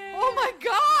god! shit. Oh my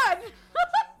god!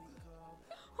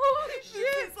 Holy This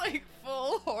shit! is like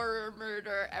full horror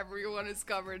murder. Everyone is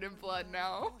covered in blood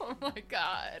now. Oh my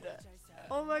god.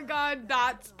 Oh my god,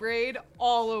 that sprayed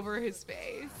all over his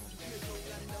face.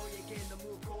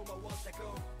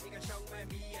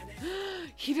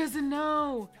 He doesn't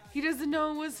know. He doesn't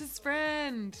know it was his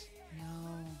friend. No.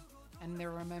 And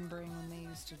they're remembering when they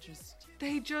used to just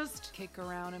They just. kick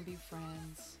around and be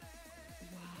friends.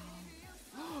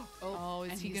 Oh,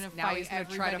 is and he he's- gonna now fight he's gonna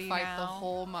try to everybody fight now? the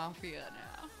whole mafia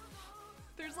now.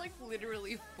 There's like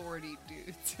literally 40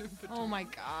 dudes in between. Oh my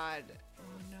god.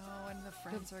 Oh no, and the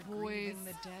friends are boys. grieving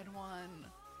the dead one.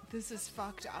 This is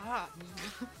fucked up.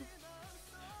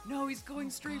 No, he's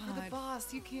going straight for the God.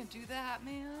 boss. You can't do that,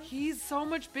 man. He's so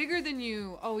much bigger than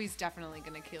you. Oh, he's definitely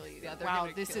gonna kill you. Yeah, they're wow,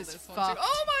 gonna this kill is this one fucked. too.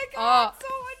 Oh my god, up. so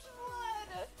much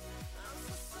blood.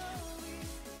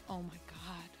 Oh my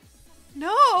god.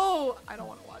 No! I don't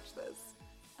want to watch this.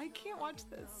 I can't watch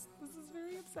this. This is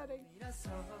very upsetting.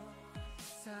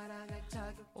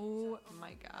 Oh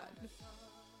my god.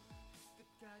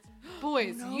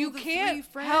 Boys, Oh no, you the can't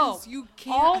three friends. help. You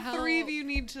can't All help. three of you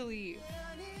need to leave.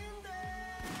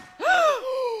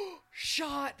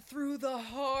 Shot through the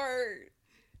heart.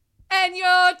 And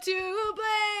you're to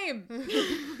blame.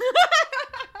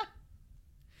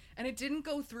 And it didn't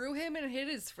go through him and hit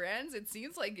his friends. It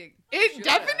seems like It should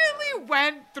definitely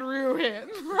went through him.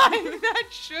 Like that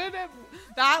should have.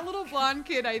 That little blonde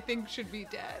kid, I think, should be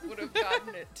dead. would have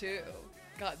gotten it too.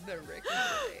 Gotten the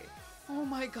ricochet. Oh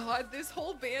my god, this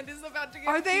whole band is about to get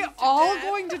Are they beat to all death.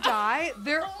 going to die?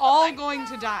 They're Oh all my going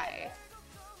to God. die.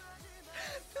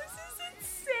 This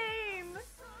is insane.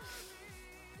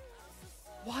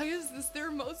 Why is this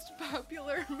their most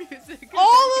popular music?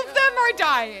 All of them are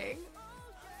dying.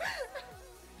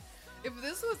 If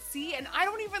this was and I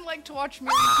don't even like to watch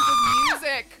Married to the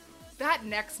Music. That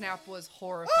neck snap was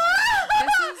horrifying.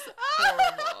 This is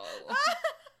horrible.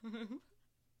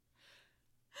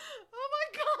 Oh my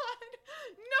god.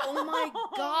 No. Oh my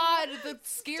god, the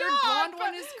scared Stop. blonde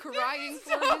one is crying This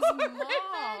for is so his horrific.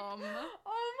 mom.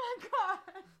 Oh my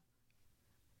god.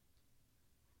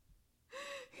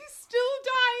 He's still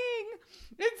dying.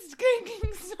 It's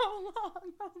taking so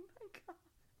long. Oh my god.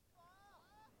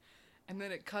 And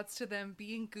then it cuts to them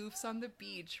being goofs on the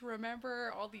beach.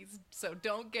 Remember all these, so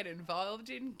don't get involved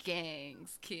in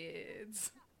gangs,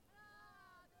 kids.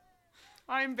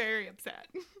 I'm very upset.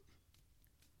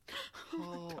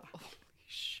 Oh, holy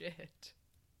shit.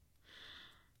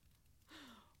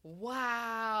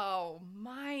 Wow,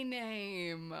 my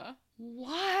name.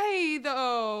 Why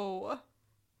though?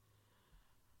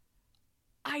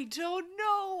 I don't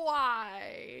know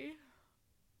why.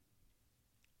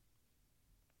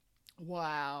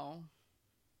 Wow.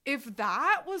 If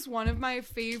that was one of my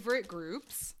favorite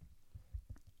groups,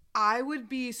 I would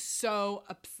be so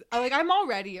upset. Like, I'm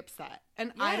already upset,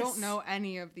 and I don't Yes. know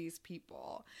any of these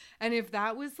people. And if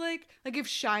that was like if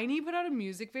Shiny put out a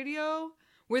music video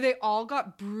where they all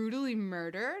got brutally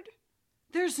murdered,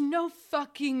 there's no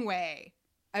fucking way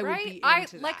I would be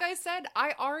into that. Like I said,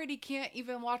 I already can't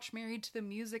even watch Married to the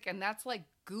Music, and that's like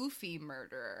goofy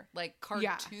murder, like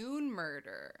cartoon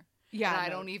murder. Yeah, And I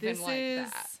no, don't even this like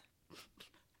is- that.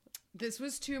 This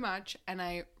was too much, and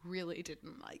I really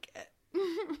didn't like it.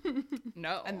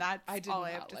 No, And that's I did all not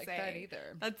I have to like say. that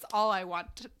either. That's all I want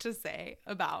to say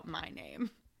about my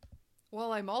name.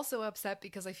 Well, I'm also upset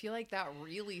because I feel like that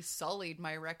really sullied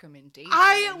my recommendation.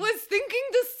 I was thinking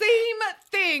the same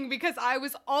thing because I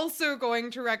was also going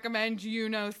to recommend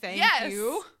Thank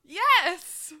You.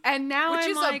 Yes. And now Which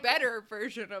I'm is like, a better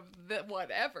version of the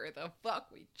whatever the fuck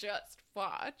we just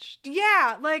watched.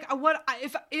 yeah, like what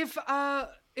if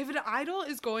an idol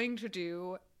is going to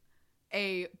do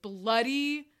a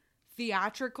bloody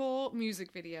theatrical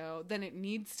music video, then it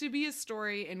needs to be a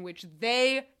story in which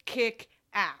they kick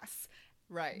ass.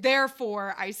 Right.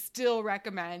 Therefore, I still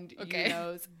recommend Okay.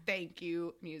 Yuno's Thank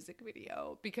You music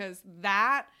video because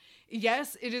that,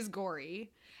 yes, it is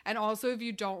gory. And also, if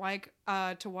you don't like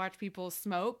to watch people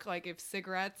smoke, like if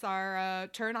cigarettes are a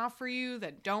turn off for you,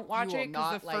 then don't watch You will it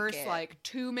because not the like first it. like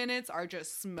 2 minutes are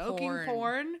just smoking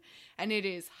porn and it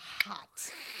is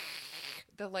hot.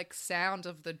 The like sound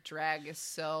of the drag is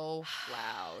so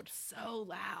loud. So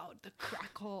loud. The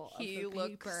crackle He of the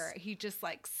looks paper. He just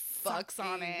like sucks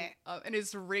on it. And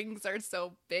his rings are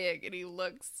so big and he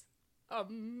looks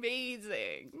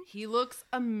amazing. He looks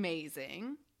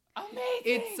amazing.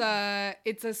 Amazing.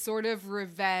 It's a sort of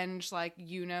revenge, like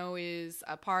is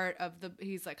a part of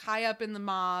he's like high up in the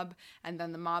mob, and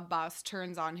then the mob boss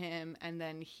turns on him, and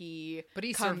then he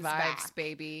comes survives, back.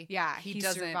 baby. Yeah, he he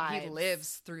doesn't. survives. He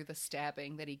lives through the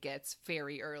stabbing that he gets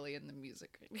very early in the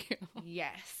music video.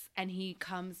 Yes, and he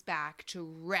comes back to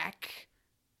wreck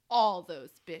all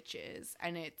those bitches,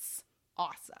 and it's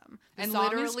awesome. The And song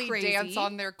is literally crazy. dance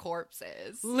on their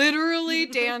corpses. Literally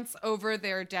dance over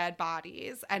their dead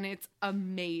bodies, and it's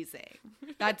amazing.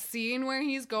 That scene where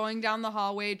he's going down the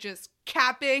hallway just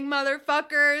capping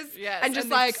motherfuckers, Yes, and just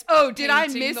and like, it's oh, did I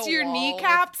painting miss the your wall with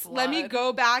kneecaps? Let me blood.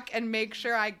 go back and make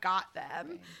sure I got them.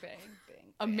 Bang, bang, bang,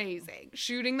 bang. Amazing.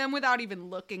 Shooting them without even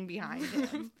looking behind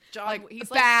him. He's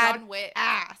bad like John Wick.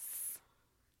 ass.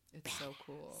 It's so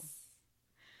cool.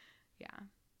 Yeah.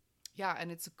 Yeah,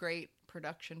 and it's great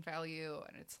production value,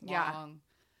 and it's Yeah. long.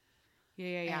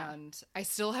 Yeah. And I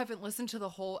still haven't listened to the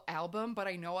whole album, but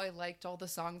I know I liked all the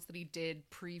songs that he did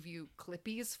preview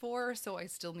clippies for, so I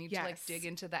still need to like Yes. dig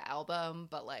into the album,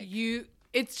 but like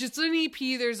It's just an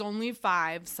EP. There's only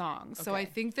 5 songs. So I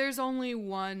Okay. think there's only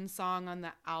one song on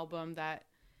the album that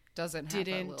doesn't have a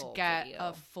didn't little get video.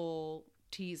 a full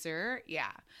teaser.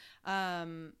 Yeah.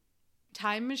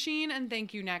 Time Machine and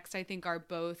Thank You Next, I think, are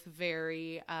both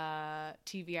very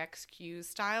TVXQ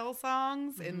style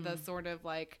songs in the sort of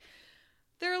like,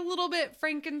 they're a little bit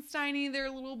Frankenstein-y, they're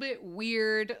a little bit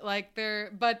weird, like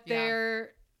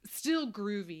they're still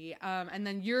groovy. And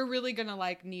then you're really gonna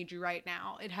like Need You Right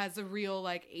Now. It has a real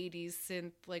like 80s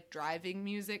synth like driving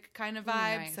music kind of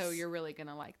vibe, Nice. so you're really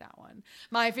gonna like that one.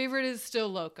 My favorite is still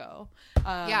Loco.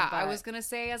 Yeah, I but- was going to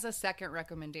say as a second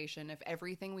recommendation, if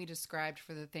everything we described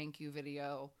for the thank you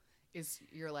video is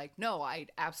you're like, no, I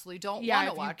absolutely don't Yeah, want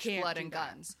if to you watch can't Blood do and that.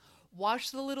 Guns. Watch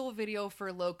the little video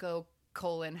for Loco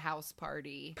House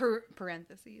Party.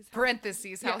 parentheses.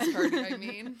 Parentheses house party, I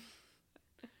mean.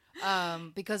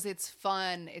 Because it's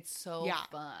fun. It's so Yeah.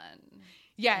 fun.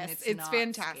 Yes, And it's not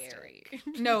fantastic. scary.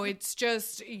 No, it's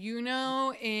just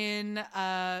in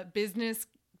business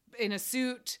in a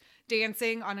suit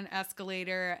dancing on an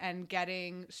escalator and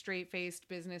getting straight-faced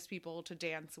business people to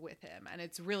dance with him, and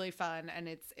it's really fun. And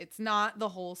it's not the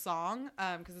whole song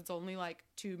because it's only like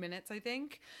 2 minutes, I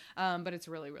think, but it's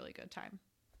really, really good time.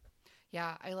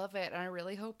 Yeah, I love it. And I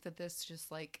really hope that this just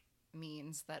like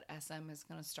means that SM is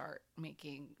going to start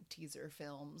making teaser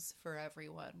films for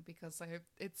everyone because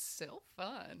it's still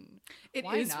fun. It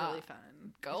Why is not? really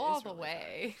fun. Go It all is the really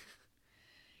way. fun.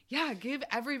 Yeah, give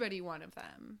everybody one of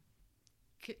them.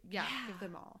 Yeah, give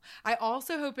them all. I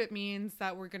also hope it means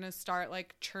that we're going to start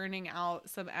like churning out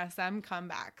some SM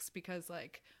comebacks because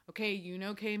like, okay,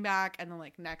 came back, and then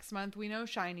like next month we know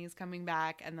Shiny's coming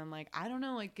back, and then like, I don't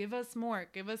know, like give us more,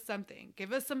 give us something,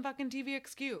 give us some fucking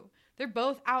TVXQ. They're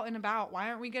both out and about. Why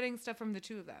aren't we getting stuff from the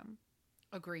two of them?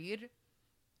 Agreed.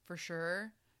 For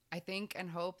sure. I think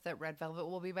and hope that Red Velvet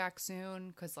will be back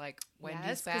soon because like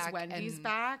Wendy's back. Wendy's and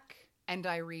back. And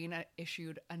Irene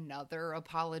issued another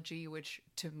apology, which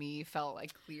to me felt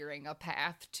like clearing a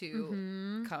path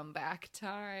to comeback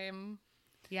time.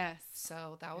 Yes.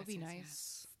 So that would be Yes, nice.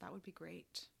 yes. That would be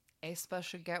great. aespa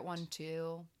should get one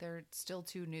too. They're still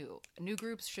too new. New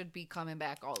groups should be coming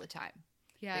back all the time.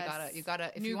 Yes. You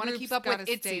gotta if New you want to groups keep up with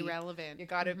gotta stay ITZY, relevant. you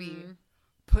gotta be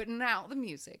putting out the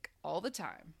music all the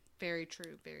time. Very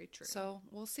true. Very true. So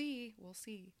we'll see.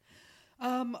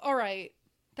 All right.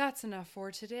 That's enough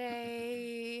for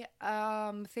today.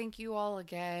 Thank you all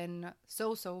again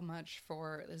so much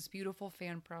for this beautiful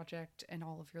fan project and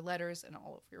all of your letters and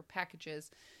all of your packages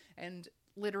and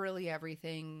literally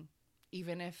everything.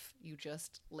 Even if you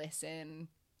just listen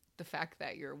the fact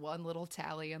that your one little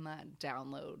tally in that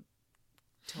download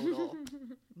total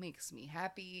makes me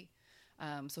happy.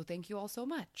 So thank you all so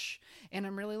much. And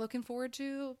I'm really looking forward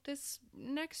to this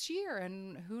next year,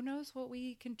 and who knows what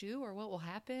we can do or what will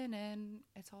happen. And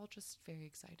it's all just very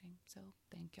exciting. So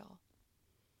thank y'all.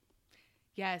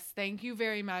 Yes, thank you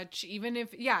very much. Even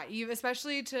if,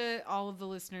 especially to all of the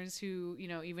listeners who,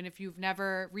 even if you've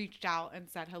never reached out and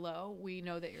said hello, we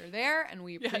know that you're there and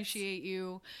we appreciate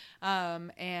you.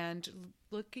 And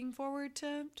looking forward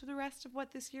to the rest of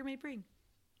what this year may bring.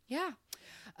 Yeah.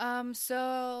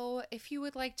 So if you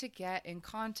would like to get in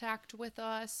contact with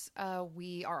us,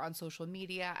 we are on social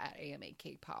media at AMA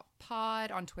K-Pop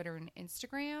Pod on Twitter and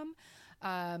Instagram.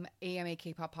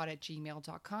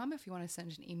 amakpoppod@gmail.com if you want to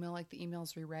send an email like the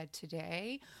emails we read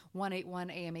today.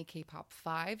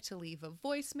 181-AMA-KPOP5 to leave a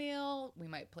voicemail. We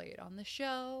might play it on the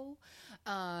show.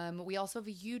 We also have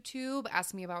a YouTube,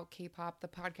 Ask Me About K-Pop, the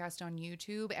podcast on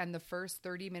YouTube, and the first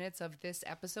 30 minutes of this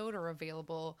episode are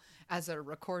available as a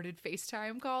recorded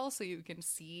FaceTime call so you can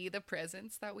see the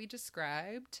presents that we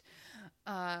described.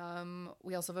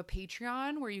 We also have a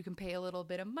Patreon where you can pay a little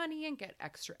bit of money and get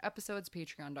extra episodes,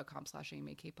 patreon.com/AMAKPopPod.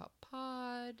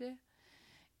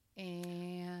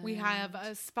 And we have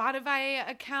a Spotify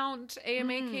account,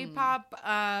 AMA K-Pop,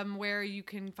 where you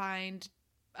can find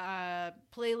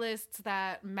playlists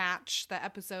that match the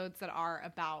episodes that are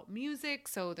about music.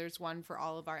 So there's one for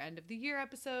all of our end of the year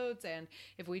episodes, and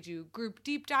if we do group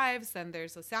deep dives, then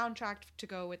there's a soundtrack to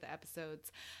go with the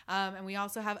episodes. And we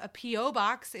also have a PO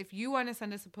box. If you want to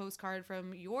send us a postcard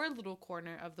from your little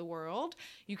corner of the world,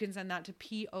 you can send that to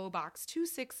PO Box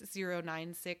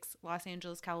 26096, Los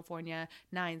Angeles, California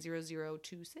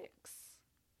 90026.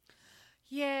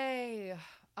 Yay.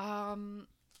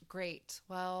 Great.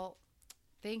 Well,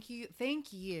 Thank you,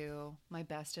 my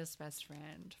bestest best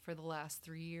friend, for the last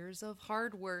 3 years of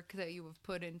hard work that you have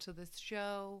put into this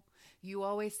show. You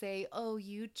always say,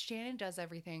 Shannon does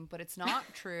everything, but it's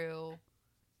not true.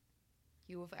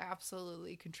 You have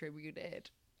absolutely contributed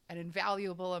an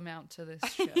invaluable amount to this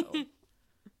show,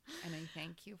 and I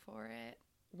thank you for it.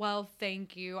 Well,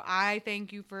 thank you. I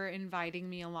thank you for inviting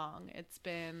me along. It's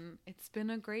been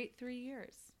a great 3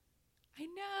 years. I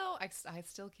know. I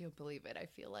still can't believe it. I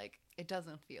feel like it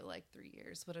doesn't feel like 3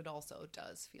 years, but it also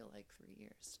does feel like 3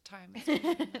 years. Time is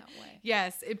moving that way.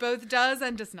 Yes, it both does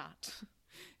and does not.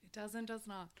 It does and does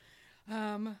not.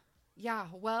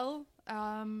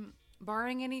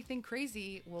 Barring anything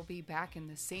crazy, we'll be back in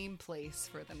the same place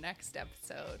for the next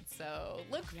episode. So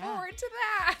look forward to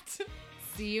that.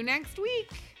 See you next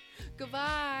week.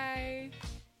 Goodbye.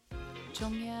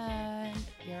 Jonghyun,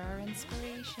 you're our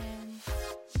inspiration.